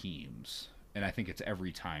LeBron's teams, and I think it's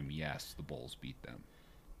every time. Yes, the Bulls beat them.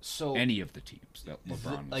 So Any of the teams that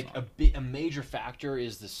LeBron was like on. a major factor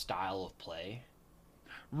is the style of play.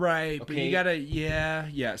 Right, but Okay. you gotta,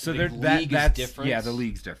 yeah. So The there, league is that's different. yeah, the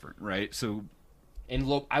league's different, right? So And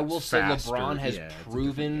look, I will say Faster, LeBron has yeah, it's a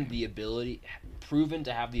different proven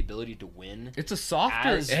to have the ability to win. It's a softer.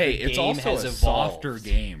 As the Hey, it's game also has a evolved. softer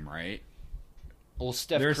game, right? Well,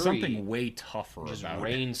 Steph There's Curry something way tougher just about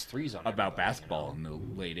rains threes on everybody, basketball you know?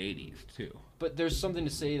 in the late '80s too. But there's something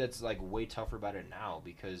to say that's like way tougher about it now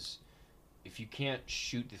because if you can't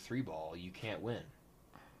shoot the three ball, you can't win.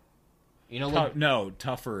 You know, like No,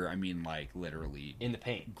 tougher. I mean, like literally in the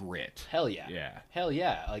paint. grit. Hell yeah. Yeah, Hell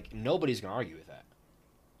yeah. Like nobody's gonna argue with that.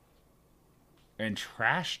 and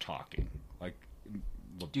trash talking, like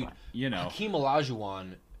LeBron, Dude, you know. Hakeem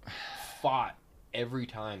Olajuwon fought every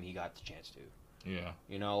time he got the chance to. Yeah.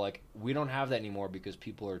 You know, like we don't have that anymore because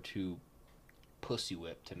people are too pussy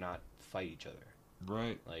whipped to not fight each other.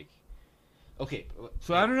 Right. Like, okay.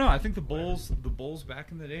 So I don't know. I think the Bulls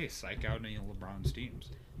back in the day psych out any of LeBron's teams.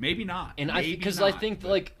 Maybe not. And I think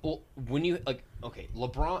like well, when you like okay,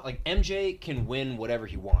 LeBron like MJ can win whatever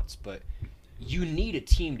he wants, but you need a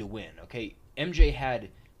team to win. Okay, MJ had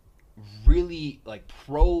really like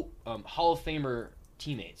pro Hall of Famer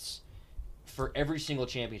teammates for every single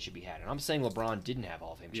championship he had. And I'm saying LeBron didn't have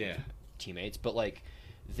Hall of Fame teammates, but like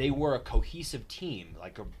they were a cohesive team.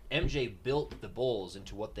 Like MJ built the Bulls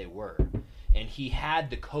into what they were, and he had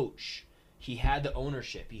the coach. He had the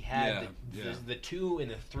ownership. He had the 2 and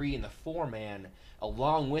the 3 and the 4 man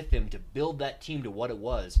along with him to build that team to what it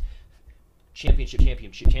was. Championship.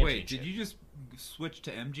 Wait, did you just switch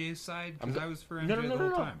to MJ's side? Because I was for MJ the whole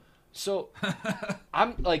time. So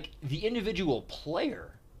I'm like the individual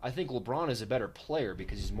player. I think LeBron is a better player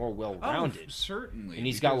because he's more well-rounded. Oh, certainly. And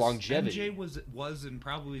he's got longevity. MJ was and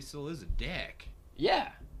probably still is a dick. Yeah.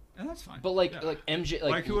 And that's fine. But like MJ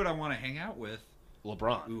like who would I want to hang out with?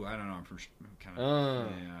 LeBron. Ooh, I don't know. I'm kind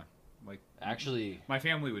of yeah. Like actually, my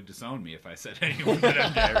family would disown me if I said anyone but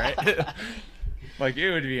MJ, right? Like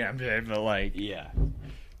it would be MJ, but like yeah.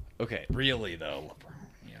 Okay. Really though, LeBron,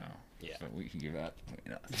 you know. Yeah. So we can give that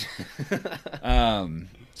between us.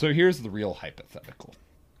 So here's the real hypothetical.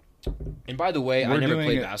 And by the way, I never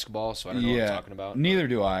played basketball, so I don't know what I'm talking about. Neither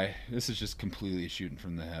do I. This is just completely shooting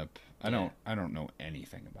from the hip. I don't know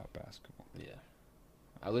anything about basketball. Yeah.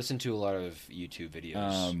 I listen to a lot of YouTube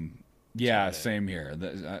videos. Yeah, same here.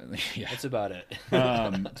 Yeah. That's about it.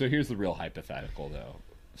 So here's the real hypothetical, though.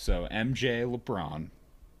 So MJ, LeBron,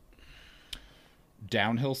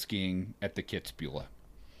 downhill skiing at the Kitzbühel,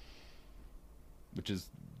 which is,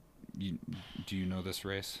 do you know this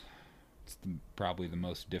race? It's probably the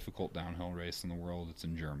most difficult downhill race in the world. It's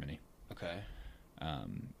in Germany. Okay.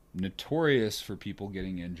 Notorious for people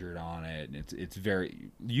getting injured on it. It's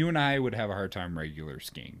very. You and I would have a hard time regular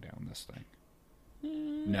skiing down this thing.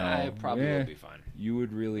 No, I probably would be fine. You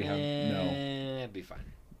would really have no. It'd be fine.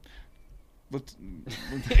 Let's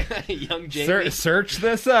Young Jamie. Search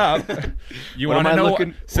this up. You want to know what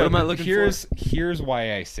am I looking for? Here's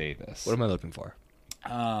why I say this. What am I looking for?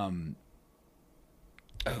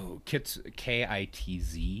 Kitzbühel.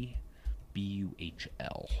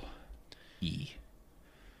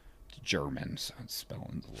 German, so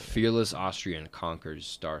spelling's a little. Fearless Austrian conquers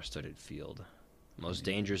star-studded field. Most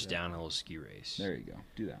dangerous downhill ski race. There you go.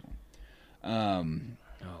 Do that one.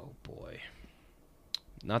 Oh boy.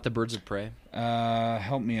 Not the Birds of Prey.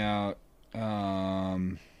 Help me out. What are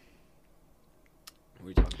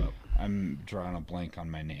you talking about? I'm drawing a blank on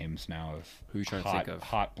my names now of who are you trying to think of?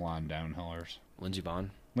 Hot blonde downhillers. Lindsey Vonn.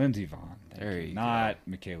 Lindsey Vonn. There you go. Not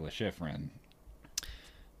Michaela Schifrin.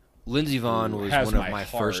 Lindsey Vonn was one of my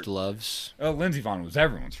first loves. Oh, Lindsey Vonn was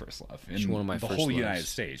everyone's first love. She's one of my the first whole loves. United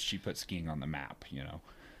States. She put skiing on the map, you know.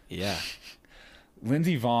 Yeah.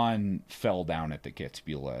 Lindsey Vonn fell down at the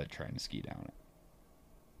Kitzbühel trying to ski down it.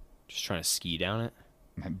 Just trying to ski down it?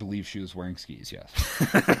 I believe she was wearing skis, yes.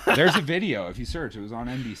 There's a video, if you search, it was on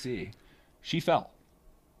NBC. She fell.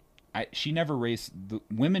 She never raced. The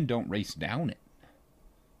women don't race down it.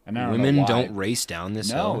 And I don't women know why. don't race down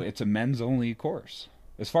this hill? No, it's a men's only course.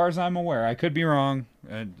 As far as I'm aware, I could be wrong.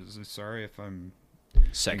 Sorry if I'm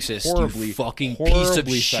sexist. Horribly, you fucking piece of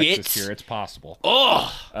shit. Here, it's possible.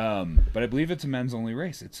 Oh, but I believe it's a men's only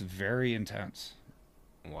race. It's very intense.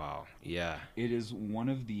 Wow. Yeah. It is one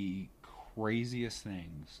of the craziest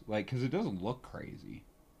things. Like, because it doesn't look crazy.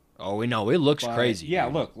 Oh, we know it looks crazy. Yeah,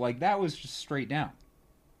 dude. look, like that was just straight down.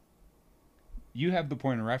 You have the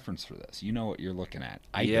point of reference for this. You know what you're looking at.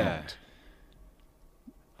 I don't.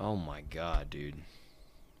 Oh my god, dude.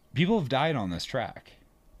 People have died on this track.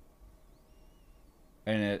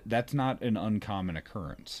 And that's not an uncommon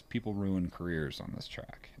occurrence. People ruin careers on this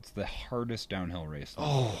track. It's the hardest downhill race.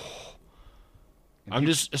 I'm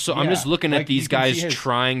just looking at these guys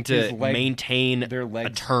trying to maintain their legs,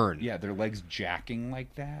 a turn. Yeah, their legs jacking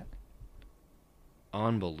like that.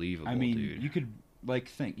 Unbelievable, I mean, dude. you could Like,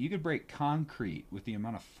 think. You could break concrete with the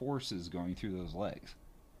amount of forces going through those legs.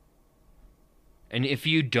 And if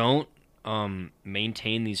you don't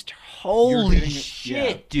maintain these... You're Holy hitting it-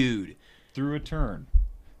 shit, yeah. dude. Through a turn.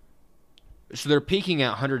 So they're peaking at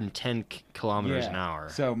 110 kilometers an hour.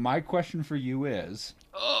 So my question for you is...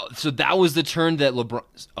 Oh, so that was the turn that LeBron...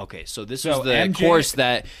 Okay, so this So was the MJ course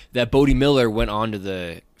that Bodie Miller went on to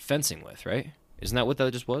the fencing with, right? Isn't that what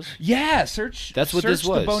that just was? Yeah, search. That's what search this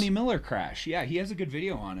was. The Boney Miller crash. Yeah, he has a good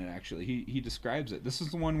video on it. Actually, he describes it. This is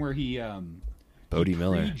the one where he Bodie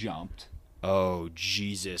Miller. jumped. Oh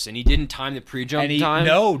Jesus! And he didn't time the pre-jump And time.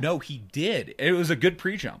 No, he did. It was a good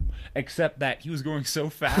pre-jump, except that he was going so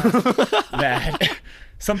fast that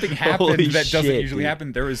something happened Holy that doesn't shit, usually dude.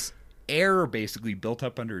 happen. There was air basically built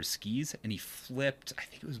up under his skis, and he flipped. I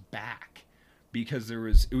think it was back because it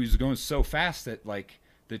was going so fast that like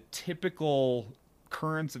the typical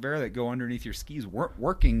currents of air that go underneath your skis weren't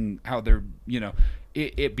working how they're.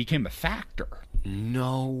 It became a factor.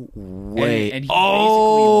 No way! And he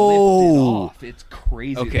basically lifted off. It's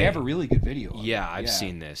crazy. Okay. They have a really good video. Of Yeah, it. I've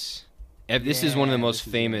seen this. This is one of the Yeah, most this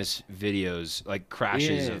is famous videos, like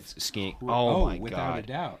crashes of It's skiing. cra- Oh my without a god!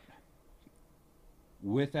 doubt.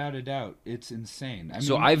 Without a doubt, it's insane.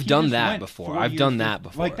 So I've he done just that went before. 40 I've or done 50 that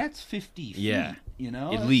before. Like that's 50 feet. Yeah. At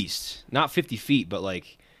At least not 50 feet, but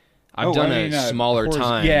like I've done a a smaller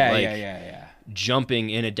time. Yeah, like yeah. jumping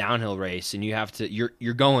in a downhill race, and you have to. You're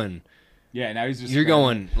going. Yeah, now he's just You're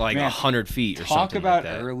going like Man, 100 feet or talk something about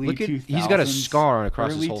like that. early Look at 2000s. he's got a scar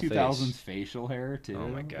across early his whole 2000s face. facial hair too. Oh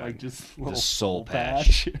my God. Like just little soul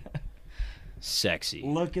patch. Sexy.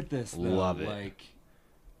 Look at this though. Love it. Like,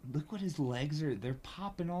 look what his legs are. They're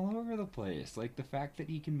popping all over the place. Like the fact that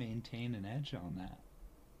he can maintain an edge on that.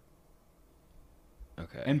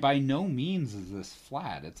 Okay. And by no means is this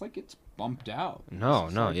flat. It's like it's bumped out. No,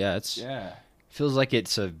 It's no, like- yeah, it's Yeah. feels like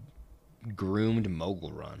it's a groomed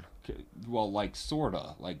mogul run. Well, like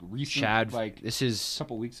sorta, like recent, Chad, like this a is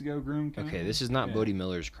couple weeks ago, groomed. okay. This is not Yeah. Bodie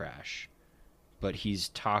Miller's crash, but he's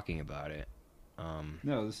talking about it.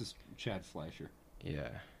 No, this is Chad Fleischer. Yeah.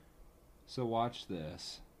 So watch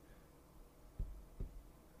this.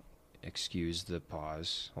 Excuse the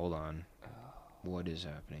pause. Hold on. What is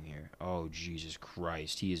happening here? Oh Jesus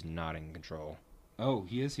Christ! He is not in control. Oh,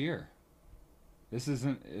 he is here. This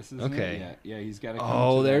isn't Okay. it yet. Yeah, he's got to.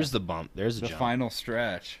 Oh, there's the bump. There's the the jump. final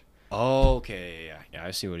stretch. Oh, okay. Yeah.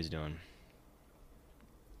 I see what he's doing.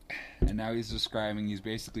 And now he's describing, he's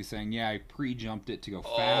basically saying, yeah, I pre-jumped it to go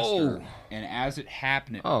faster. Oh. And as it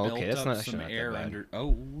happened, it Oh, built okay, that's up not- actually some not that air bad. under.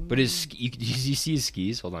 Oh. But you see his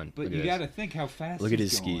skis? Hold on. But Look you at got this. to think how fast Look at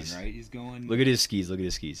he's his going, skis. right? He's going. Look at his skis. Look at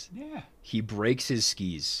his skis. Yeah. He breaks his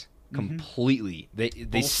skis Mhm. completely.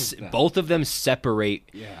 Both of them. Both of them separate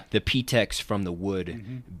Yeah. the P-Tex from the wood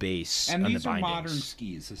Mhm. base And on these the are bindings. modern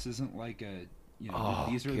skis. This isn't like a, Oh,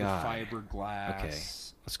 these are God. the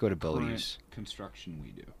fiberglass Let's go to current Bodie's. construction we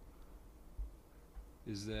do.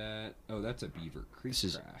 Is that? Oh, that's a Beaver Creek This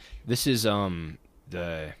is- crash. This is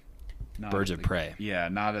the Not Birds at of the- Prey. Yeah,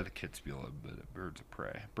 not at the Kitzbühel, but at Birds of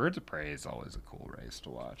Prey. Birds of Prey is always a cool race to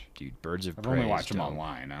watch. Dude, Birds of I've Prey. only is watched them dope.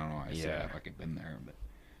 online. I don't know why I say Yeah. that like I've been there, but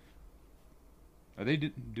are they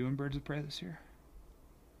doing Birds of Prey this year?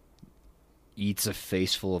 Eats a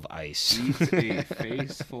face full of ice. Eats a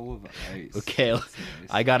face full of ice. Okay, That's nice.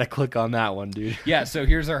 I gotta click on that one, dude. Yeah, so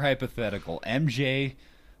here's our hypothetical: MJ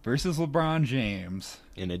versus LeBron James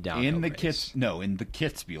In a downhill in the race. in the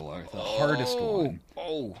Kitzbühel, the hardest one.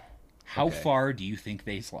 Oh. How okay. far do you think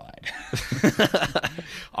they slide?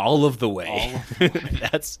 All of the way. All of the way.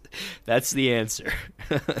 That's the answer.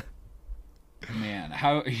 Man,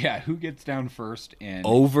 who gets down first and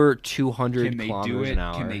Over 200 can they do kilometers it? an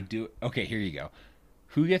hour. Can they do it? Okay, here you go.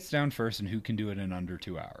 Who gets down first and who can do it in under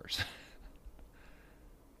 2 hours?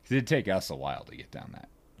 'Cause it'd take us a while to get down that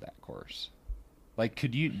course. Like,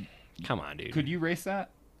 could you Come on, dude. could you race that?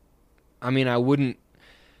 I mean,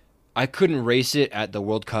 I couldn't race it at the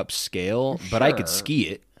World Cup scale, but I could Sure. ski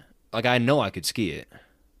it. Like, I know I could ski it.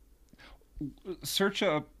 Search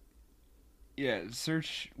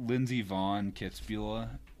Lindsey Vaughn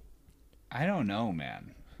Kitzbühel. I don't know,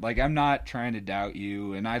 man. Like, I'm not trying to doubt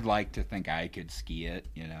you, and I'd like to think I could ski it,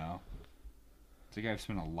 you know? It's like I've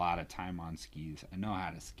spent a lot of time on skis. I know how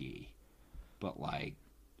to ski. But, like,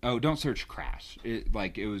 oh, don't search crash. It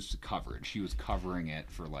was coverage. She was covering it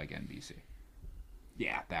for, like, NBC.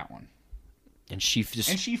 Yeah, that one. And she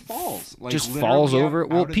And she falls. Like, just literally falls out- over. out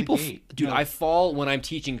Well, of the people, gate. dude, No. I fall when I'm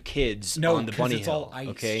teaching kids on the 'cause bunny it's hill. all ice.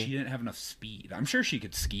 Okay, She didn't have enough speed. I'm sure she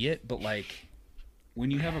could ski it, but like when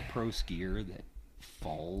you have a pro skier that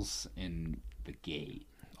falls in the gate.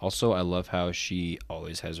 Also, I love how she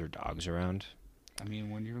always has her dogs around. I mean,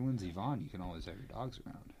 when you're Lindsey Vonn, you can always have your dogs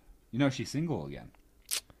around. You know, she's single again.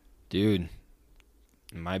 Dude,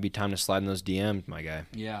 it might be time to slide in those DMs, my guy.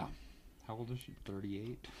 Yeah. How old is she?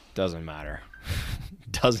 38? Doesn't matter.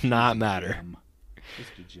 Does not matter. Gem.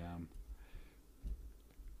 Just a gem.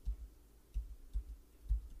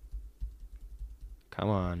 Come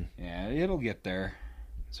on. Yeah, it'll get there.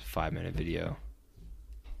 It's a 5-minute video.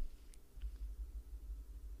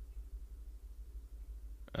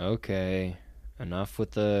 Okay. Enough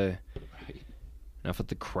with the Why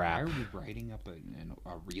crap. are we riding up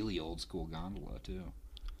a really old school gondola, too?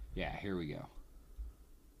 Yeah, here we go.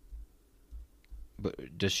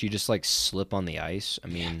 But does she just like slip on the ice? I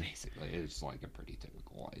mean, Yeah, basically, it's like a pretty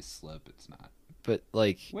typical ice slip. It's not. but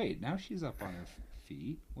like, Wait, now she's up on her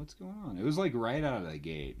feet? What's going on? It was like right out of the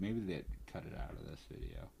gate. Maybe they cut it out of this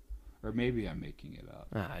video. Or maybe I'm making it up.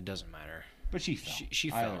 it doesn't matter. But she fell.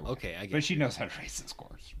 She Either fell. way. Okay, I get But she it. knows how to race this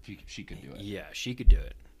course. She could do it. Yeah, she could do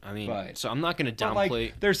it. I mean, But- so I'm not going to But, downplay.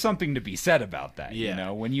 like, there's something to be said about that. Yeah. You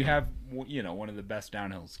know, when you have, one of the best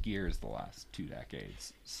downhill skiers the last 2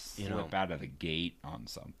 decades slip out of the gate on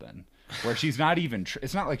something where she's not even.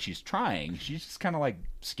 It's not like she's trying. She's just kind of like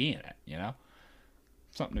skiing it. You know,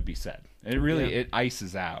 something to be said. It really it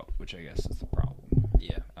ices out, which I guess is the problem.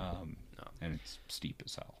 Yeah. And it's steep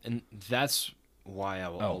as hell. And that's why I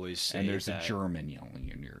will always say and there's that. a German yelling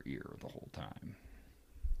in your ear the whole time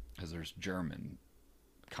because there's German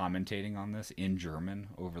commentating on this in German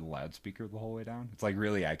over the loudspeaker the whole way down. It's like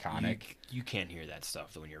really iconic. You can't hear that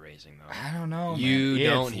stuff when you're racing, though. I don't know. You man.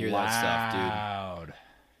 don't It's hear that stuff, dude. loud.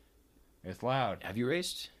 It's loud. Have you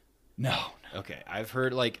raced? No. Okay, I've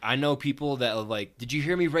heard, like, I know people that are like, did you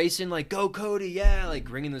hear me racing? Like, go Cody, yeah, like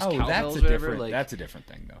ringing those cowbells that's or a whatever. different. Like, that's a different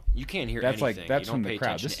thing, though. you can't hear That's anything. like that's you don't from pay the crowd.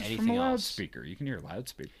 attention This to is anything from a else. loudspeaker. You can hear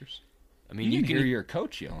loudspeakers. I mean, you can hear your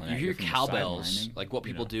coach yelling. You at hear from the cowbells, sidelining, like what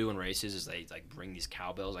people know. do in races is they like bring these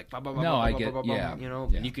cowbells, like bah, bah, bah, No, bah, I bah, get- bah, bah, yeah, you know,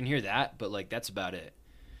 yeah. and you can hear that, but like that's about it.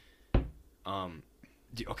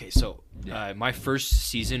 Okay, so Yeah. my first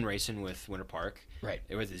season racing with Winter Park, Right.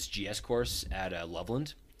 it was this GS course at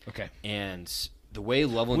Loveland, Okay. and the way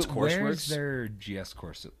Loveland's course Where's works. their GS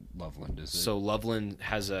course at Loveland? Is it? So Loveland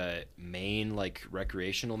has a main like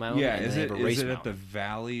recreational mountain. Yeah, and is they it have a race at the mountain.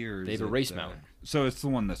 valley or They is have a it race the- mountain. So it's the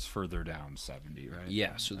one that's further down 70, right?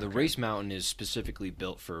 Yeah, so the race mountain is specifically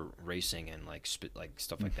built for racing and like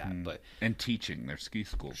stuff like that. But And teaching. Their ski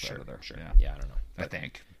schools sure, out of there. sure, Yeah. yeah, I don't know. I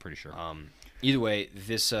think. I'm pretty sure. Either way,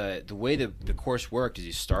 this the way the course worked is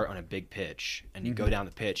you start on a big pitch and you go down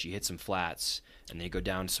the pitch, you hit some flats, and then you go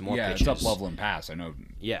down some more yeah, pitches. it's up Loveland Pass. I know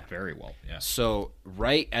Yeah. very well. Yeah. So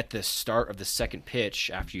right at the start of the second pitch,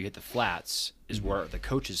 after you hit the flats, is where the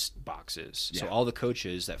coaches' box is. So Yeah. all the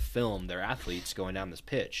coaches that film their athletes going down this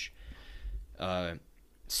pitch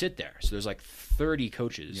sit there. So there's like 30 Yeah.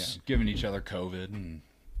 coaches. Giving each other COVID and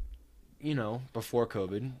You know, before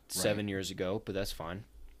COVID, 7 years ago, but that's fine.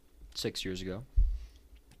 6 years ago.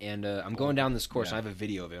 And I'm going down this course, yeah. and I have a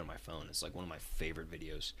video of it on my phone. It's like one of my favorite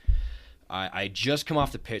videos. I just come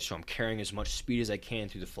off the pitch, so I'm carrying as much speed as I can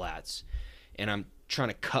through the flats, and I'm trying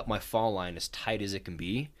to cut my fall line as tight as it can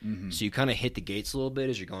be. So you kind of hit the gates a little bit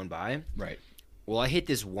as you're going by. right. Well, I hit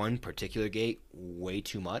this one particular gate way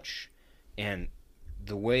too much, and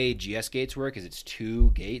the way GS gates work is it's 2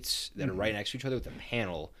 gates that are right next to each other with a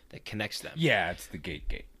panel that connects them. Yeah, it's the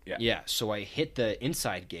gate. Yeah. Yeah, so I hit the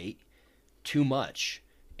inside gate too much,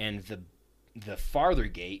 and the farther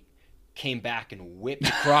gate came back and whipped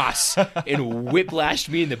across and whiplashed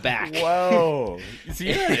me in the back. Whoa. So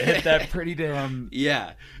you had to hit that pretty damn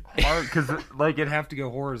Yeah. hard because like it'd have to go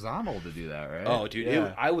horizontal to do that, right? Oh, dude,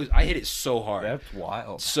 Yeah. I hit it so hard. That's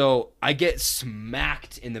wild. So I get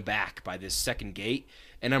smacked in the back by this second gate,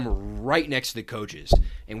 and I'm right next to the coaches.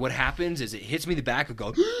 And what happens is it hits me in the back and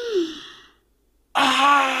go,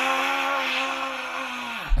 ah!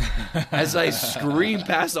 As I scream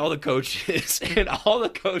past all the coaches, and all the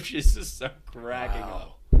coaches just start cracking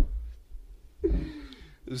up.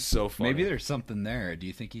 It was so funny. Maybe there's something there. Do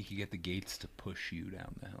you think you could get the gates to push you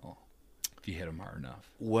down the hill if you hit them hard enough?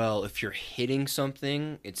 Well, if you're hitting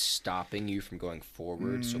something, it's stopping you from going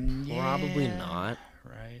forward, so probably yeah. not.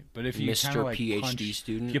 Right. But if you Mr. kinda, like, PhD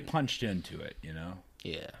student. if you punched into it,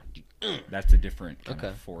 Yeah. that's a different kind Okay,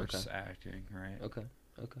 of force okay. acting, right? Okay.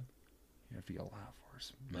 You have to get a lot of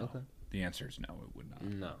force. No. Okay. The answer is no, it would not.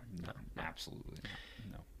 No. Absolutely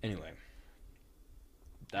not. No. Anyway,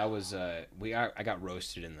 that was I got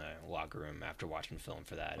roasted in the locker room after watching film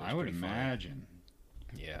for that. It was I would pretty funny. imagine.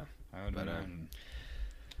 Yeah. I would But, imagine.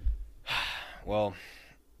 Well,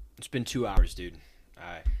 it's been 2 hours, dude.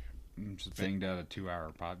 Just banged out a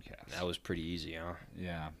 2-hour podcast. That was pretty easy, huh?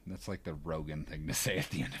 Yeah, that's like the Rogan thing to say at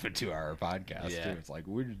the end of a 2-hour podcast. Yeah. Too. It's like,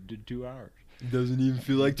 we just did 2 hours. It doesn't even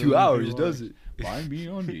feel like Doesn't 2 hours, feel does like- it? Buy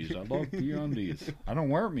MeUndies. I love MeUndies. I don't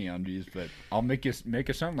wear MeUndies, but I'll make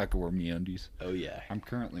it sound like I wear MeUndies. Oh, yeah. I'm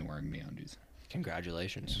currently wearing MeUndies.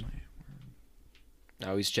 Congratulations.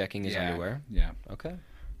 Now he's checking his Yeah, underwear. Yeah, Okay.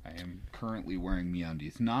 I am currently wearing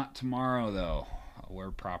MeUndies. Not tomorrow, though. I'll wear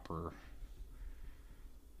proper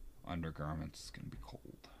undergarments. It's going to be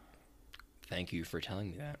cold. Thank you for telling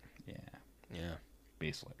me that. Yeah. Yeah.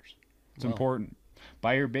 Base layers. It's Well. important.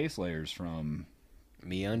 Buy your base layers from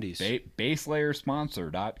MeUndies.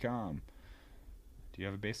 baselayersponsor.com. Do you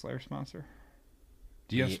have a base layer sponsor?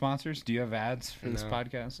 Do you have Me- sponsors? Do you have ads for this No.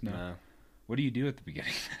 podcast? No. What do you do at the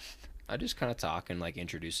beginning? I just kind of talk and like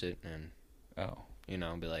introduce it and, Oh. you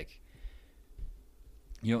know, be like,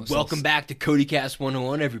 You know, welcome back to CodyCast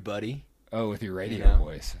 101, everybody. Oh, with your radio You know?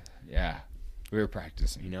 voice. Yeah. We were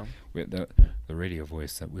practicing. You know? The radio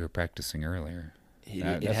voice that we were practicing earlier. It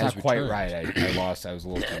That's has not quite returned. right. I lost. I was a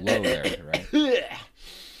little too low there, right?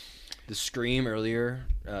 The scream earlier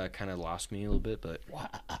kind of lost me a little bit, but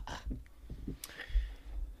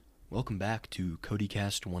welcome back to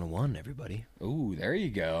CodyCast 101, everybody. Ooh, there you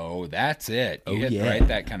go. That's it. You Oh, hit yeah. right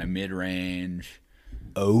that kind of mid-range.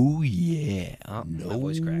 Oh, yeah. My No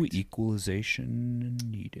voice cracked. equalization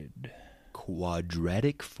needed.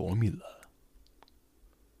 Quadratic formula.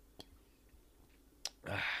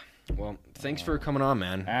 Well, thanks for coming on,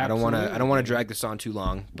 man. I don't want to drag this on too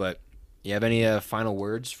long, but you have any final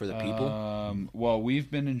words for the people? Well, we've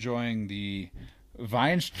been enjoying the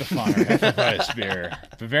Weinstefaner Hefeweiss beer,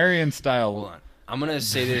 Bavarian Hold style. on. I'm going to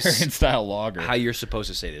say Bavarian this style lager. how you're supposed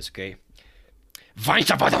to say this, okay?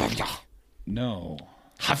 No.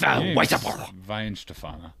 But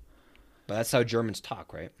Weinstefaner. that's how Germans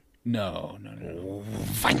talk, right? No.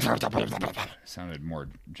 Sounded more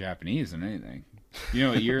Japanese than anything. You know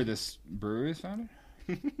what year this brewery was founded?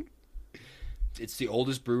 It's the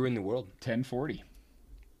oldest brewer in the world. 1040.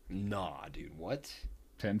 Nah, dude, what?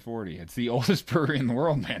 1040. It's the oldest brewery in the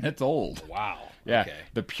world, man. It's old. Wow. Yeah. Okay.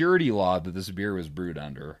 The purity law that this beer was brewed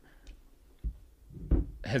under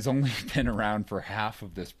has only been around for half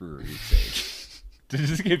of this brewery's age. To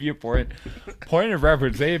just give you a point of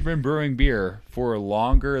reference, they have been brewing beer for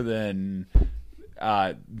longer than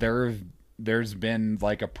there's been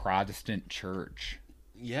like a Protestant church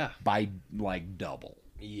Yeah. by like double.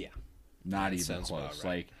 Yeah. Not That even sounds about close.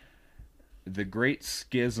 right. Like the Great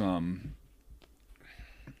Schism.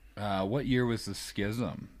 What year was the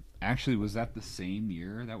schism? Actually, was that the same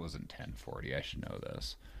year? That wasn't 1040. I should know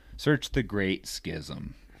this. Search the Great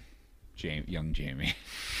Schism, young Jamie.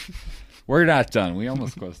 We're not done. We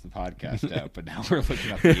almost closed the podcast out, but now we're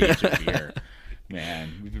looking up the age of beer.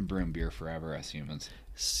 Man, we've been brewing beer forever as humans.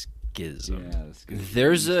 Schism. Yeah, the schism.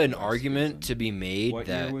 There's an Schism. argument to be made What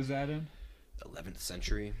that year was that in? 11th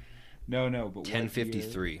century, No, but what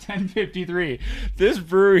 1053. year? 1053. This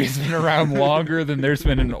brewery's been around longer than there's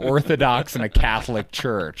been an Orthodox and a Catholic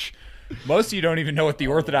church. Most of you don't even know what the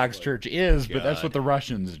Orthodox Church is, but that's what the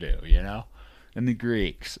Russians do, you know? And the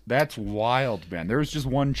Greeks. That's wild, man. There was just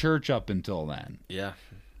one church up until then. Yeah.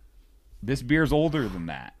 This beer's older than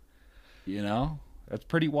that, you know? That's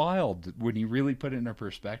pretty wild when you really put it into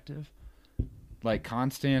perspective. Like,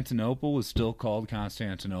 Constantinople was still called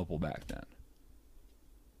Constantinople back then.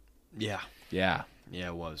 Yeah. Yeah. Yeah,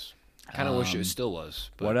 it was. I kind of wish it still was.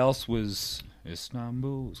 But What else was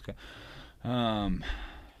Istanbul?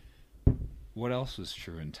 What else was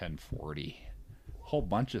true in 1040? Whole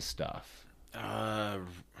bunch of stuff.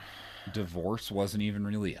 Divorce wasn't even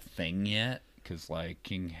really a thing yet, because like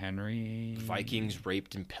King Henry. Vikings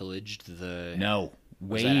raped and pillaged the. No,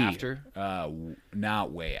 Was way that after?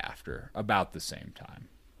 Not way after. About the same time.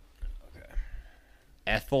 Okay.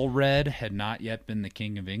 Ethelred had not yet been the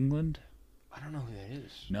king of England. I don't know who that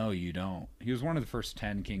is. No, you don't. He was one of the first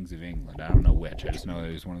 10 kings of England. I don't know which. I just know that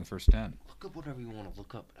he was one of the first 10. Look up whatever you want to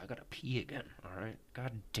look up. I gotta pee again. All right.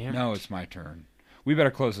 God damn. No, it's my turn. We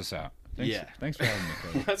better close this out. Thanks, Yeah. Thanks for having me,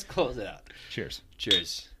 Cody. Let's close it out. Cheers.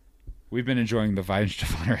 Cheers. We've been enjoying the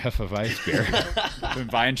Weinstefaner Hefeweiss beer in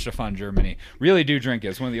Weinstefan, Germany. Really do drink it.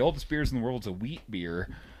 It's one of the oldest beers in the world. It's a wheat beer.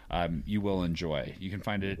 You will enjoy. You can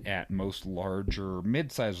find it at most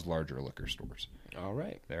mid-sized, larger liquor stores. All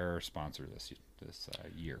right. They're our sponsor this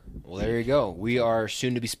year. Well, there you go. We are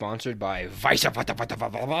soon to be sponsored by Vice.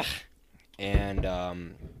 And I'll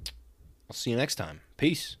see you next time.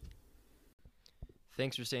 Peace.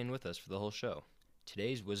 Thanks for staying with us for the whole show.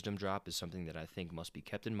 Today's wisdom drop is something that I think must be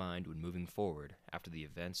kept in mind when moving forward after the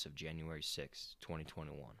events of January 6,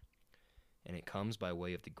 2021. And it comes by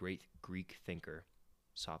way of the great Greek thinker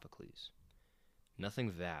Sophocles.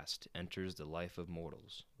 Nothing vast enters the life of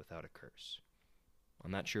mortals without a curse.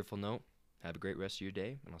 On that cheerful note, have a great rest of your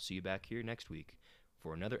day, and I'll see you back here next week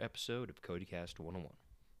for another episode of CodyCast 101.